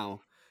cribs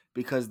now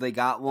because they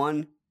got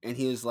one, and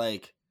he was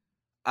like,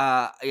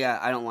 yeah,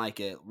 I don't like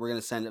it. We're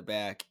gonna send it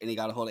back. And he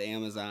got a hold of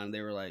Amazon.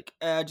 They were like,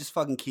 just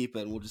fucking keep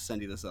it, and we'll just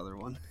send you this other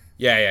one.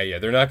 Yeah.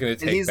 They're not gonna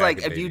take. And he's back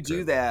like, if you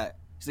do that,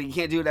 he's like, you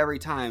can't do it every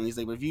time. He's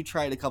like, but if you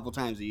try it a couple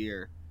times a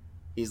year,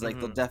 he's like,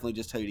 they'll definitely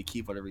just tell you to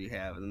keep whatever you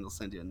have, and then they'll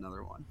send you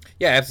another one.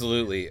 Yeah,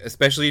 absolutely.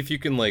 Especially if you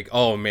can like,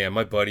 oh man,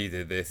 my buddy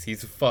did this.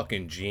 He's a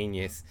fucking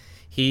genius.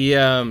 He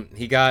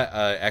got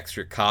an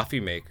extra coffee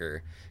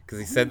maker because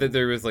he said that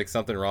there was like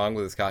something wrong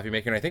with his coffee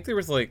maker, and I think there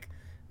was like,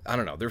 I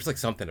don't know, there was like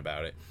something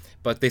about it.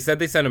 But they said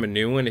they sent him a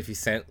new one if he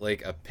sent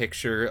like a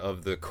picture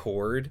of the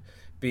cord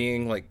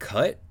being like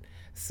cut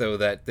so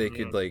that they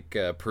could like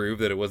prove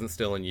that it wasn't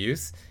still in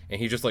use. And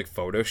he just like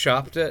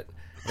photoshopped it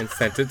and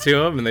sent it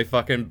to him, and they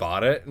fucking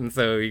bought it. And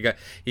so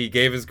he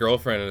gave his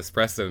girlfriend an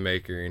espresso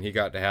maker, and he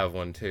got to have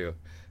one too.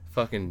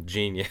 Fucking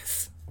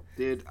genius.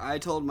 Dude, I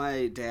told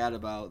my dad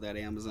about that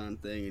Amazon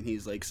thing, and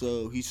he's like,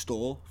 so he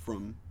stole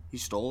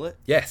it?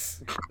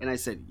 Yes. And I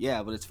said,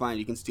 yeah, but it's fine.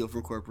 You can steal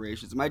from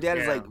corporations. My dad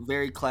is like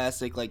very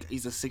classic. Like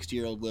he's a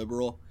 60-year-old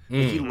liberal.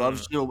 Like, he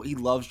loves Joe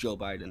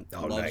Biden.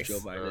 Oh, loves nice. Joe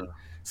Biden.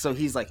 So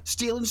he's like,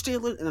 steal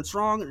it, and it's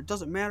wrong, and it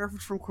doesn't matter if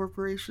it's from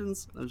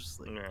corporations. I was just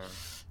like,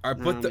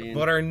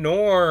 but our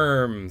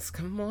norms.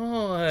 Come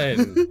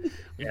on.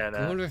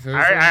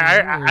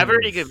 I've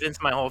already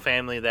convinced my whole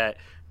family that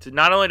to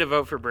not only to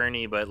vote for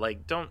Bernie, but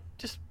like don't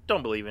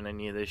believe in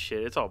any of this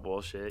shit. It's all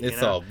bullshit. It's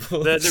you know? all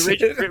bullshit.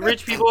 The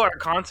rich people are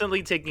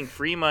constantly taking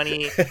free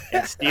money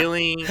and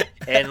stealing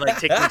and like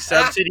taking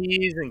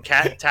subsidies and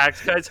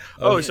tax cuts.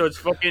 So it's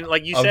fucking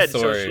like you said,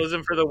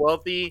 socialism for the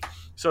wealthy,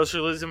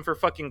 socialism for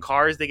fucking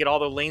cars. They get all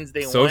the lanes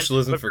they want.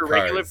 Socialism for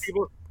regular cars.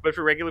 people. But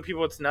for regular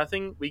people, it's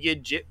nothing. We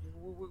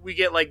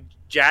get like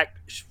jack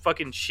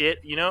fucking shit.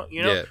 You know.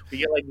 Yeah. We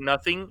get like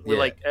nothing. We're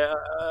like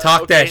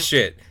talk that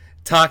shit.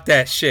 Talk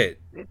that shit.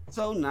 It's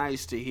so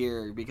nice to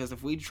hear, because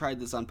if we tried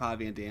this on Pa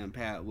Van Dam,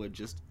 Pat would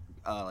just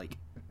like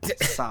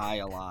sigh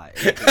a lot.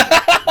 He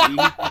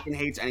fucking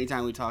hates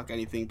anytime we talk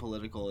anything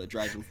political. It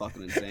drives him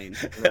fucking insane.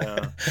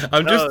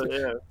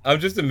 I'm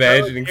just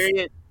imagining.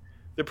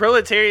 The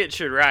proletariat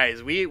should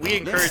rise. We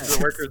encourage the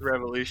workers'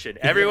 revolution.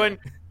 Everyone,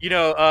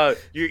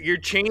 your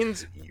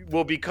chains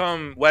will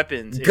become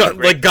weapons.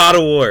 Like God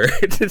of War.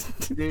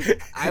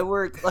 Dude, I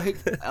work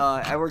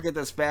at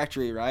this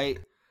factory, right?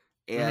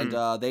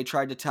 and they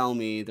tried to tell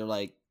me, they're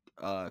like,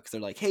 because they're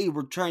like, hey,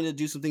 we're trying to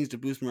do some things to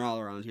boost morale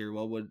around here.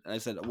 What would I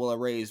said? Well, a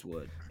raise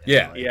would.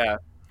 Yeah. Yeah.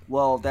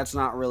 Well, that's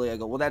not really. I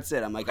go, well, that's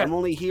it. I'm like, I'm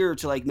only here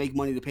to like make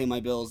money to pay my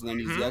bills, and then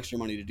use the extra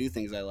money to do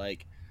things I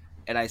like.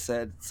 And I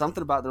said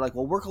something about, they're like,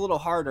 well, work a little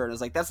harder. And I was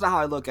like, that's not how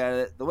I look at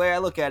it. The way I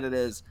look at it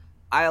is,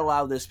 I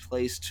allow this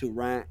place to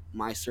rent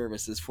my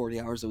services 40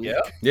 hours a week.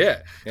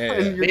 Yeah.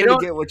 And you're going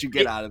to get what you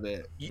get out of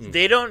it.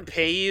 They don't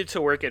pay you to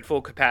work at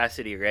full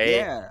capacity, right?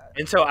 Yeah.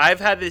 And so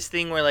I've had this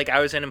thing where, like, I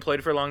was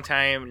unemployed for a long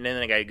time, and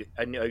then I got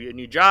a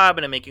new job,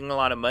 and I'm making a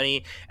lot of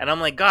money, and I'm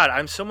like, God,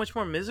 I'm so much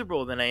more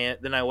miserable than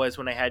I was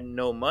when I had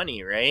no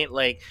money, right?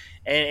 Like,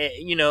 and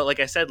you know, like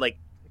I said, like,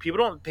 people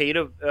don't pay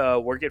to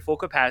work at full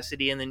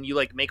capacity, and then you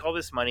like make all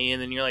this money, and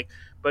then you're like,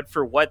 but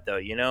for what though?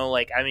 You know,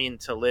 like, I mean,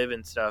 to live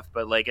and stuff,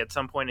 but like at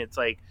some point it's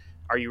like,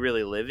 are you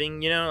really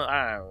living? You know,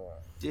 I don't know.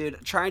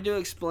 Dude, trying to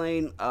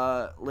explain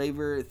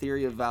labor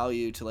theory of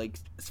value to like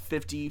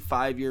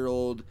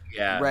 55-year-old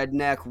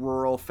redneck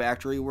rural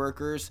factory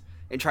workers,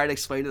 and try to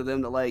explain to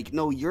them that, like,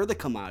 no, you're the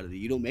commodity.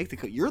 You don't make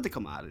you're the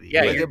commodity.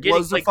 Yeah, like, it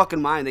blows their fucking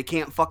mind. They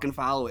can't fucking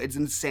follow it. It's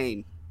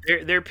insane.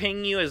 They're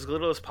paying you as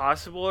little as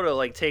possible to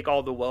like take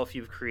all the wealth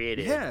you've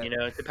created, you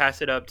know, to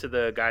pass it up to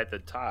the guy at the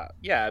top.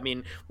 Yeah, I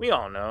mean, we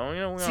all know, you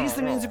know, seize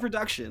the means of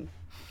production.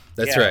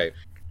 That's right.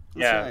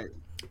 That's right.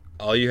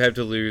 All you have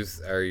to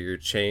lose are your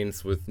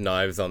chains with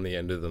knives on the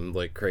end of them,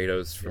 like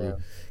Kratos from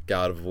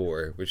God of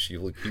War, which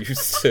you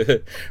use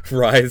to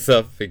rise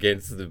up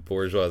against the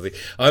bourgeoisie.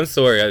 I'm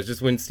sorry, I was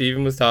just, when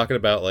Steven was talking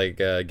about like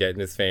getting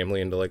his family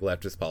into like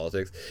leftist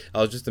politics, I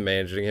was just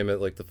imagining him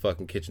at like the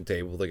fucking kitchen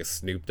table with like a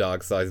Snoop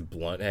Dogg sized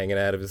blunt hanging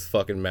out of his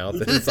fucking mouth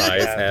and his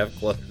eyes half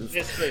closed.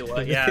 Basically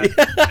what?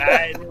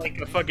 I, like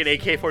a fucking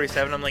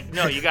AK-47. I'm like,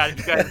 no, you guys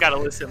gotta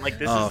listen. Like,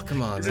 this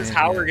is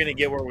how we're gonna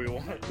get where we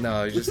want.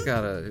 No, you just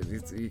gotta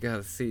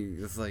see.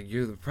 It's like,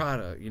 you're the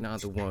product. You're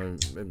not the one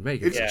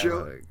making it. It's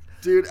true.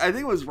 Dude, I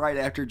think it was right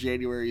after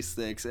January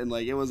 6th, and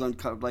like it was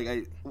uncomfortable.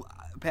 Like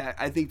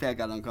I think Pat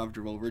got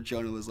uncomfortable. Where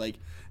Jonah was like,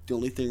 the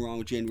only thing wrong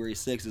with January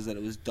 6th is that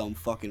it was dumb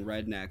fucking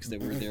rednecks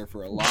that were there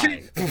for a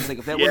lie. He's like,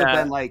 if that would have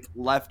been like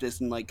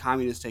leftists and like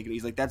communists taking it,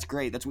 he's like, that's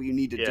great. That's what you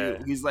need to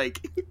do. He's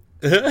like,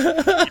 Well,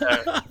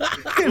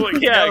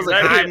 I was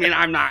like, I mean,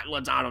 I'm not.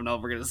 I don't know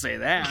if we're gonna say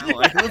that.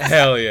 Like,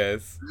 hell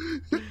yes.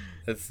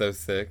 That's so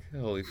sick.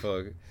 Holy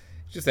fuck.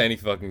 Just any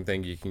fucking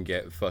thing you can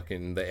get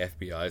fucking the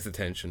FBI's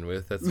attention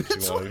with. That's what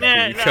you want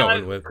to be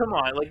going with. Come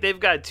on, like they've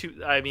got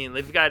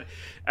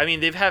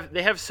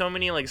they have so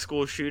many like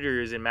school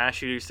shooters and mass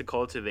shooters to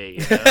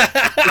cultivate. You know?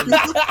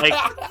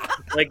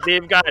 like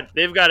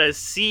they've got a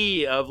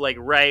sea of like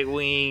right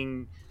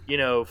wing, you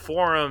know,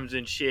 forums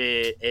and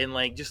shit, and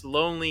like just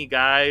lonely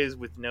guys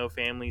with no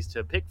families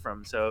to pick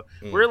from. So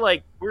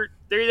they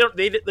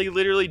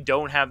literally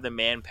don't have the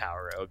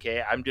manpower.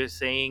 Okay, I'm just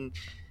saying,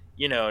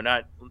 you know,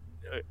 not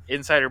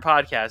insider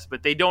podcast,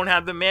 but they don't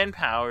have the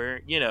manpower,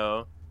 you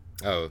know.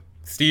 Oh,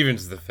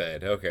 Steven's the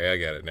Fed. Okay, I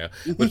got it now.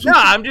 No,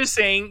 I'm just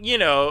saying, you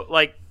know,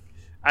 like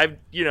I've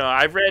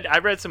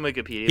read some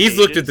Wikipedia. He's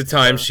looked at the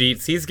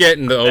timesheets. He's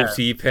getting the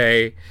OT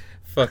pay.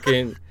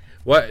 Fucking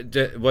what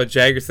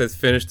Jagger says,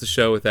 finish the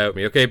show without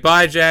me. Okay,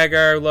 bye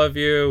Jagger, love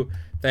you.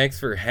 Thanks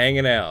for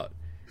hanging out.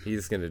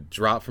 He's gonna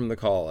drop from the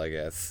call, I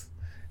guess.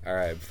 All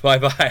right, bye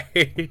bye.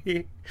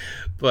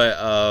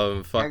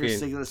 But fucking Jagger's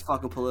sick of this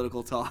fucking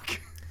political talk.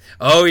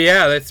 Oh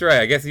yeah, that's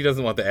right. I guess he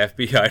doesn't want the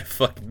FBI to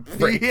fucking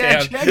break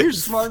down.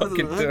 Jagger's smarter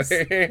than us.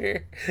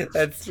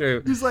 That's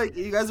true. He's like,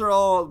 you guys are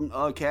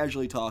all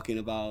casually talking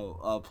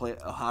about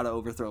how to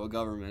overthrow a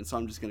government, so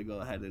I'm just gonna go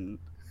ahead and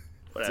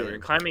whatever.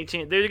 Climate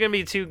change. They're gonna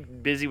be too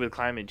busy with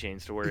climate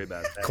change to worry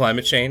about that.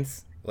 Climate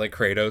chains, like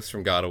Kratos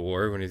from God of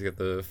War when he's got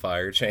the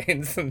fire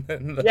chains. And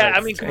then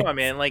I mean, come on,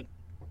 man. Like,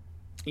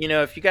 you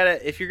know, if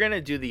you're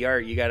gonna do the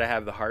art, you gotta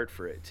have the heart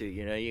for it too.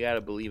 You know, you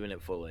gotta believe in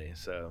it fully.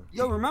 So,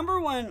 yo, remember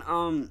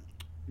when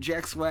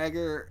Jack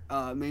Swagger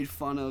made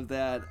fun of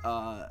that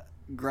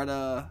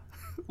Greta,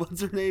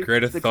 what's her name?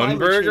 Greta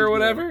Thunberg or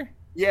whatever. Girl.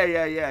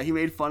 Yeah. He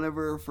made fun of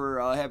her for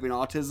having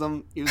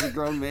autism. He was a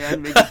grown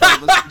man making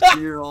fun of a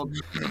 16-year-old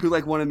who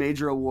like won a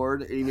major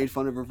award, and he made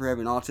fun of her for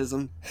having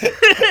autism.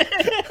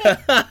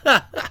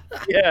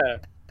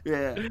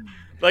 Yeah.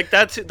 Like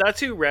that's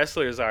who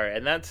wrestlers are,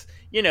 and that's,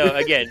 you know,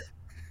 again.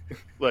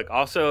 Look,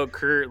 also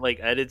Kurt like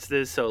edits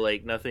this, so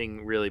like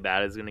nothing really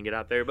bad is gonna get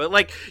out there. But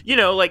like, you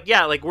know, like,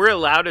 yeah, like we're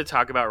allowed to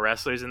talk about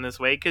wrestlers in this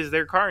way because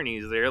they're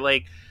carnies. They're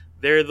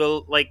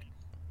the like,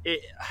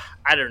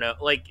 I don't know,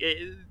 like,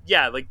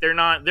 like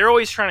they're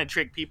always trying to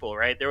trick people,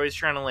 right? They're always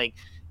trying to like,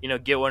 you know,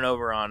 get one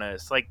over on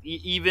us. Like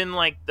even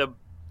like the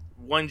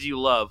ones you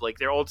love, like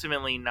they're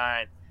ultimately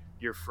not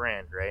your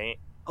friend, right?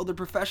 Oh, they're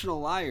professional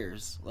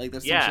liars. Like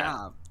that's their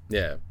job.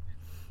 Yeah.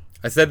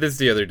 I said this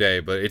the other day,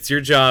 but it's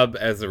your job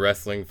as a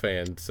wrestling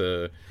fan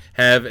to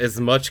have as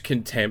much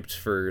contempt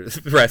for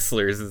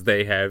wrestlers as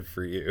they have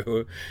for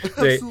you.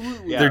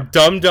 Absolutely. They're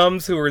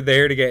dum-dums who are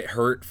there to get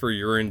hurt for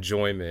your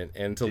enjoyment,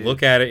 and to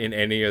look at it in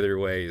any other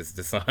way is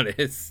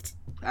dishonest.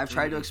 I've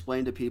tried to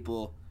explain to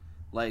people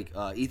like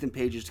Ethan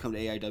Page used to come to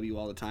AIW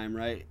all the time,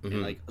 right? Mm-hmm.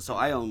 And like, so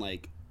I own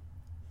like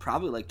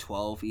probably like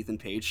 12 Ethan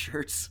Page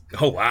shirts.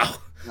 Oh wow,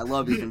 I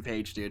love Ethan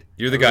Page, dude.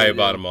 You're the guy who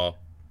bought them all.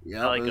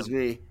 Yeah, like it was him.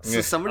 me.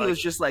 So somebody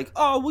was just like,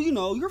 "Oh, well, you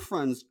know, you're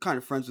kind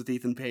of friends with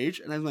Ethan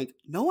Page," and I'm like,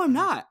 "No, I'm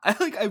not.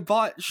 I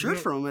bought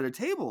shirts from him at a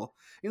table."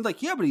 And he's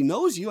like, "Yeah, but he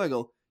knows you." I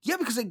go, "Yeah,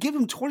 because I give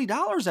him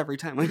 $20 every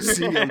time I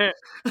see him."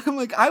 I'm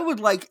like, I would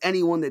like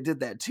anyone that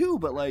did that too,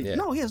 but like,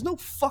 no, he has no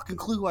fucking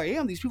clue who I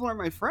am. These people aren't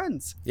my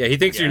friends. Yeah, he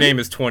thinks your name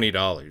is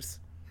 $20.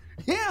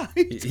 Yeah,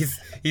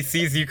 he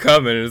sees you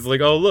coming and is like,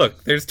 "Oh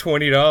look, there's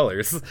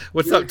 $20.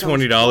 What's up,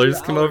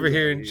 $20? Come over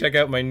here and check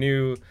out my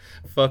new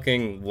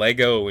fucking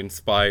Lego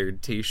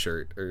inspired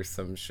T-shirt or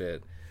some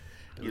shit."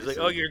 He's like,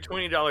 "Oh, you're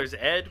 $20,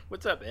 Ed.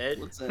 What's up, Ed?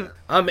 What's that?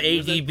 I'm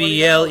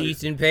ADBL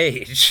Ethan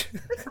Page.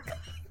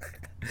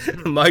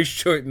 My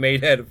shirt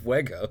made out of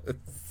Legos.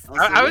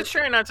 I was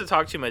trying not to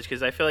talk too much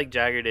because I feel like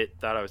Jagger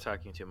thought I was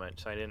talking too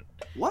much, so I didn't.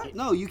 What?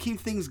 No, you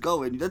keep things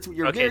going. That's what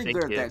you're Okay, very thank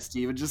good you. at that,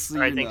 Steven. Just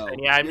so I you think know. so.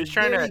 Yeah, I'm You're just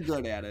trying to. very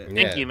good at it.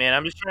 Thank you, man.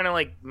 I'm just trying to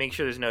like make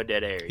sure there's no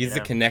dead air. He's the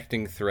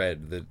connecting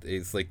thread that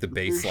is like the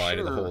baseline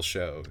of the whole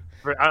show.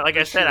 Like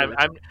I said,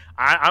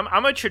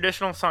 I'm a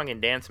traditional song and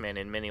dance man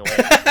in many ways.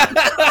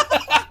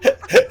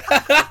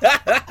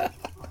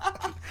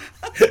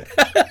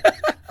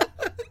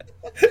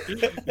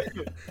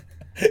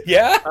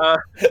 Yeah?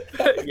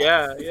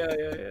 Yeah.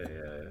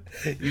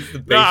 He's the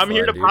baseline, No, I'm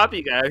here to dude. pop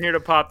you guys. I'm here to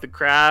pop the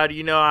crowd.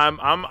 You know, I'm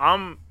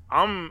home.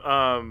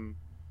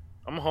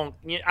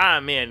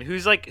 Man,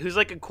 who's like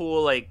a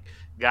cool like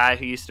guy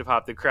who used to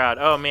pop the crowd.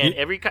 Oh man,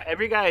 every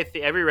guy,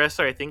 every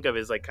wrestler I think of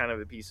is like kind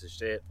of a piece of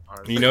shit.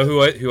 Honestly. You know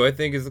who I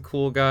think is a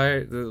cool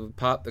guy to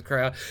pop the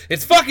crowd?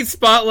 It's fucking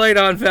Spotlight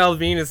on Val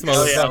Venus,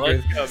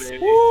 motherfuckers. Yeah, let's go,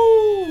 baby.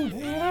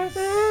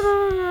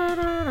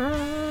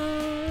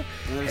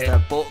 And there's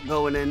that bolt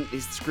going in.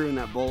 He's screwing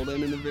that bolt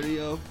in the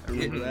video. I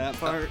remember that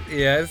part.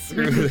 Yeah,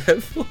 screw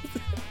that.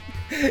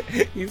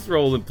 He's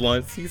rolling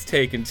blunts. He's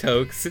taking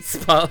tokes. It's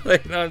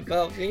Spotlight on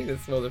Val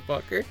Venus,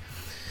 motherfucker.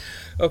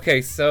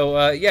 Okay, so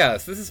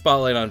so this is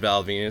Spotlight on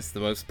Val Venus, the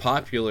most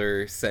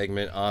popular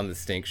segment on the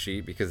Stink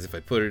Sheet, because if I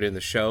put it in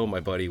the show, my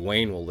buddy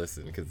Wayne will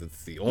listen, because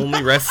it's the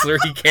only wrestler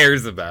he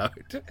cares about.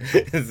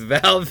 It's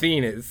Val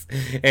Venus.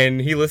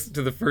 And he listened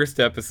to the first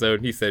episode,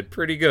 and he said,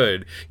 "Pretty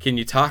good. Can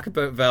you talk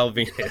about Val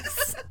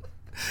Venus?"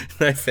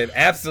 And I said,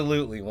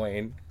 "Absolutely,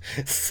 Wayne."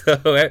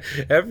 So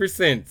ever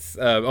since,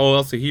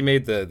 also he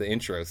made the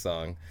intro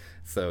song,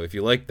 so if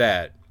you like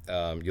that,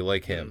 you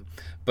like him.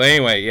 But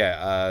anyway,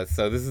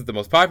 so this is the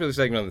most popular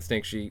segment on the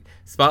Stink Sheet,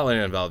 Spotlight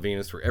on Val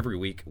Venus, where every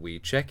week we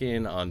check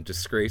in on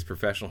disgraced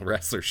professional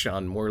wrestler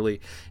Sean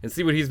Morley and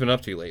see what he's been up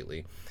to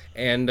lately.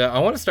 And I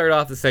want to start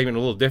off the segment a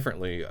little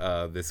differently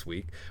this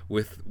week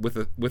with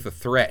a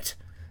threat.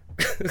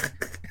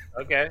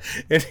 Okay.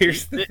 And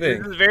here's the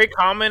thing. This is very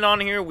common on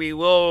here. We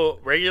will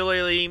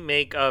regularly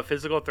make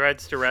physical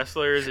threats to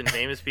wrestlers and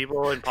famous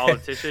people and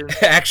politicians.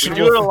 We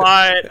do it a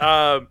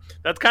lot.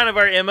 That's kind of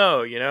our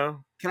MO, you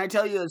know? Can I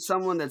tell you, as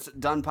someone that's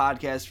done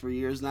podcasts for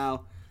years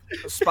now,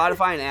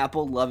 Spotify and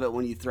Apple love it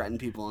when you threaten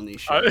people on these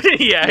shows.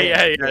 Yeah.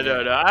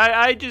 No.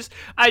 I just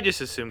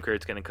assume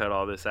Kurt's gonna cut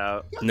all this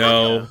out.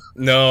 No,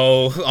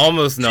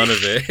 almost none of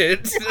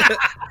it.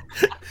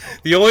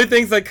 The only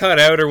things I cut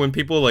out are when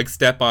people like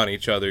step on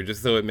each other,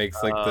 just so it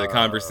makes like the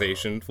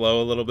conversation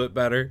flow a little bit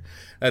better.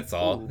 That's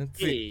all. That's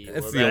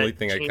the only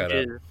thing I cut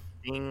out.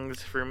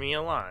 Things for me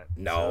a lot.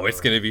 No,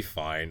 it's gonna be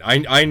fine.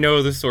 I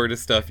know the sort of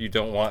stuff you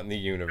don't want in the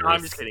universe. No,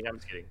 I'm just kidding.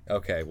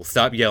 Okay, well,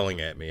 stop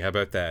yelling at me. How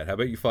about that? How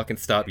about you fucking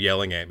stop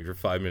yelling at me for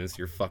 5 minutes of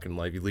your fucking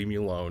life? You leave me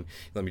alone.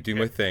 You let me do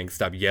my thing.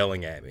 Stop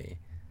yelling at me.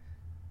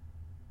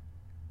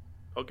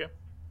 Okay.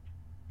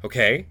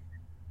 Okay?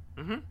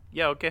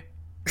 Yeah, okay.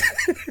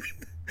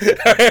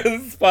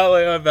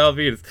 Spotlight on Val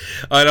Venus.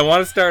 And I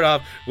want to start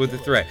off with the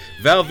threat.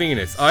 Val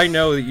Venus, I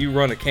know that you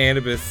run a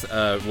cannabis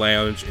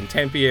lounge in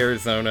Tempe,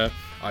 Arizona.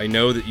 I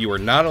know that you are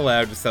not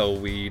allowed to sell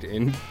weed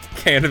in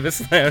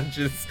cannabis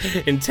lounges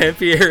in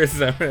Tempe,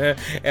 Arizona.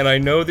 And I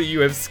know that you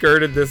have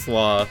skirted this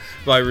law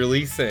by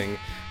releasing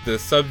the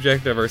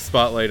subject of our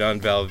Spotlight on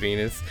Val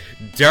Venus,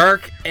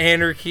 Dark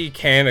Anarchy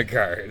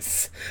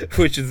Canagars,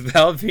 which is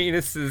Val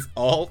Venus's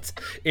alt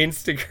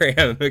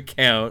Instagram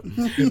account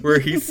where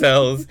he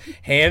sells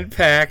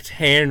hand-packed,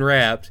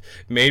 hand-wrapped,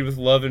 made with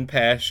love and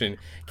passion,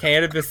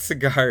 cannabis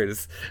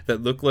cigars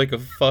that look like a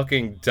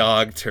fucking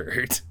dog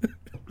turd.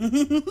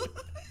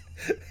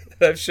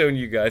 I've shown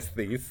you guys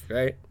these,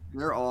 right?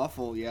 They're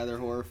awful. Yeah, they're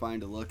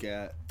horrifying to look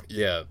at.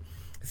 Yeah.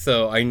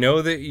 So I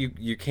know that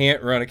you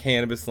can't run a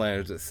cannabis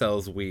lounge that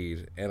sells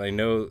weed, and I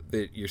know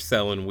that you're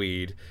selling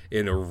weed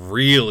in a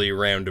really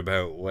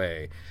roundabout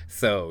way.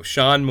 So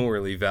Sean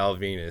Morley, Val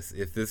Venus,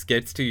 if this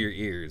gets to your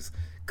ears,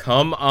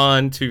 come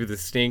on to the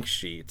Stink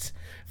Sheet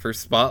for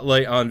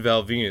Spotlight on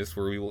Val Venus,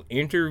 where we will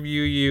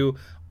interview you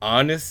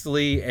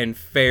honestly and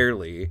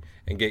fairly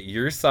and get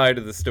your side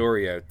of the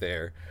story out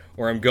there,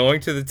 where I'm going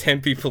to the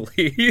Tempe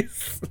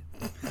police.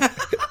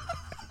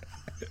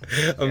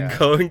 I'm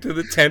going to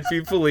the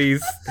Tempe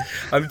police.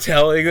 I'm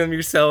telling them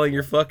you're selling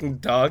your fucking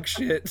dog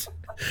shit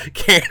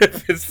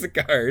cannabis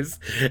cigars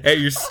at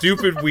your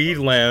stupid weed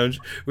lounge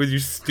with your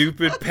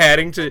stupid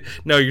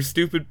your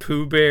stupid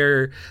Pooh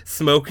Bear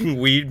smoking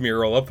weed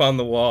mural up on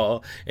the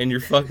wall and your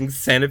fucking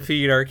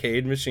Centipede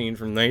arcade machine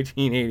from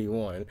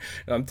 1981.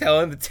 And I'm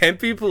telling the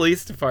Tempe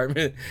Police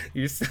Department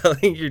you're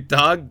selling your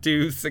dog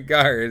do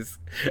cigars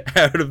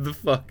out of the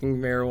fucking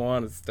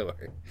marijuana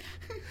store.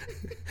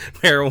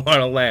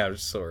 Marijuana lounge,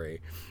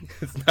 sorry.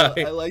 It's not,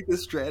 I like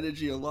this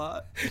strategy a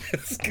lot.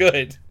 It's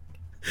good.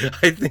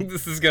 I think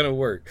this is gonna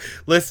work.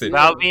 Listen,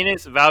 Val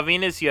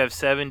Venus, you have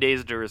 7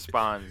 days to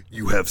respond.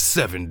 You have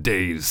 7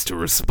 days to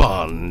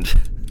respond.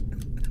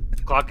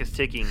 Clock is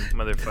ticking,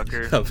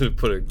 motherfucker.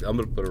 I'm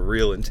gonna put a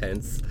real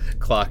intense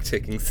clock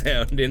ticking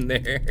sound in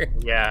there.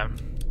 Yeah,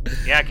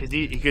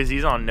 because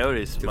he's on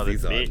notice, motherfucker.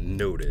 He's on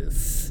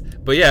notice.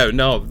 But yeah,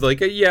 no, like,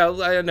 yeah,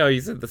 I know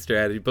you said the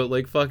strategy, but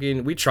like,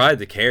 fucking, we tried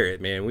the carrot,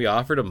 man. We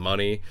offered him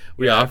money.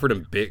 We offered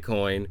him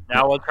Bitcoin.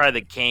 Now we'll try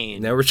the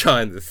cane. Now we're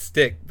trying the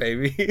stick,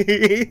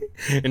 baby.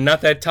 And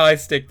not that tie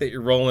stick that you're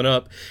rolling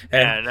up.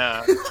 And...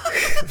 Yeah, no.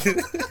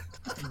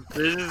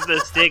 This is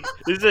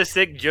the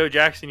stick Joe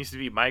Jackson used to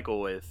beat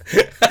Michael with.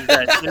 This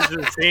is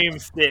the same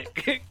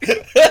stick.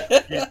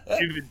 You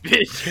stupid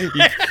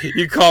bitch.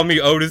 You call me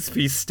Otis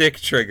P. Stick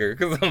Trigger,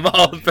 because I'm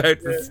all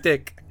about the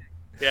stick.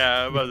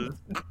 Yeah, I'm about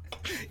to...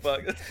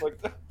 Fuck, that's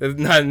fucked up. It's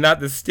not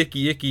the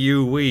sticky icky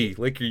ooh-wee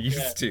like you're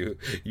used to.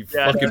 You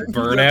fucking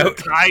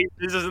burnout.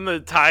 This isn't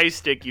the tie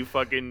stick, you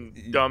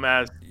fucking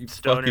dumbass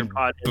stoner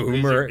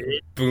pothead.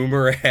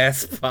 Boomer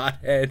ass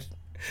pothead.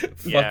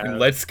 Fucking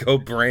let's go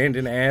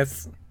Brandon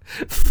ass.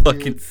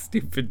 Fucking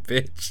stupid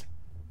bitch.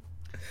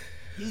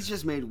 He's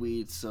just made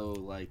weed so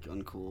like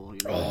uncool,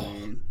 you know what I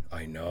mean?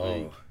 I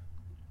know.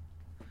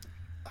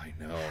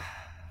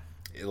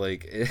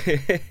 Like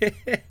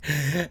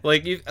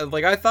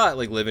I thought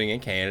like living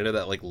in Canada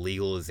that like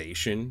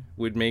legalization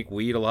would make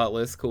weed a lot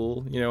less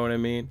cool, you know what I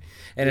mean?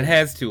 And it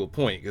has to a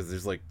point because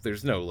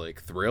there's no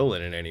like thrill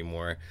in it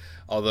anymore.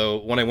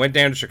 Although when I went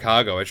down to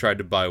Chicago, I tried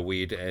to buy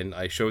weed and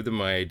I showed them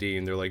my ID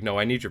and they're like, "No,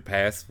 I need your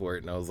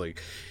passport." And I was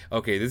like,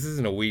 "Okay, this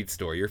isn't a weed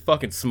store. You're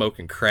fucking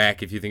smoking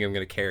crack if you think I'm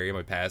gonna carry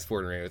my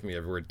passport around with me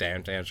everywhere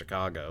downtown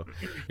Chicago.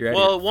 You're out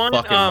of your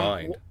fucking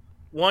mind."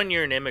 One,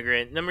 you're an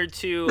immigrant. Number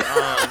two,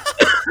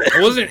 I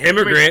wasn't an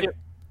immigrant.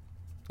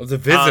 I was a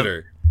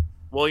visitor.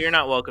 Well, you're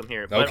not welcome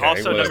here. But okay,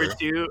 also, whatever.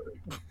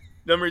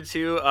 number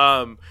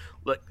two,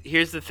 look,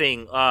 here's the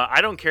thing.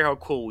 I don't care how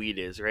cool weed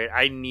is, right?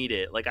 I need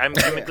it. Like, I'm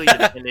chemically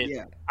dependent.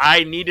 Yeah.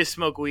 I need to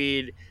smoke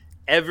weed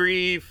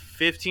every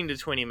 15 to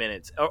 20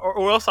 minutes,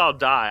 or else I'll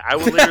die. I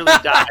will literally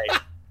die.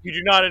 You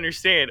do not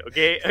understand,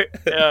 okay?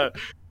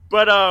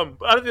 But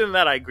other than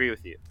that, I agree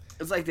with you.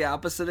 It's like the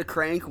opposite of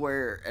crank,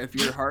 where if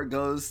your heart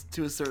goes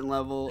to a certain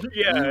level,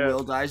 Yeah. you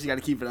will die. So you got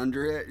to keep it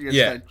under it. You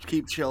Yeah. got to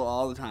keep chill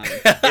all the time.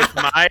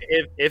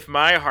 If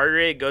my heart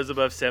rate goes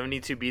above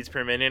 72 beats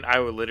per minute, I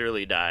will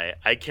literally die.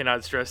 I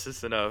cannot stress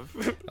this enough.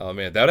 Oh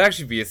man, that would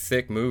actually be a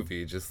sick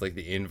movie, just like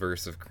the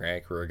inverse of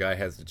Crank, where a guy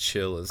has to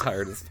chill as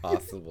hard as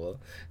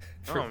possible.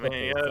 Oh man,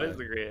 yeah, that is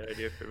a great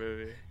idea for a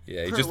movie.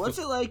 Yeah, Kurt, what's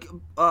it like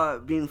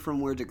being from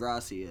where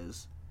Degrassi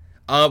is?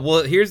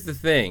 Well, here's the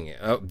thing.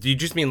 Do you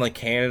just mean like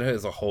Canada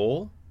as a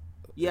whole?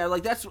 Yeah,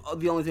 like that's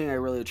the only thing I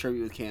really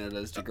attribute with Canada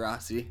is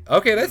Degrassi.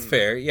 Okay, that's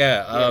fair.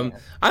 Yeah.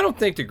 I don't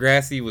think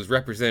Degrassi was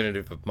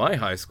representative of my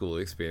high school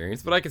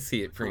experience, but I could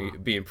see it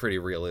being pretty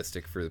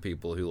realistic for the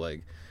people who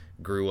like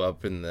grew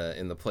up in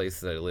the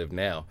place that I live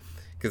now.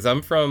 Because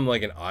I'm from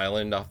like an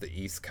island off the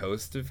east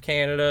coast of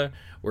Canada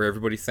where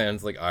everybody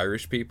sounds like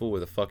Irish people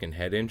with a fucking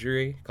head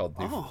injury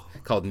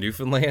called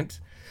Newfoundland.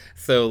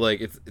 So like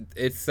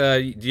it's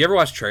do you ever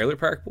watch Trailer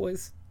Park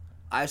Boys?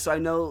 I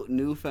know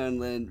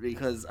Newfoundland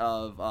because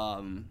of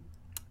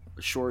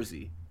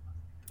Shorzy.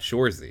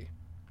 Shorzy.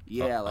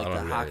 Yeah, I like don't know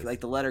the who that hockey, is.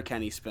 like the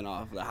Letterkenny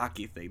spinoff, the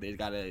hockey thing. They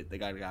got a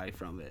guy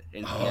from it,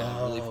 and he had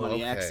a really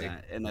funny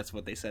accent, and that's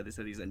what they said. They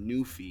said he's a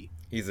Newfie.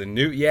 He's a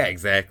yeah,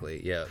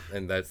 exactly, yeah,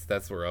 and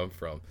that's where I'm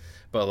from.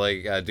 But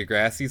like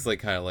Degrassi's like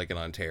kind of like an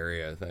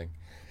Ontario thing.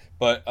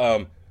 But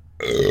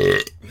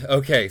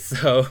okay,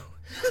 so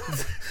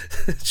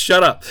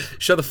shut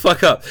the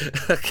fuck up.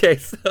 Okay,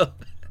 so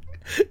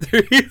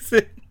the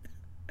reason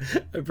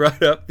I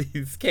brought up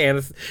these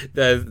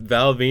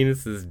Val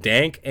Venus's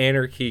Dank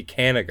Anarchy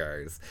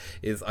Canagars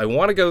is I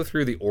want to go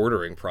through the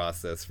ordering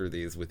process for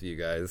these with you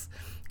guys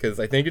because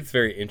I think it's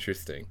very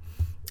interesting.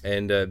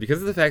 And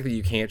because of the fact that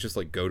you can't just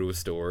like go to a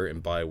store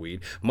and buy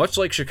weed, much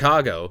like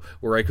Chicago,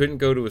 where I couldn't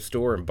go to a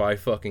store and buy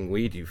fucking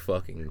weed, you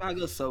fucking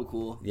Chicago's so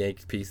cool.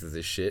 Yankee pieces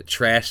of shit.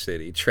 Trash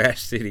city,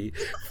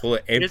 full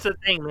of Here's the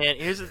thing, man.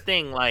 Here's the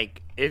thing.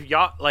 Like, if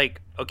y'all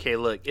like, okay,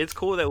 look, it's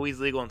cool that weed's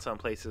legal in some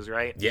places,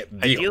 right? Yeah,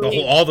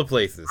 all the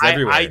places,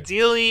 everywhere.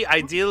 Ideally,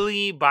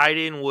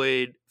 Biden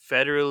would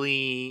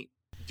federally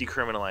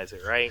decriminalize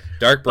it, right?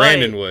 Dark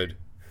Brandon would.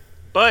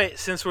 But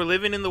since we're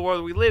living in the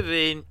world we live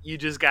in, you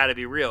just got to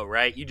be real,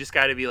 right? You just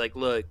got to be like,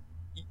 look,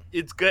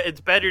 it's good.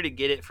 It's better to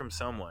get it from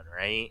someone,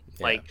 right?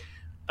 Yeah. Like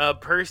a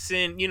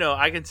person,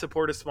 I can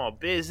support a small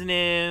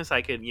business.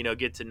 I could,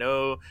 get to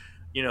know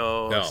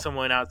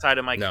someone outside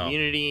of my No.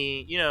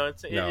 community.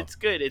 It's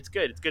good. It's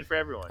good. It's good for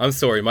everyone. I'm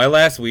sorry. My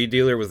last weed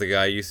dealer was the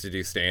guy I used to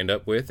do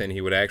stand-up with, and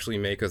he would actually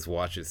make us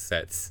watch his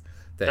sets.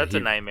 That's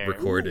a nightmare.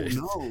 Recorded.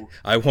 Ooh, no.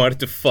 I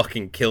wanted to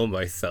fucking kill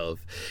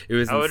myself. It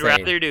was insane.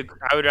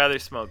 I would rather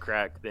smoke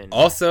crack than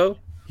also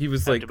he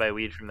was have like to buy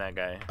weed from that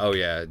guy. Oh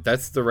yeah,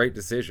 that's the right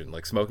decision.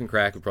 Like smoking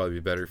crack would probably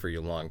be better for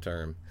you long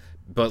term.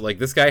 But like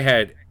this guy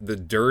had the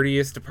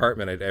dirtiest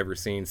apartment I'd ever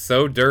seen.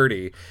 So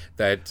dirty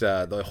that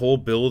the whole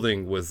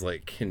building was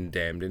like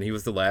condemned, and he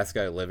was the last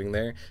guy living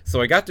there.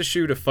 So I got to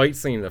shoot a fight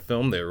scene in a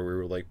film there where we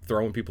were like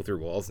throwing people through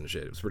walls and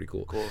shit. It was pretty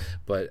cool.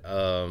 But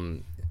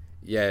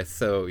yeah,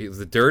 so it was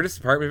the dirtiest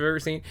apartment I've ever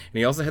seen, and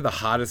he also had the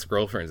hottest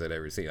girlfriends I'd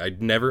ever seen.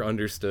 I'd never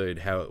understood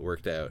how it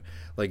worked out.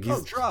 Like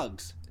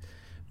drugs.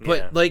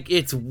 But like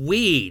it's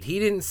weed. He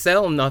didn't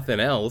sell nothing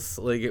else.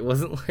 Like it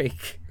wasn't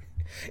like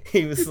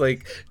he was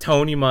like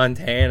Tony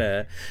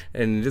Montana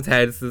and just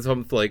had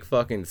some like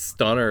fucking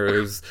stunner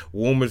whose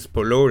womb is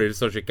polluted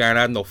so she can't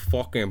have no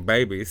fucking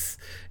babies.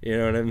 You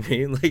know what I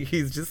mean? Like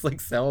he's just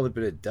like selling a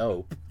bit of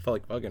dope.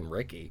 Like fucking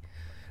Ricky.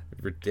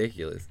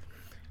 Ridiculous.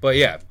 But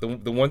yeah,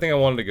 the one thing I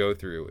wanted to go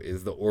through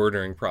is the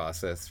ordering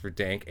process for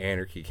Dank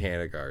Anarchy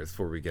Canagars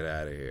before we get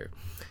out of here.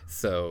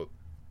 So,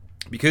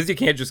 because you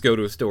can't just go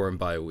to a store and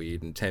buy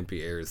weed in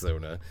Tempe,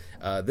 Arizona,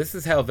 this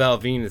is how Val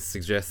Venus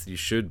suggests you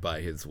should buy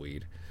his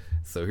weed.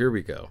 So here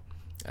we go.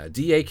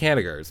 DA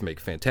Canagars make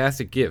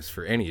fantastic gifts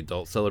for any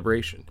adult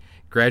celebration.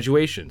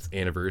 Graduations,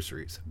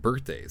 anniversaries,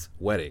 birthdays,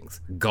 weddings,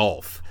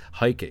 golf,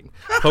 hiking,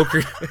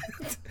 poker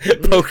nights.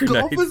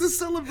 Golf is a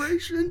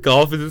celebration?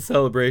 Golf is a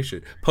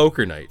celebration.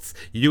 Poker nights,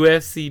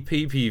 UFC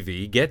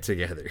PPV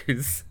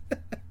get-togethers.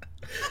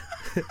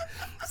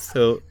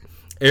 So,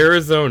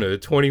 Arizona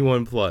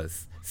 21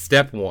 plus.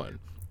 Step 1.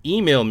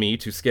 Email me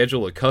to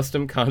schedule a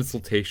custom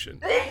consultation.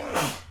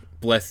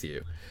 Bless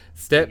you.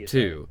 Step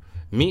 2.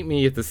 Meet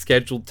me at the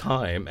scheduled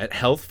time at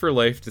Health for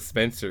Life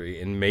Dispensary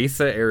in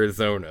Mesa,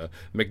 Arizona,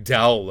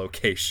 McDowell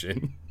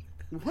location.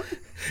 What?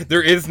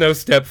 There is no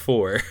step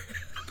 4.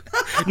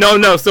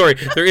 No, sorry.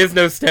 There is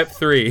no step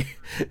 3.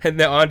 And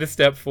then on to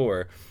step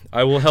 4.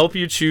 I will help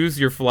you choose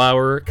your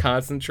flower,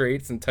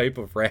 concentrates, and type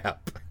of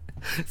wrap.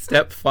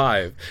 Step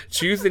 5.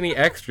 Choose any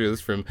extras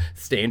from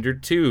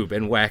standard tube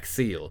and wax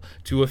seal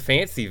to a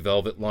fancy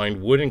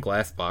velvet-lined wooden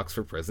glass box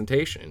for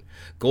presentation.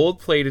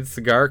 Gold-plated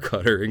cigar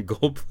cutter and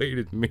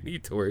gold-plated mini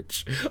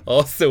torch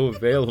also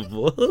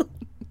available.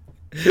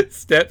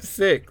 Step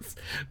 6.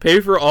 Pay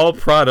for all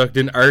product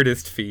and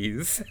artist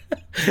fees.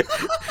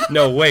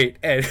 No, wait.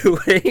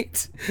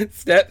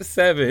 Step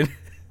 7.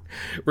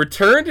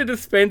 Return to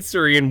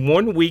dispensary in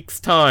 1 week's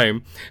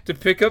time to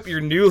pick up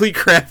your newly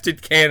crafted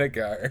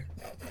Canagar.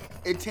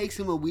 It takes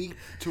him a week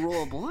to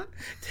roll a blunt?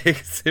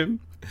 Takes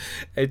him.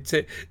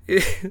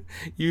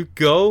 You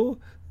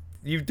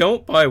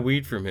don't buy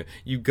weed from him.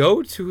 You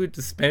go to a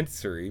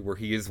dispensary where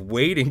he is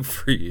waiting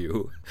for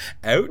you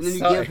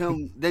outside.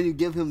 And then you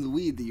give him the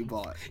weed that you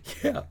bought.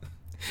 Yeah.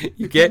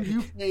 You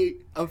pay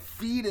a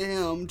fee to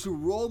him to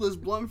roll this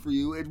blunt for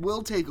you. It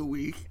will take a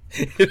week.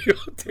 It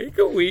will take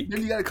a week.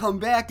 Then you gotta come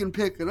back and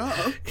pick it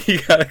up.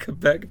 You gotta come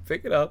back and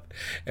pick it up,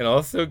 and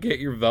also get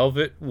your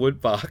velvet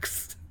wood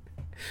box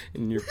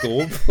and your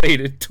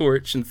gold-plated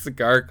torch and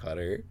cigar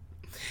cutter.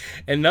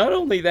 And not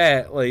only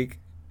that, like,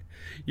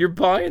 you're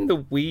buying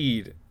the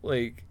weed,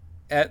 like,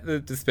 at the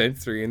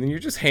dispensary, and then you're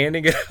just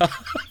handing it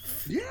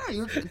off. Yeah,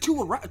 you're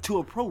to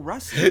a pro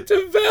wrestler.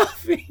 To Val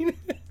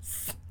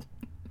Venus.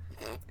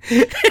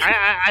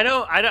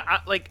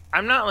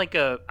 I'm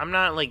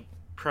not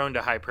prone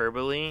to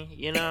hyperbole,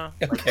 you know?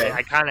 Okay.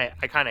 I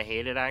kind of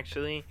hate it,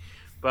 actually.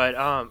 But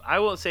I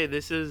will say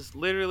this is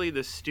literally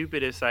the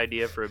stupidest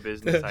idea for a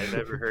business I've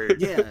ever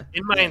heard in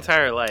my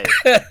entire life.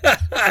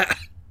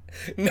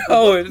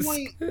 No,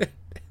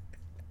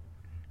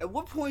 At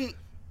what point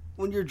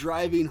when you're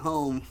driving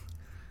home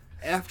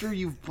after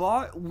you've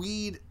bought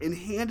weed and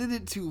handed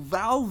it to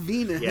Val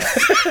Venus,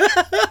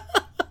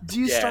 do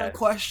you start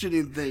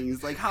questioning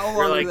things? Like, how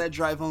long into that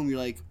drive home you're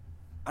like,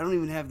 I don't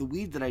even have the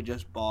weed that I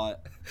just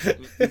bought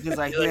because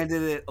I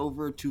handed it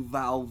over to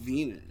Val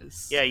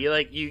Venus. Yeah,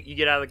 you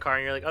get out of the car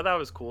and you're like, oh, that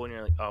was cool, and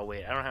you're like, oh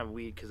wait, I don't have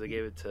weed because I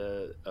gave it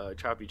to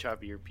Choppy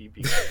or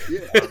PP.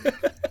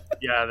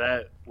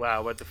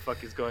 Wow, what the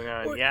fuck is going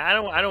on? I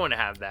don't want to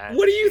have that.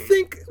 What do you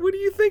think? What do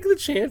you think the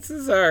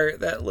chances are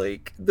that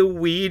like the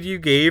weed you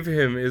gave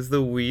him is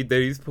the weed that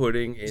he's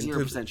putting into?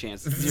 0%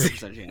 chance.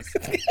 0% chance.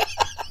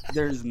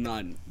 There's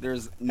none.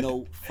 There's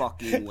no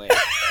fucking way.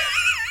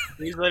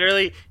 He's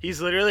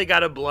literally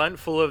got a blunt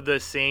full of the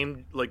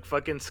same like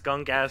fucking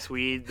skunk ass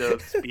weed the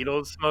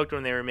Beatles smoked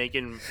when they were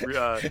making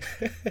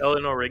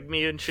Eleanor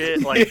Rigby and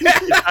shit. Like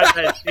he's got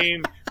that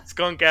same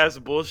skunk ass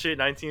bullshit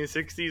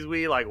 1960s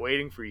weed like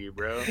waiting for you,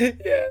 bro.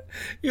 Yeah,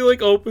 you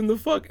like open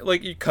the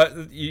like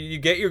you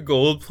get your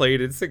gold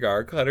plated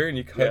cigar cutter and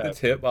you cut the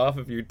tip off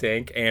of your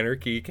Dank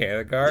Anarchy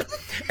Canagar.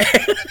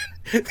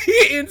 And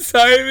the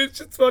inside of it's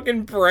just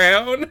fucking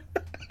brown.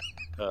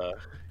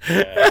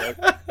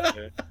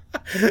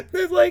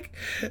 There's like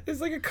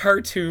a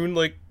cartoon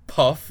like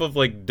puff of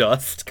like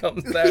dust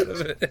comes out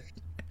of it.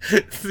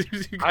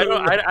 I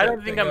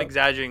don't think I'm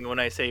exaggerating when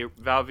I say,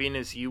 Val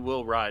Venus, you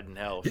will rot in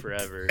hell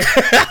forever.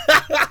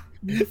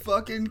 You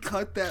fucking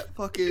cut that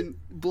fucking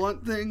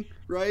blunt thing,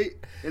 right?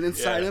 And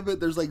inside of it,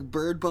 there's like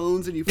bird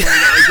bones, and you find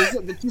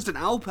out it's just an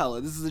owl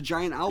pellet. This is a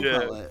giant owl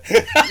pellet.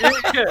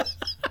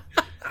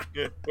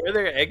 Where are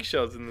there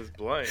eggshells in this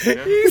blunt? You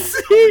know? You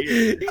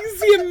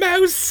see a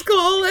mouse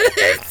skull in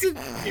it.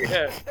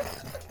 Yeah.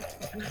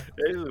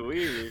 That is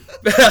weird.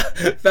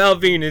 Val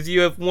Venus, you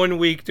have 1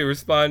 week to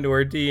respond to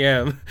our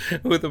DM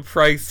with a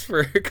price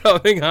for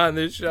coming on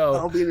the show.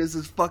 Val Venus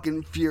is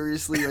fucking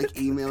furiously like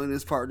emailing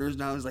his partners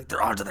now. He's like,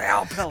 they're onto the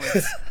owl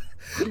pellets.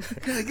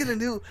 Can I get a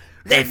new?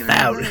 They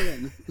found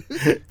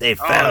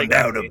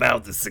out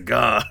about the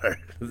cigar.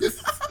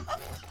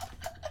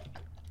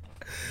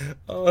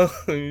 Oh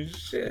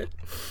shit.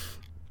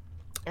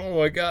 Oh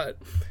my god.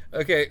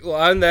 Okay, well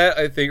on that,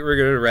 I think we're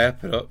gonna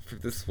wrap it up for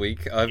this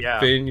week.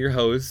 I've been your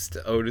host,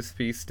 Otis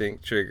P.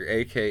 Stink Trigger,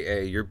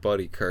 aka your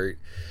buddy Kurt.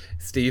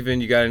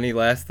 Steven, you got any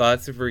last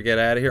thoughts before we get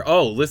out of here?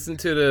 Oh, listen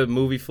to the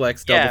Movie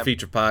Flex Double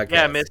Feature podcast.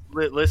 Yeah,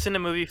 listen to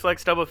Movie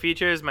Flex Double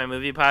Features, my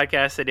movie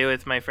podcast I do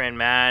with my friend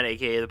Matt,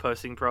 aka the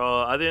Posting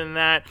Pro. Other than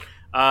that,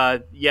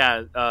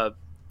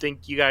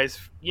 thank you guys.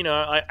 You know,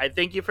 I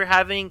thank you for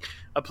having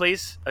a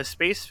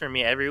space for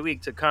me every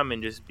week to come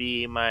and just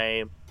be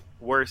my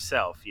worst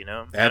self, you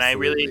know.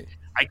 Absolutely. And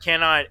I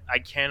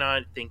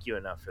cannot thank you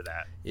enough for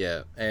that.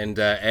 Yeah, and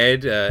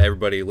Ed,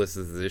 everybody who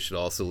listens to this should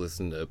also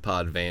listen to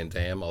Pod Van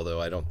Dam.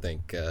 Although I don't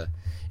think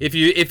if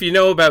you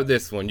know about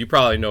this one, you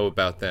probably know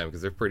about them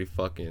because they're pretty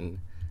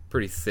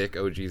sick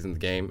OGs in the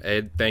game.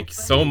 Ed, thank you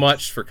so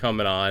much for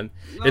coming on.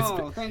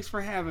 Thanks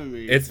for having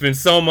me. It's been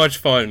so much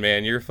fun,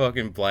 man. You're a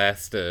fucking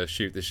blast to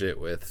shoot the shit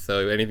with.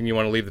 So anything you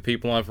want to leave the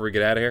people on before we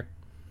get out of here?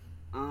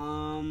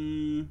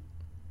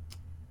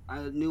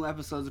 New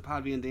episodes of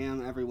Pod Van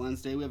Dam every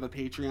Wednesday. We have a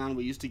Patreon.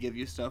 We used to give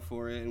you stuff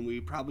for it, and we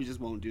probably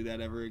just won't do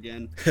that ever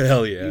again.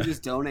 Hell yeah. You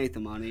just donate the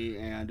money,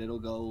 and it'll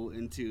go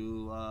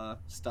into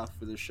stuff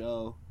for the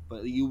show.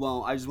 But you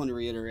won't. I just want to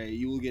reiterate,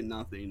 you will get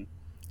nothing.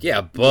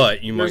 Yeah, but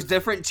There's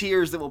different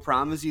tiers that will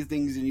promise you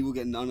things, and you will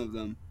get none of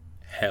them.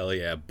 Hell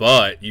yeah,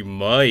 but you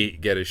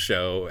might get a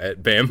show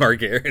at Bam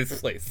Margera's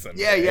place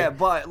someday. Yeah,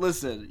 but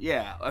listen,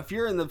 if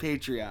you're in the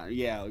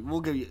Patreon,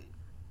 we'll give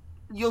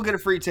you'll get a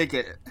free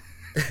ticket.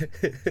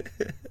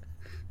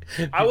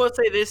 I will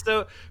say this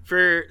though,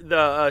 for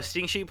the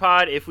Stink Sheet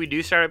Pod, if we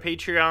do start a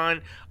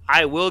Patreon,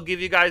 I will give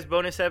you guys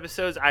bonus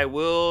episodes. I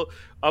will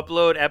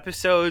upload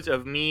episodes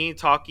of me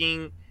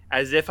talking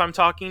as if I'm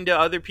talking to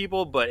other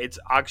people, but it's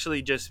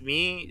actually just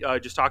me,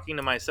 just talking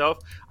to myself.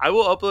 I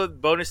will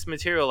upload bonus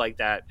material like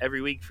that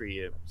every week for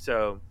you.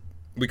 So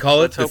we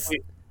call it.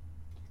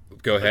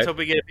 Go ahead. Let's hope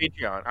we get a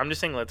Patreon. I'm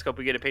just saying, let's hope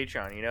we get a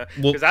Patreon. You know,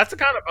 because that's the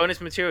kind of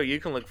bonus material you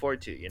can look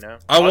forward to. You know,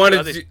 I want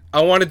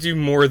to do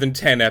more than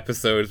 10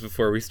 episodes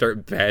before we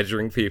start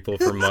badgering people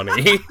for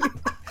money.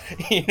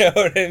 You know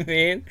what I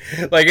mean?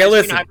 Like,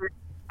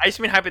 I just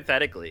mean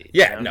hypothetically.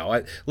 Yeah, you know?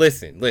 no.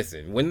 Listen.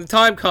 When the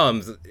time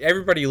comes,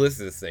 everybody listens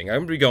to this thing. I'm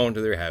gonna be going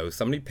to their house.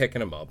 I'm gonna be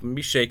picking them up. I'm gonna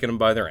be shaking them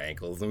by their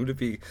ankles. I'm gonna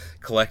be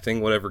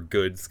collecting whatever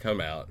goods come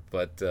out.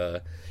 But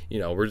you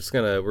know, we're just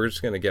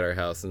gonna get our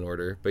house in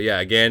order. But yeah,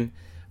 again.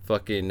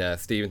 Fucking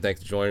Steven,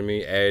 thanks for joining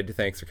me. Ed,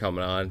 thanks for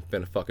coming on.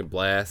 Been a fucking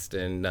blast.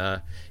 And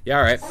all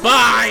right.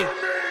 Bye!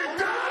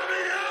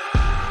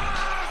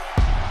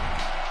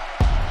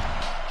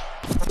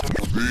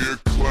 The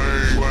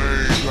acclaim,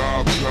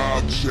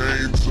 top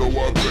chain, so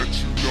I bet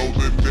you know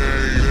the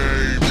name.